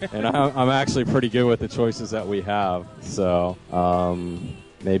 And I'm actually pretty good with the choices that we have. So,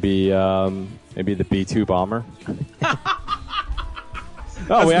 maybe the B-2 bomber.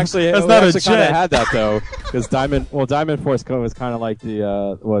 No, we actually kind of had that though, because Diamond Force was kind of like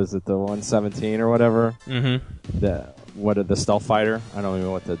the what is it, the 117 or whatever. Mm-hmm. The stealth fighter? I don't even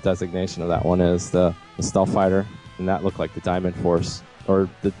know what the designation of that one is. The stealth fighter, and that looked like the Diamond Force, or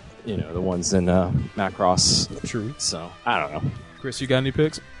the ones in Macross. True. So I don't know. Chris, you got any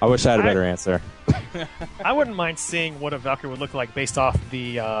picks? I wish I had a better answer. I wouldn't mind seeing what a Valkyrie would look like based off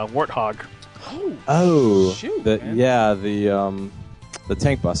the Warthog. Oh, shoot! The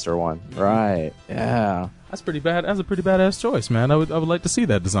Tank Buster one, right? Yeah, that's pretty bad. That's a pretty badass choice, man. I would like to see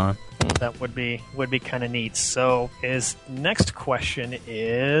that design. That would be kind of neat. So, his next question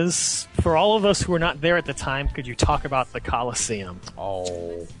is, for all of us who were not there at the time, could you talk about the Colosseum?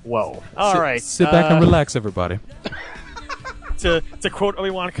 Oh, whoa! All right, sit back and relax, everybody. To quote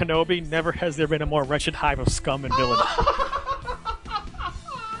Obi-Wan Kenobi, never has there been a more wretched hive of scum and villainy.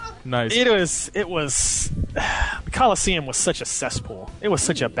 Nice. It was the Colosseum was such a cesspool. It was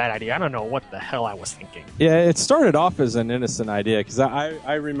such a bad idea. I don't know what the hell I was thinking. Yeah, it started off as an innocent idea, because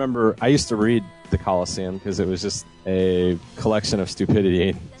I remember I used to read the Colosseum because it was just a collection of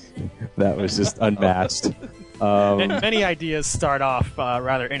stupidity that was just unmatched. Many ideas start off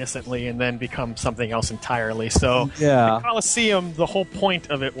rather innocently and then become something else entirely. So yeah. The Colosseum, the whole point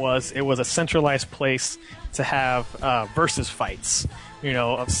of it was a centralized place to have versus fights.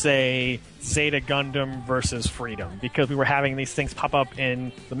 Of, say, Zeta Gundam versus Freedom, because we were having these things pop up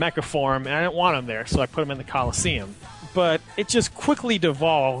in the mecha form, and I didn't want them there, so I put them in the Colosseum. But it just quickly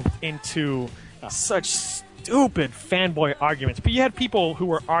devolved into such stupid fanboy arguments. But you had people who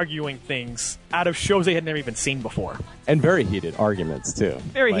were arguing things out of shows they had never even seen before. And very heated arguments, too.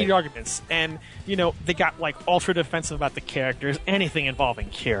 Very heated arguments. And, they got, ultra defensive about the characters, anything involving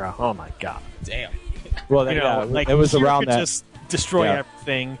Kira. Oh, my God. Damn. Well, it was Kira around could that. Just destroy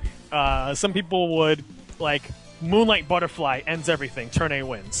everything. Some people would, Moonlight Butterfly ends everything. Turn A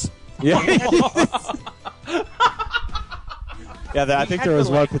wins. Yeah. I think there was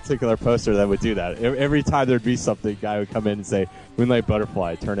one particular poster that would do that. Every time there'd be something, guy would come in and say, Moonlight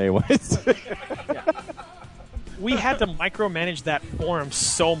Butterfly, turn A wins. We had to micromanage that forum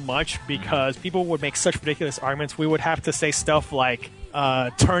so much because people would make such ridiculous arguments. We would have to say stuff like,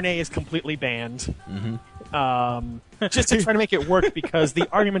 turn A is completely banned. Mm-hmm. Just to try to make it work, because the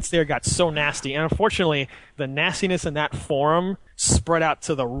arguments there got so nasty. And unfortunately, the nastiness in that forum spread out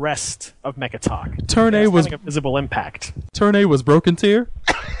to the rest of Mecha Talk. Turn A was having a visible impact. Turn A was broken tier?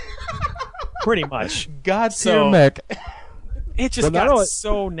 Pretty much. God tier mech. It just got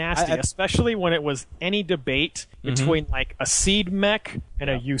so nasty, especially when it was any debate between a Seed mech and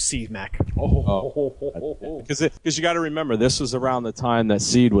a UC mech. Because you got to remember, this was around the time that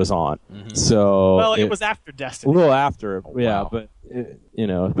Seed was on. Mm-hmm. So it was after Destiny. A little after, wow. But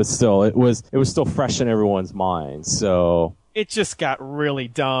but still, it was still fresh in everyone's mind. So it just got really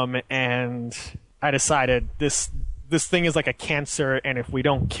dumb, and I decided this thing is like a cancer, and if we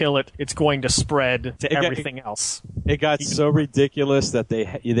don't kill it, it's going to spread to everything else. It got so ridiculous that they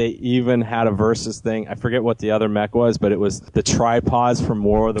even had a versus thing. I forget what the other mech was, but it was the tripods from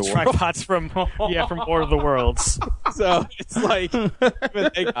War of the Worlds. Tripods from War of the Worlds. So it's like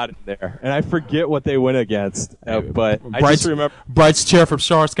they got it there, and I forget what they went against. But I just remember Bright's chair from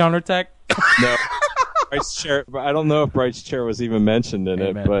Shar's counterattack. No. Bright's chair. I don't know if Bright's chair was even mentioned in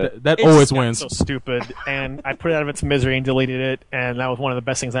it, man, but that always wins. So stupid, and I put it out of its misery and deleted it, and that was one of the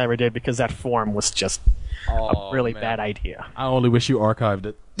best things I ever did, because that forum was just a really bad idea. I only wish you archived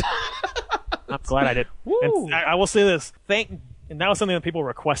it. I'm glad I did. And I will say this: thank And that was something that people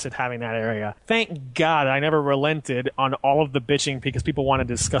requested, having that area. Thank God I never relented on all of the bitching because people wanted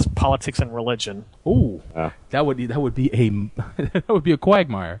to discuss politics and religion. Ooh, that would be a that would be a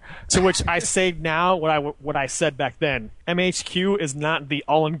quagmire. To which I say now what I said back then. MHQ is not the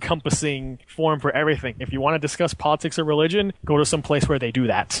all-encompassing forum for everything. If you want to discuss politics or religion, go to some place where they do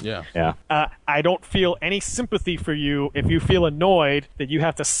that. Yeah. I don't feel any sympathy for you if you feel annoyed that you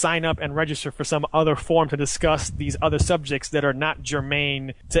have to sign up and register for some other forum to discuss these other subjects that are not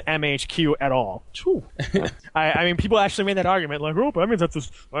germane to MHQ at all. True. I mean, people actually made that argument, like, oh, that means I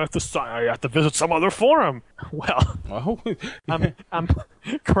have to visit some other forum. Well, I'm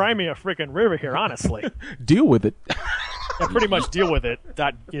cry me a freaking river here, honestly. Deal with it. Yeah, pretty much deal with it.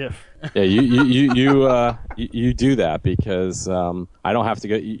 .gif. Yeah, you do that because I don't have to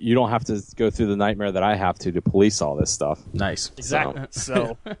go. You don't have to go through the nightmare that I have to police all this stuff. Nice. Exactly.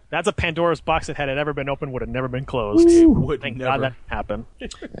 So that's a Pandora's box that had it ever been opened would have never been closed. Thank God that happened.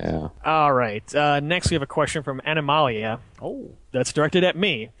 Yeah. All right. Next, we have a question from Animalia. Oh. That's directed at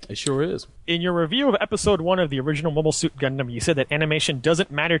me. It sure is. In your review of Episode 1 of the original Mobile Suit Gundam, you said that animation doesn't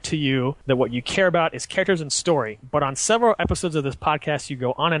matter to you, that what you care about is characters and story. But on several episodes of this podcast, you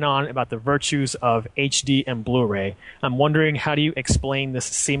go on and on about the virtues of HD and Blu-ray. I'm wondering, how do you explain this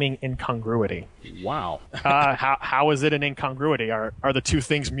seeming incongruity? Wow. How is it an incongruity? Are the two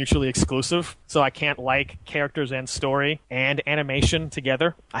things mutually exclusive? So I can't like characters and story and animation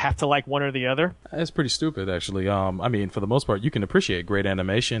together? I have to like one or the other? That's pretty stupid, actually. I mean, for the most part, you can appreciate great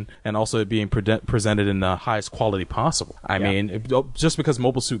animation and also it being presented in the highest quality possible. I mean, just because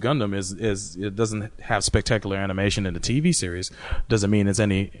Mobile Suit Gundam it doesn't have spectacular animation in the TV series doesn't mean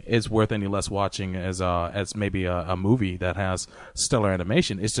it's worth any less watching as maybe a movie that has stellar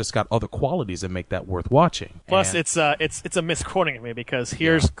animation. It's just got other qualities that make that worth watching. Plus, it's a misquoting of me because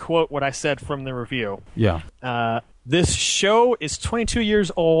here's quote what I said from the review. Yeah. This show is 22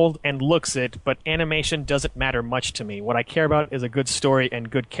 years old and looks it, but animation doesn't matter much to me. What I care about is a good story and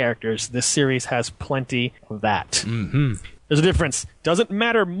good characters. This series has plenty of that. Mm-hmm. There's a difference. Doesn't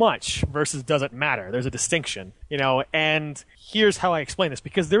matter much versus doesn't matter. There's a distinction, and here's how I explain this,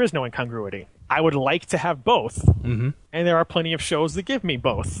 because there is no incongruity. I would like to have both, and there are plenty of shows that give me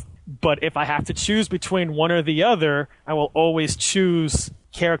both. But if I have to choose between one or the other, I will always choose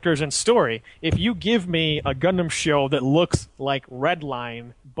characters and story. If you give me a Gundam show that looks like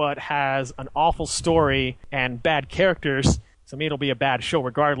Redline but has an awful story and bad characters, to me it'll be a bad show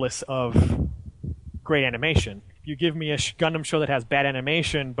regardless of great animation. If you give me a Gundam show that has bad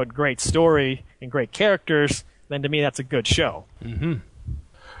animation but great story and great characters, then to me that's a good show. Mm-hmm.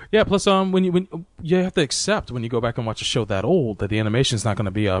 Yeah, plus when you have to accept when you go back and watch a show that old that the animation is not going to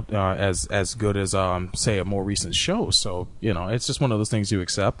be as good as say a more recent show. So it's just one of those things you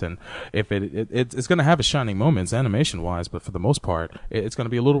accept, and if it's going to have its shining moments animation wise, but for the most part it's going to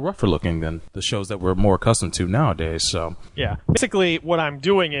be a little rougher looking than the shows that we're more accustomed to nowadays. So yeah, basically what I'm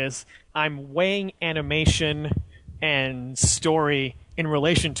doing is I'm weighing animation and story in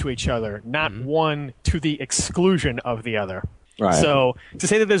relation to each other, not one to the exclusion of the other. Right. So to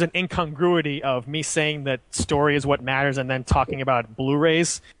say that there's an incongruity of me saying that story is what matters and then talking about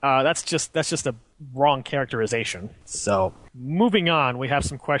Blu-rays, that's just a wrong characterization. So moving on, we have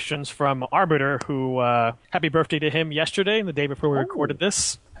some questions from Arbiter, who happy birthday to him yesterday, the day before we recorded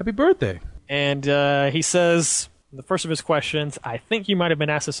this. Happy birthday. And he says, the first of his questions, I think you might have been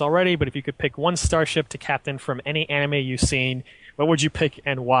asked this already, but if you could pick one starship to captain from any anime you've seen, what would you pick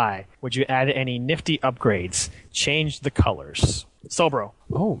and why? Would you add any nifty upgrades? Change the colors. Sobro.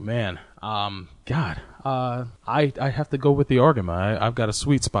 Oh, man. God. I have to go with the Argama. I've got a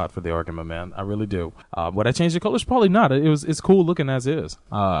sweet spot for the Argama, man. I really do. Would I change the colors? Probably not. It's cool looking as is.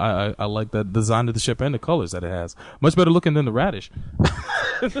 I like the design of the ship and the colors that it has. Much better looking than the Radish.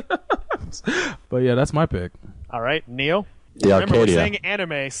 But yeah, that's my pick. All right, Neo? The Remember, Arcadia. we're saying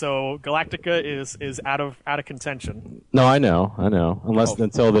anime, so Galactica is out of contention. No, I know.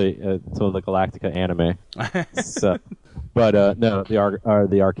 Until the Galactica anime. So, but no,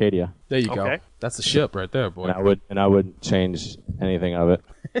 the Arcadia. There you go. That's the ship right there, boy. And I wouldn't change anything of it.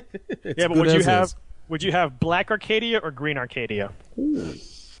 Yeah, but would you have Black Arcadia or Green Arcadia?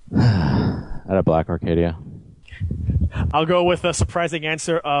 I'd have Black Arcadia. I'll go with a surprising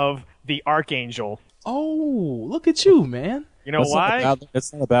answer of the Archangel. Oh, look at you, man. You know why?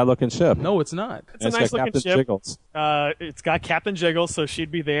 It's not a bad looking ship. No, it's not. It's a nice looking ship. Jiggles. It's got Captain Jiggles, so she'd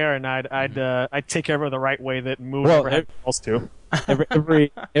be there, and I'd take care of her the right way that Moon never had supposed to.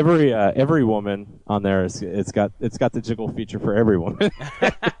 Every woman on there it's got the jiggle feature for every woman.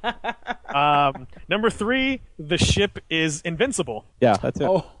 Number 3, the ship is invincible. Yeah, that's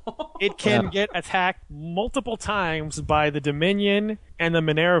it. it can get attacked multiple times by the Dominion and the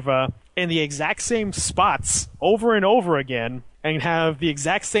Minerva in the exact same spots over and over again, and have the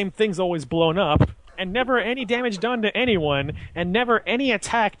exact same things always blown up, and never any damage done to anyone, and never any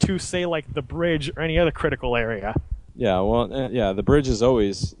attack to, say, like the bridge or any other critical area. Yeah, well, the bridge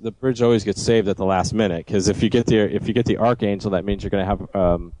always gets saved at the last minute, because if you get the Archangel, that means you're going to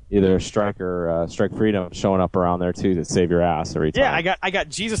have either Strike or Strike Freedom showing up around there too to save your ass every time. Yeah, I got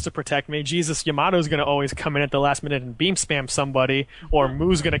Jesus to protect me. Jesus Yamato's going to always come in at the last minute and beam spam somebody, or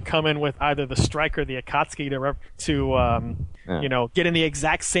Moo's going to come in with either the Strike or the Akatsuki to get in the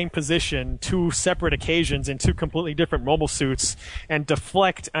exact same position, 2 separate occasions in 2 completely different mobile suits, and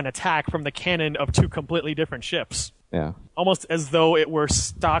deflect an attack from the cannon of 2 completely different ships. Yeah. Almost as though it were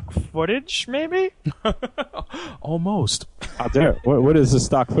stock footage, maybe? Almost. How dare. What is the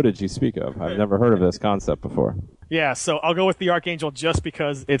stock footage you speak of? I've never heard of this concept before. Yeah, so I'll go with the Archangel just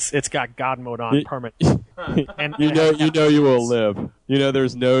because it's got God mode on permanent. And you will live. You know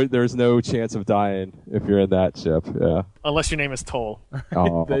there's no chance of dying if you're in that ship. Yeah. Unless your name is Toll.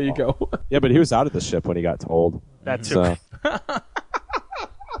 Oh. There you go. Yeah, but he was out of the ship when he got told. That too. So.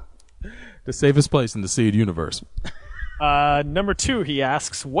 The safest place in the Seed universe. Number 2, he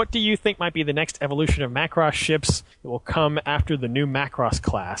asks, what do you think might be the next evolution of Macross ships that will come after the new Macross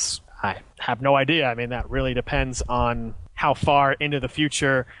class? I have no idea. I mean, that really depends on how far into the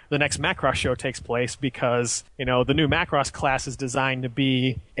future the next Macross show takes place, because, the new Macross class is designed to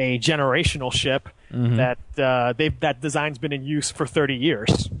be a generational ship that design's been in use for 30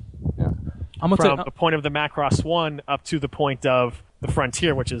 years. Yeah. From the point of the Macross 1 up to the point of the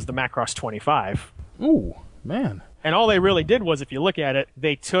Frontier, which is the Macross 25. Ooh, man. And all they really did was, if you look at it,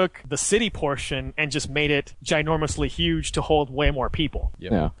 they took the city portion and just made it ginormously huge to hold way more people.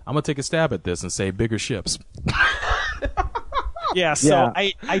 Yep. Yeah. I'm going to take a stab at this and say bigger ships. Yeah, so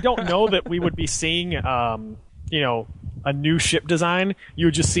yeah. I don't know that we would be seeing, a new ship design. You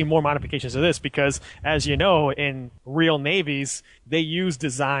would just see more modifications of this because, as you know, in real navies, they use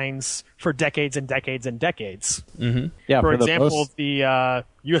designs for decades and decades and decades. Mm-hmm. Yeah, for example, the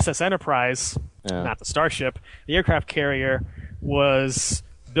USS Enterprise, not the Starship, the aircraft carrier was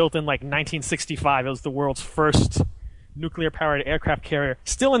built in like 1965. It was the world's first nuclear-powered aircraft carrier,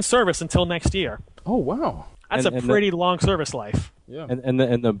 still in service until next year. Oh, wow. That's a pretty long service life. Yeah. And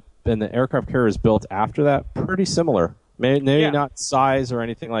the aircraft carrier is built after that, pretty similar. Maybe not size or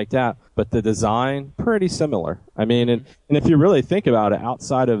anything like that, but the design, pretty similar. I mean, and if you really think about it,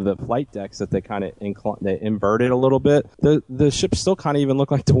 outside of the flight decks that they kind of they inverted a little bit, the ships still kind of even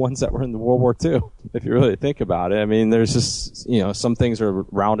look like the ones that were in the World War II, if you really think about it. I mean, there's just, some things are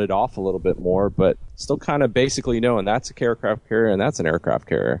rounded off a little bit more, but still kind of basically knowing that's a aircraft carrier and that's an aircraft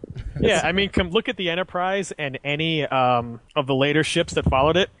carrier. Yeah, I mean, come look at the Enterprise and any of the later ships that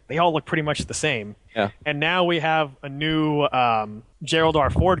followed it. They all look pretty much the same. Yeah. And now we have a new Gerald R.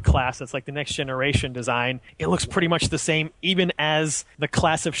 Ford class that's like the next generation design. It looks pretty much the same, even as the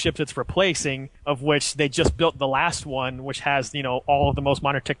class of ships it's replacing, of which they just built the last one, which has, all of the most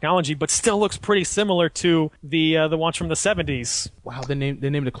modern technology, but still looks pretty similar to the ones from the 70s. Wow, they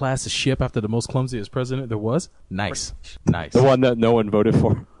named the class a ship after the most clumsiest president there was? Nice. Nice. The one that no one voted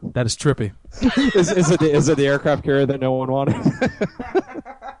for. That is trippy. Is it the aircraft carrier that no one wanted?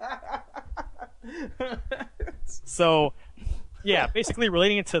 So, yeah, basically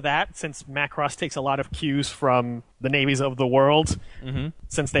relating it to that, since Macross takes a lot of cues from the navies of the world,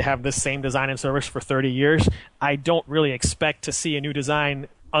 since they have this same design and service for 30 years, I don't really expect to see a new design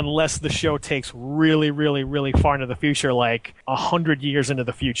unless the show takes really, really, really far into the future, like 100 years into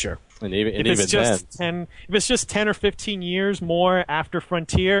the future. And if it's just 10 or 15 years more after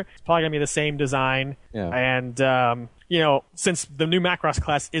Frontier, it's probably gonna be the same design. Yeah. And since the new Macross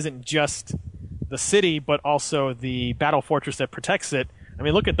class isn't just the city, but also the battle fortress that protects it. I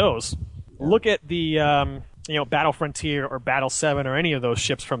mean, look at those. Yeah. Look at the Battle Frontier or Battle 7 or any of those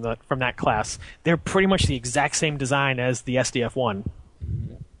ships from that class. They're pretty much the exact same design as the SDF-1.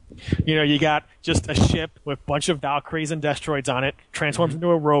 You got just a ship with a bunch of Valkyries and Destroids on it, transforms into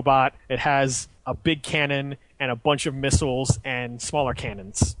a robot. It has a big cannon and a bunch of missiles and smaller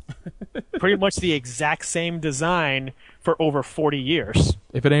cannons. Pretty much the exact same design for over 40 years.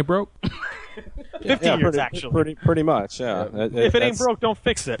 If it ain't broke. 50 years, actually. Pretty much, yeah. If it ain't broke, don't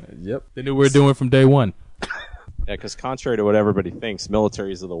fix it. Yep. They knew we were doing from day one. Yeah, because contrary to what everybody thinks,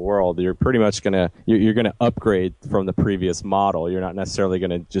 militaries of the world, you're pretty much you're gonna upgrade from the previous model. You're not necessarily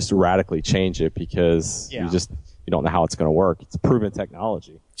gonna just radically change it because you don't know how it's gonna work. It's proven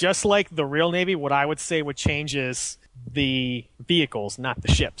technology. Just like the real Navy, what I would say would change is the vehicles, not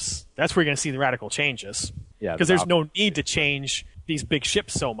the ships. That's where you're gonna see the radical changes. Yeah, because there's no need to change these big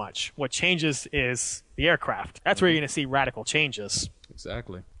ships so much. What changes is the aircraft. That's where you're going to see radical changes.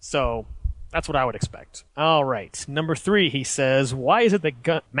 Exactly. So that's what I would expect. All right. Number 3, he says, why is it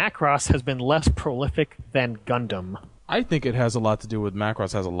that Macross has been less prolific than Gundam? I think it has a lot to do with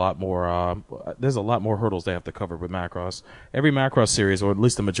Macross has a lot more, there's a lot more hurdles they have to cover with Macross. Every Macross series, or at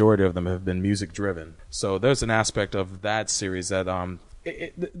least the majority of them, have been music driven. So there's an aspect of that series that,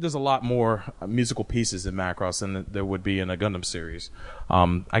 there's a lot more musical pieces in Macross than there would be in a Gundam series.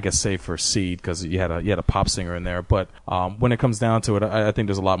 I guess save for Seed, because you had a pop singer in there. But when it comes down to it, I think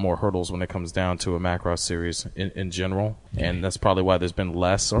there's a lot more hurdles when it comes down to a Macross series in general, and that's probably why there's been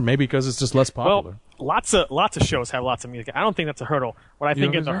less, or maybe because it's just less popular. Well, lots of shows have lots of music. I don't think that's a hurdle. What I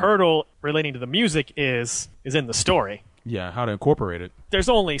think is a hurdle relating to the music is in the story. Yeah, how to incorporate it. There's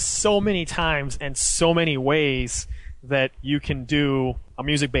only so many times and so many ways that you can do a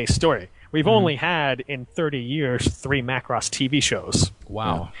music-based story. We've only had, in 30 years, 3 Macross TV shows.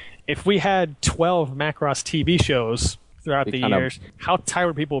 Wow. If we had 12 Macross TV shows throughout the years, how tired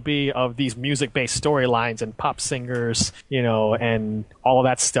would people be of these music-based storylines and pop singers, and all of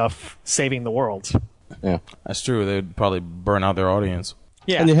that stuff saving the world? Yeah. That's true. They'd probably burn out their audience.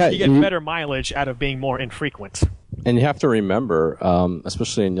 Yeah, you get better mileage out of being more infrequent. And you have to remember,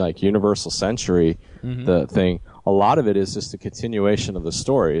 especially in like Universal Century, the thing, a lot of it is just a continuation of the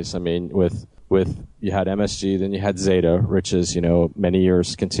stories. I mean, with you had MSG, then you had Zeta, which is, many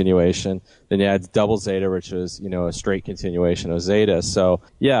years continuation. Then you had Double Zeta, which was, a straight continuation of Zeta. So,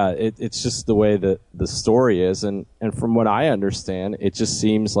 yeah, it's just the way that the story is. And from what I understand, it just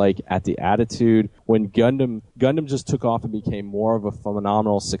seems like at the attitude when Gundam just took off and became more of a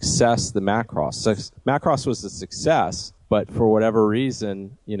phenomenal success than Macross. Macross was a success, but for whatever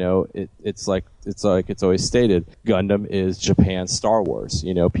reason, it's like it's always stated, Gundam is Japan's Star Wars.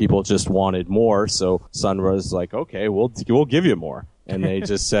 People just wanted more, so Sunra's like, okay, we'll give you more, and they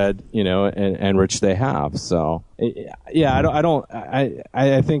just said, and which they have. So yeah,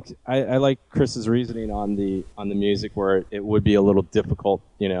 I think I like Chris's reasoning on the music, where it would be a little difficult.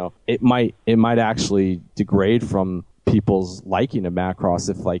 It might actually degrade from people's liking of Macross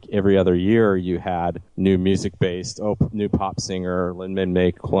if, like, every other year you had new music-based, new pop singer, Lin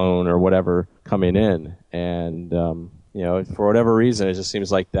Min-Mei clone or whatever coming in, and for whatever reason, it just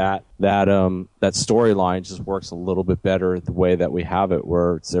seems like that storyline just works a little bit better the way that we have it,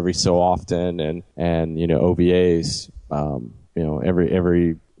 where it's every so often, and OVAs,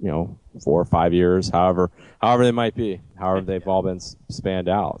 every 4 or 5 years, however they might be, however they've all been spanned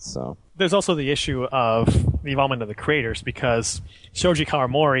out. So there's also the issue of the involvement of the creators, because Shoji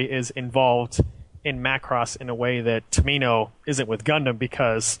Kawamori is involved in Macross in a way that Tomino isn't with Gundam,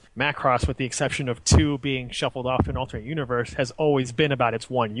 because Macross, with the exception of 2 being shuffled off to an alternate universe, has always been about its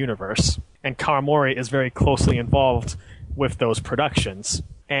one universe. And Kawamori is very closely involved with those productions.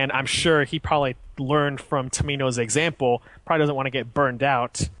 And I'm sure he probably learned from Tomino's example, probably doesn't want to get burned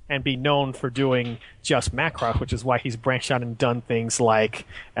out and be known for doing just Macross, which is why he's branched out and done things like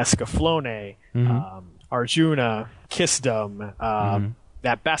Escaflowne, Arjuna, Kissdom,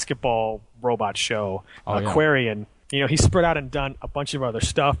 that basketball robot show, Aquarian. He spread out and done a bunch of other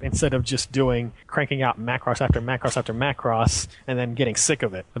stuff instead of just cranking out Macross after Macross after Macross and then getting sick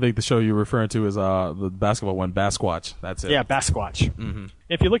of it. I think the show you're referring to is the basketball one, Basquatch. That's it. Yeah, Basquatch.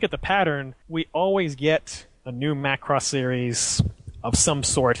 If you look at the pattern, we always get a new Macross series of some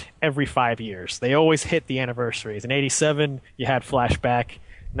sort every 5 years. They always hit the anniversaries. In 87, you had Flashback.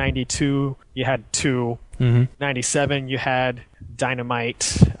 92, you had 2. 97, you had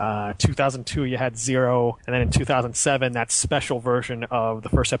Dynamite. 2002, you had Zero. And then in 2007, that special version of the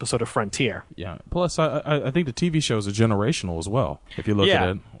first episode of Frontier. Yeah. Plus, I think the TV shows are generational as well. If you look at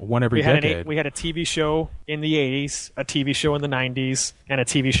it, one every decade. We had a TV show in the 80s, a TV show in the 90s, and a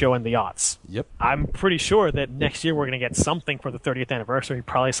TV show in the aughts. Yep. I'm pretty sure that next year we're going to get something for the 30th anniversary,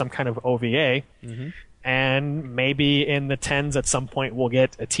 probably some kind of OVA. And maybe in the 10s at some point we'll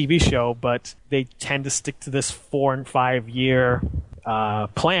get a TV show, but they tend to stick to this 4 and 5 year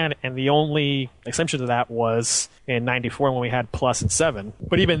plan, and the only exception to that was in 94 when we had Plus and 7.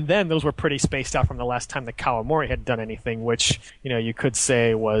 But even then, those were pretty spaced out from the last time that Kawamori had done anything, which, you could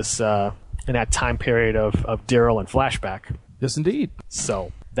say was in that time period of Daryl and Flashback. Yes, indeed.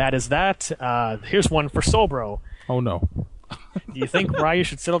 So that is that. Here's one for Sobro. Oh, no. Do you think Ryu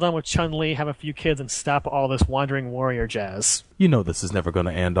should settle down with Chun-Li, have a few kids, and stop all this wandering warrior jazz? This is never going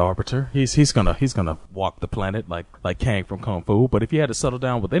to end, Arbiter. He's gonna walk the planet like Kang from Kung Fu. But if he had to settle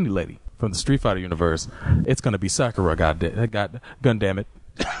down with any lady from the Street Fighter universe, it's going to be Sakura. God damn it!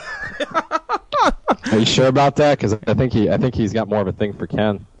 Are you sure about that? Because I think he's got more of a thing for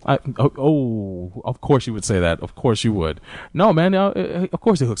Ken. Of course you would say that. Of course you would. No, man. Of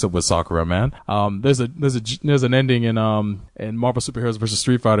course he hooks up with Sakura, man. There's an ending in Marvel Superheroes vs.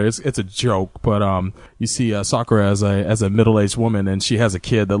 Street Fighter. It's a joke, but you see Sakura as a middle-aged woman, and she has a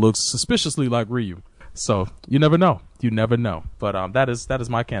kid that looks suspiciously like Ryu. So you never know. But that is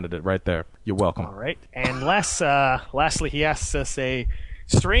my candidate right there. You're welcome. All right. And lastly, he asks us a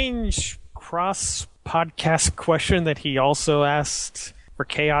strange cross-podcast question that he also asked for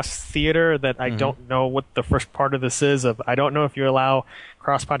Chaos Theater that I don't know what the first part of this is. I don't know if you allow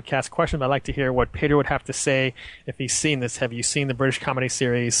cross-podcast questions, but I'd like to hear what Pedro would have to say if he's seen this. Have you seen the British comedy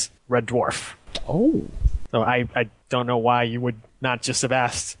series Red Dwarf? Oh. So I don't know why you would not just have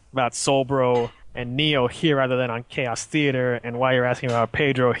asked about Soulbro and Neo here rather than on Chaos Theater, and why you're asking about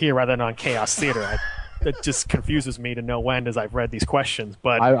Pedro here rather than on Chaos Theater. That just confuses me to no end as I've read these questions.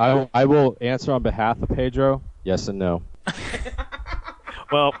 But I will answer on behalf of Pedro. Yes and no.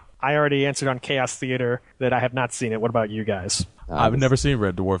 Well, I already answered on Chaos Theater that I have not seen it. What about you guys? I've never seen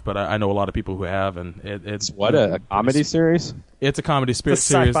Red Dwarf, but I know a lot of people who have, and it's what a comedy series. It's a comedy series,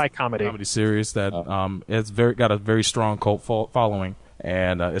 sci-fi comedy series that it's got a very strong cult following.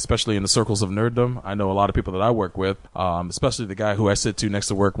 And especially in the circles of nerddom, I know a lot of people that I work with, especially the guy who I sit to next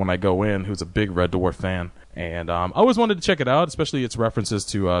to work when I go in, who's a big Red Dwarf fan. And I always wanted to check it out, especially its references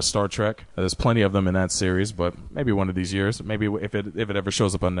to Star Trek. There's plenty of them in that series, but maybe one of these years, maybe if it ever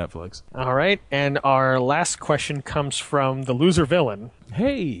shows up on Netflix. All right, and our last question comes from the loser villain.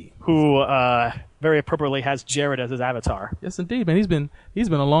 Hey, who very appropriately has Jared as his avatar. Yes, indeed, man. He's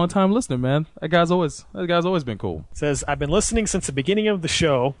been a long time listener, man. That guy's always been cool. Says, I've been listening since the beginning of the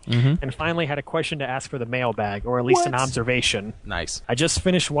show, and finally had a question to ask for the mailbag, or at least an observation. Nice. I just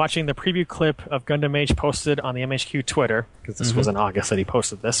finished watching the preview clip of Gundam Age posted on the MHQ Twitter, because this was in August that he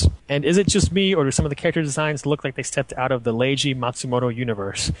posted this. And is it just me, or do some of the character designs look like they stepped out of the Leiji Matsumoto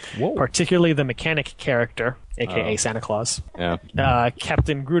universe? Whoa. Particularly the mechanic character, a.k.a. Santa Claus. Yeah.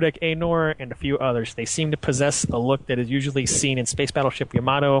 Captain Grudek Anor, and a few others. They seem to possess a look that is usually seen in Space Battleship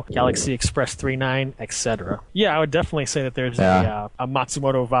Yamato, Galaxy Express 39, etc. Yeah, I would definitely say that there's a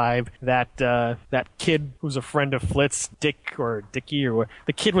Matsumoto vibe. That kid who's a friend of Flitz, Dicky, or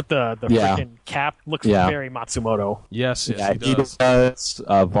the kid with the freaking cap, looks very Matsumoto. Yes, he does.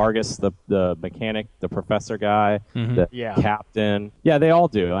 Vargas, the mechanic, the professor guy, the captain. Yeah, they all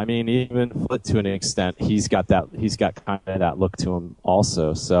do. I mean, even Flit to an extent, he's got kind of that look to him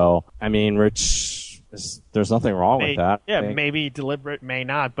also. So, I mean, Rich, there's nothing wrong with that. Yeah, maybe deliberate, may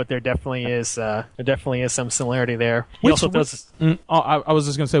not, but there definitely is some similarity there. He also does. I was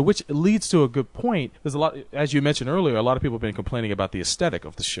just going to say, which leads to a good point. There's a lot, as you mentioned earlier, a lot of people have been complaining about the aesthetic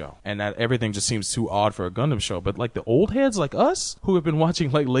of the show, and that everything just seems too odd for a Gundam show. But like the old heads like us, who have been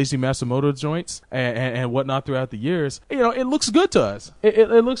watching like Leiji Matsumoto joints and whatnot throughout the years, it looks good to us. It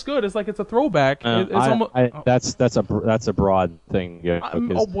looks good. It's like it's a throwback. That's a broad thing. Yeah,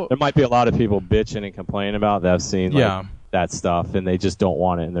 because there might be a lot of people bitching and complaining about that. I've seen that stuff, and they just don't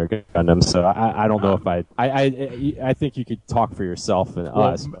want it in their Gundam. So I don't know if I think you could talk for yourself and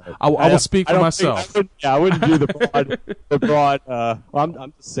us. I will speak for myself. I wouldn't do the broad.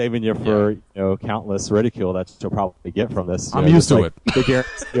 I'm just saving you for countless ridicule that you'll probably get from this. I'm used to it. The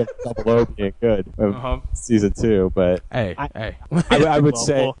guarantee of Double O being good season 2, but hey, I would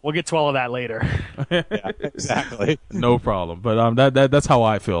say we'll get to all of that later. Yeah, exactly. No problem. But that's how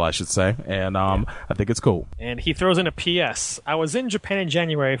I feel, I should say, and I think it's cool. And he throws in a P.S. I was in Japan in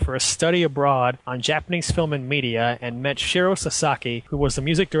January for a study abroad on Japanese film and media and met Shiro Sasaki, who was the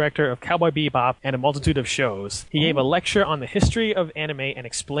music director of Cowboy Bebop and a multitude of shows. He gave a lecture on the history of anime and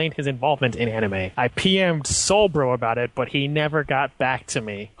explained his involvement in anime. I PM'd Soulbro about it, but he never got back to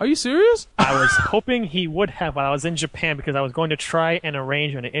me. Are you serious? I was hoping he would have while I was in Japan because I was going to try and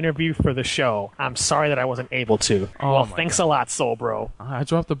arrange an interview for the show. I'm sorry that I wasn't able to. Well, thanks a lot, Soulbro. I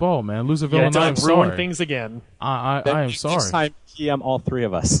dropped the ball, man. Loser villain, I'm sorry. Ruin sorry. Things again. I am sorry. Next time, PM all three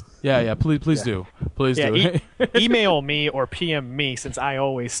of us. Yeah. Please do. Please do. Email me or PM me, since I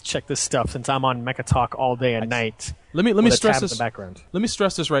always check this stuff since I'm on Mecha Talk all day and night. Let me stress this. In the background. Let me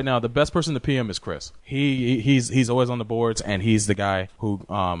stress this right now. The best person to PM is Chris. He's always on the boards, and he's the guy who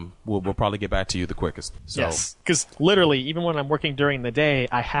will probably get back to you the quickest. So. Yes, because literally, even when I'm working during the day,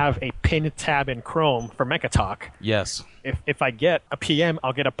 I have a pin tab in Chrome for Mecha Talk. Yes. If I get a PM,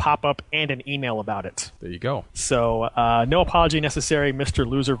 I'll get a pop-up and an email about it. There you go. So no apology necessary, Mr.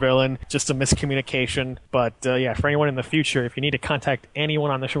 Loser Villain. Just a miscommunication. But yeah, for anyone in the future, if you need to contact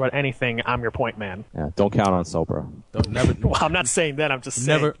anyone on the show about anything, I'm your point man. Yeah, don't count on Sobro. Well, I'm not saying that. I'm just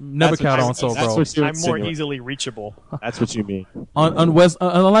saying. Never count on Sobro. I'm more easily reachable. That's what you mean.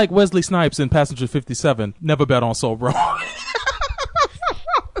 Unlike Wesley Snipes in Passenger 57, never bet on Sobro.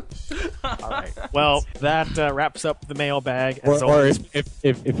 All right. Well, that wraps up the mailbag. Or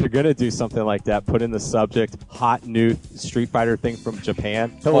if you're gonna do something like that, put in the subject "hot new Street Fighter thing from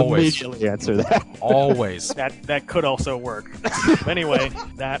Japan." He'll immediately answer that. Always. That could also work. But anyway,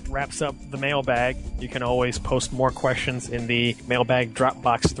 that wraps up the mailbag. You can always post more questions in the mailbag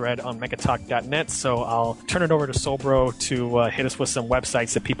Dropbox thread on mechatalk.net. So I'll turn it over to Sobro to hit us with some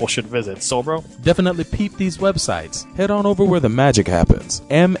websites that people should visit. Sobro? Definitely peep these websites. Head on over where the magic happens.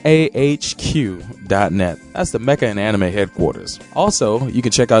 MAHQ.net. That's the Mecha and Anime headquarters. Also, you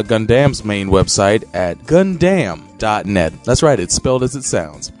can check out Gundam's main website at Gundam.net. That's right, it's spelled as it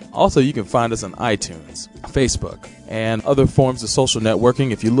sounds. Also, you can find us on iTunes, Facebook, and other forms of social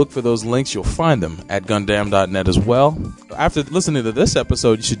networking. If you look for those links, you'll find them at Gundam.net as well. After listening to this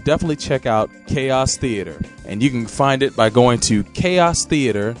episode, you should definitely check out Chaos Theater. And you can find it by going to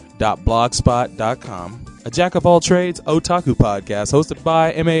chaostheater.blogspot.com. A jack-of-all-trades otaku podcast hosted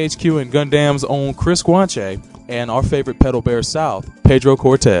by MAHQ and Gundam's own Chris Guanche and our favorite pedal bear south, Pedro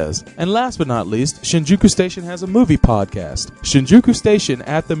Cortez. And last but not least, Shinjuku Station has a movie podcast. Shinjuku Station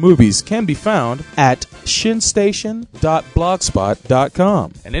at the movies can be found at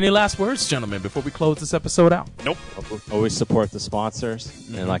shinstation.blogspot.com. And any last words, gentlemen, before we close this episode out? Nope. Always support the sponsors.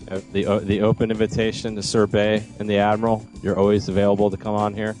 Mm-hmm. And like the open invitation to Sir Bay and the Admiral, you're always available to come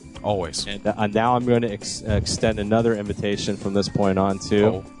on here. Always. And now I'm going to extend another invitation from this point on,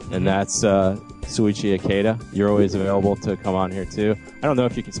 too. And that's Suichi Ikeda. You're always available to come on here, too. I don't know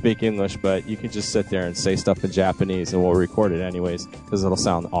if you can speak English, but you can just sit there and say stuff in Japanese, and we'll record it anyways, because it'll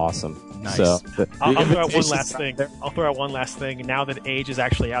sound awesome. Nice. So, I'll throw out one last thing. Now that Age is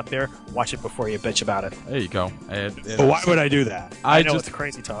actually out there, watch it before you bitch about it. There you go. But why would I do that? I know it's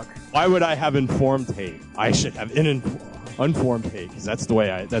crazy talk. Why would I have informed hate? I should have unformed hate, because that's the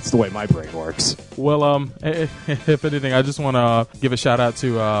way my brain works. Well, if anything, I just want to give a shout out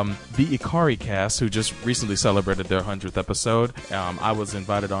to the Ikari Cast, who just recently celebrated their 100th episode. I was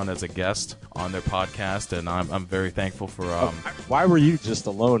invited on as a guest on their podcast, and I'm very thankful for. Why were you just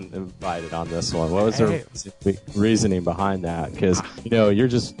alone invited on this one? What was their reasoning behind that? Because you're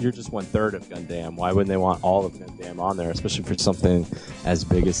just 1/3 of Gundam. Why wouldn't they want all of Gundam on there, especially for something as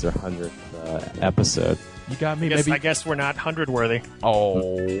big as their 100th episode? You got me. I guess we're not 100 worthy.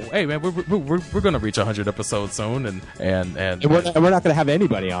 Oh, hey man, we're gonna reach 100 episodes soon, and we're not gonna have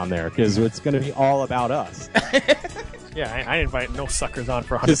anybody on there because it's gonna be all about us. Yeah, I invite no suckers on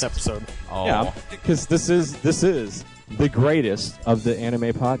for 100th episode. Oh. Yeah, because this is the greatest of the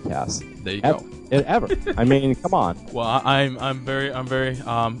anime podcasts. There you go. Ever. I mean, come on. Well, I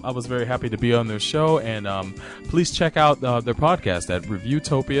was very happy to be on their show, and please check out their podcast at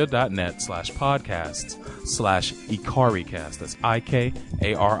reviewtopia.net/podcasts/IkariCast. That's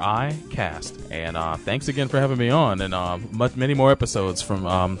IKARI cast. And thanks again for having me on, and many more episodes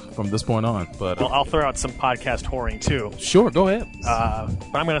from this point on. But I'll throw out some podcast whoring too. Sure, go ahead.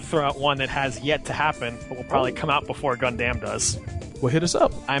 But I'm going to throw out one that has yet to happen, but will probably come out before Gundam does. Well, hit us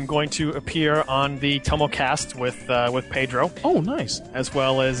up. I'm going to appear on the Tomocast with Pedro. Oh, nice. As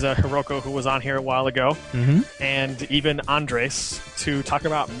well as Hiroko, who was on here a while ago. Mm-hmm. And even Andres to talk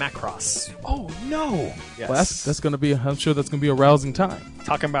about Macross. Oh, no. Yes. Well, that's going to be, I'm sure that's going to be a rousing time.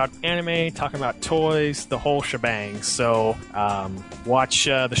 Talking about anime, talking about toys, the whole shebang. So watch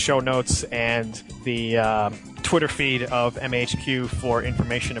the show notes and the Twitter feed of MHQ for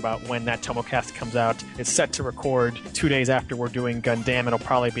information about when that Tomocast comes out. It's set to record 2 days after we're doing Gundam. It'll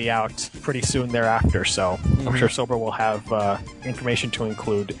probably be out pretty soon thereafter, so I'm sure Sober will have information to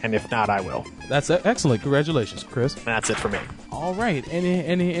include, and if not, I will. That's excellent. Congratulations, Chris. And that's it for me. All right.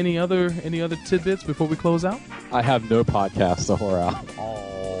 Any other tidbits before we close out? I have no podcast to whore out.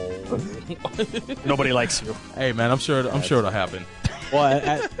 Nobody likes you. Hey, man, I'm sure it'll happen. Well,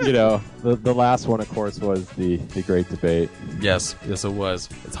 the last one, of course, was the Great Debate. Yes, it was.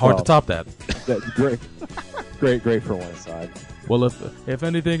 It's hard to top that. Great for one side. Well, if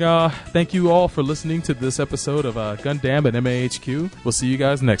anything, thank you all for listening to this episode of Gundam and MAHQ. We'll see you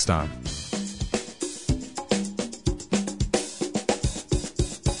guys next time.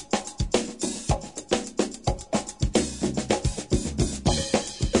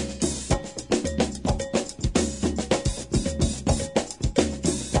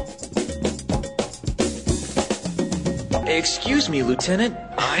 Excuse me, Lieutenant.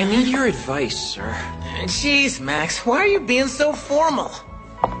 I need your advice, sir. Jeez, Max, why are you being so formal?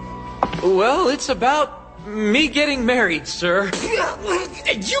 Well, it's about me getting married, sir.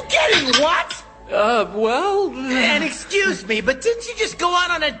 You getting what? And excuse me, but didn't you just go out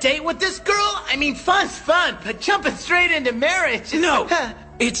on a date with this girl? I mean, fun's fun, but jumping straight into marriage... No,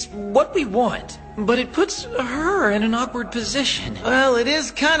 it's what we want, but it puts her in an awkward position. Well, it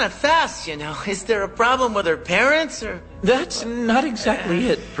is kind of fast, you know. Is there a problem with her parents, or... That's not exactly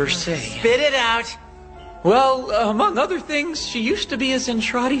it, per se. Spit it out. Well, among other things, she used to be a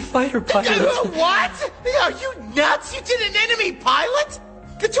Zentradi fighter pilot. What? Are you nuts? You did an enemy pilot?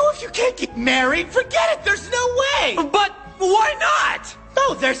 The two of you can't get married. Forget it. There's no way. But why not?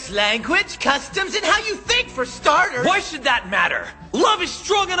 Oh, there's language, customs, and how you think, for starters. Why should that matter? Love is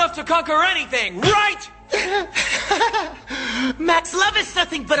strong enough to conquer anything, right? Max, love is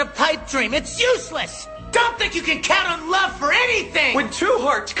nothing but a pipe dream. It's useless. Don't think you can count on love for anything. When two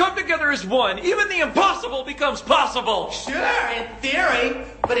hearts come together as one, even the impossible becomes possible. Sure, in theory.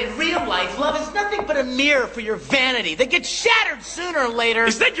 But in real life, love is nothing but a mirror for your vanity that gets shattered sooner or later.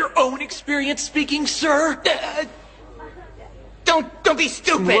 Is that your own experience speaking, sir? Don't be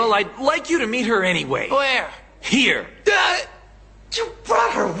stupid. Well, I'd like you to meet her anyway. Where? Here. You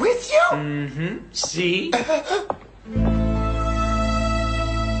brought her with you? Mm-hmm. See?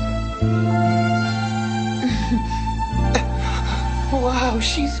 Wow,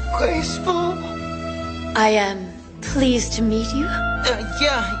 she's graceful. I am pleased to meet you.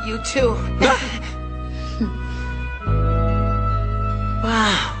 Yeah, you too.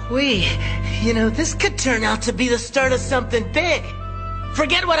 Wow, this could turn out to be the start of something big.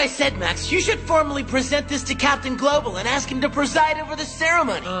 Forget what I said, Max. You should formally present this to Captain Global and ask him to preside over the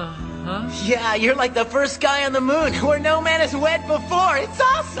ceremony. Uh-huh. Yeah, you're like the first guy on the moon where no man has wed before. It's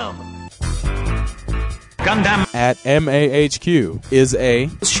awesome. Gundam at MAHQ is a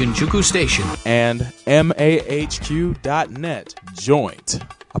Shinjuku station and MAHQ.net joint,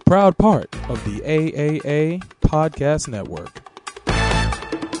 a proud part of the AAA Podcast Network.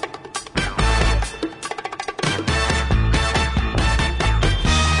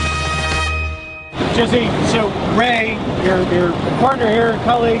 Jesse, so Ray, your partner here,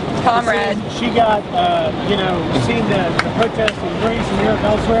 colleague, comrade, she got, seen the protest in Greece and Europe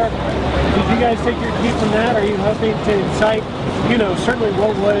elsewhere. Did you guys take your cue from that? Are you hoping to incite, certainly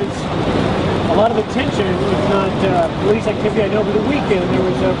what was a lot of attention, if not police activity? I know over the weekend there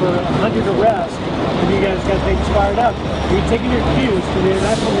was over 100 arrests, and you guys got things fired up. Are you taking your cues from the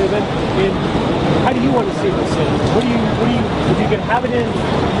international movement? How do you want to see this in? If you could have it in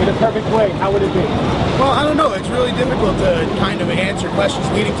a perfect way, how would it be? Well, I don't know. It's really difficult to kind of answer questions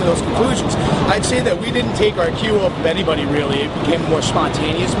leading to those conclusions. I'd say that we didn't take our cue off of anybody, really. It became a more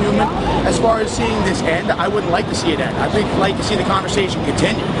spontaneous movement. As far as seeing this end, I wouldn't like to see it end. I'd like to see the conversation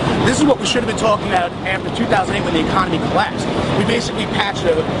continue. This is what we should have been talking about after 2008 when the economy collapsed. We basically patched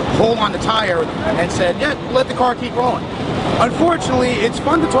a hole on the tire and said, yeah, let the car keep rolling. Unfortunately, it's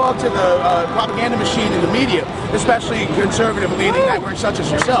fun to talk to the propaganda machine in the media, especially conservative-leaning networks such as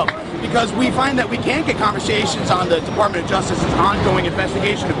yourself, because we find that we can't get conversations on the Department of Justice's ongoing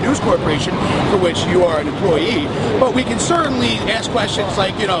investigation of News Corporation, for which you are an employee, but we can certainly ask questions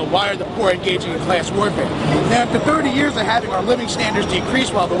like, why are the poor engaging in class warfare? Now, after 30 years of having our living standards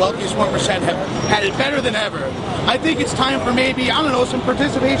decrease while the wealthiest 1% have had it better than ever, I think it's time for maybe, some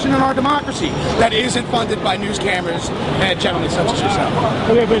participation in our democracy that isn't funded by news cameras and gentlemen such as yourself.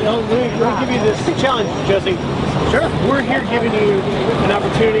 Okay, but let me give you this challenge, Jesse. Sure. We're here giving you an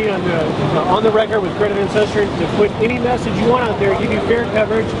opportunity on the record with Credit Ancestry to put any message you want out there, give you fair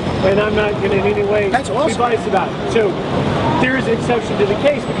coverage, and I'm not going to in any way be biased about it. So there is an exception to the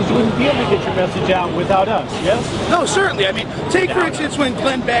case because you wouldn't be able to get your message out without us, yes? No, certainly. I mean, take for instance when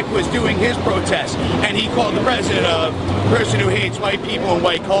Glenn Beck was doing his protest and he called the president a person who hates white people and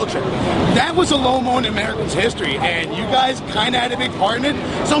white culture. That was a low moment in Americans' history, and you guys kind of had a big part in it.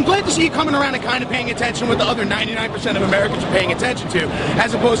 So I'm glad to see you coming around and kind of paying attention what the other 99% of Americans are paying attention to,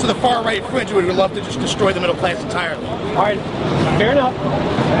 as opposed to the far-right fringe who would love to just destroy the middle class entirely. All right, fair enough.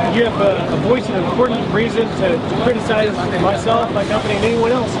 You have a voice and an important reason to criticize myself, my company, and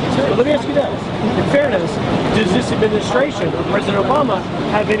anyone else. But let me ask you this. In fairness, does this administration or President Obama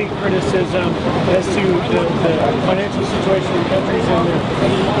have any criticism as to the financial situation in countries in there?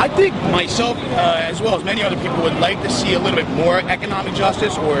 I think myself, as well as many other people, would like to see a little bit more economic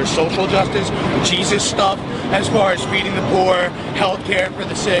justice or social justice, Jesus stuff, as far as feeding the poor, health care for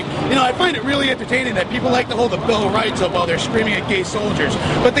the sick. I find it really entertaining that people like to hold the Bill of Rights up while they're screaming at gay soldiers,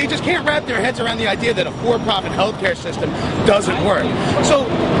 but they just can't wrap their heads around the idea that a for-profit healthcare system doesn't work. So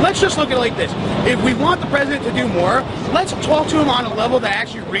let's just look at it like this. If we want the president to do more, let's talk to him on a level that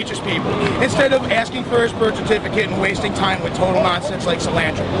actually reaches people, instead of asking for his birth certificate and wasting time with total nonsense like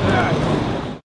cilantro.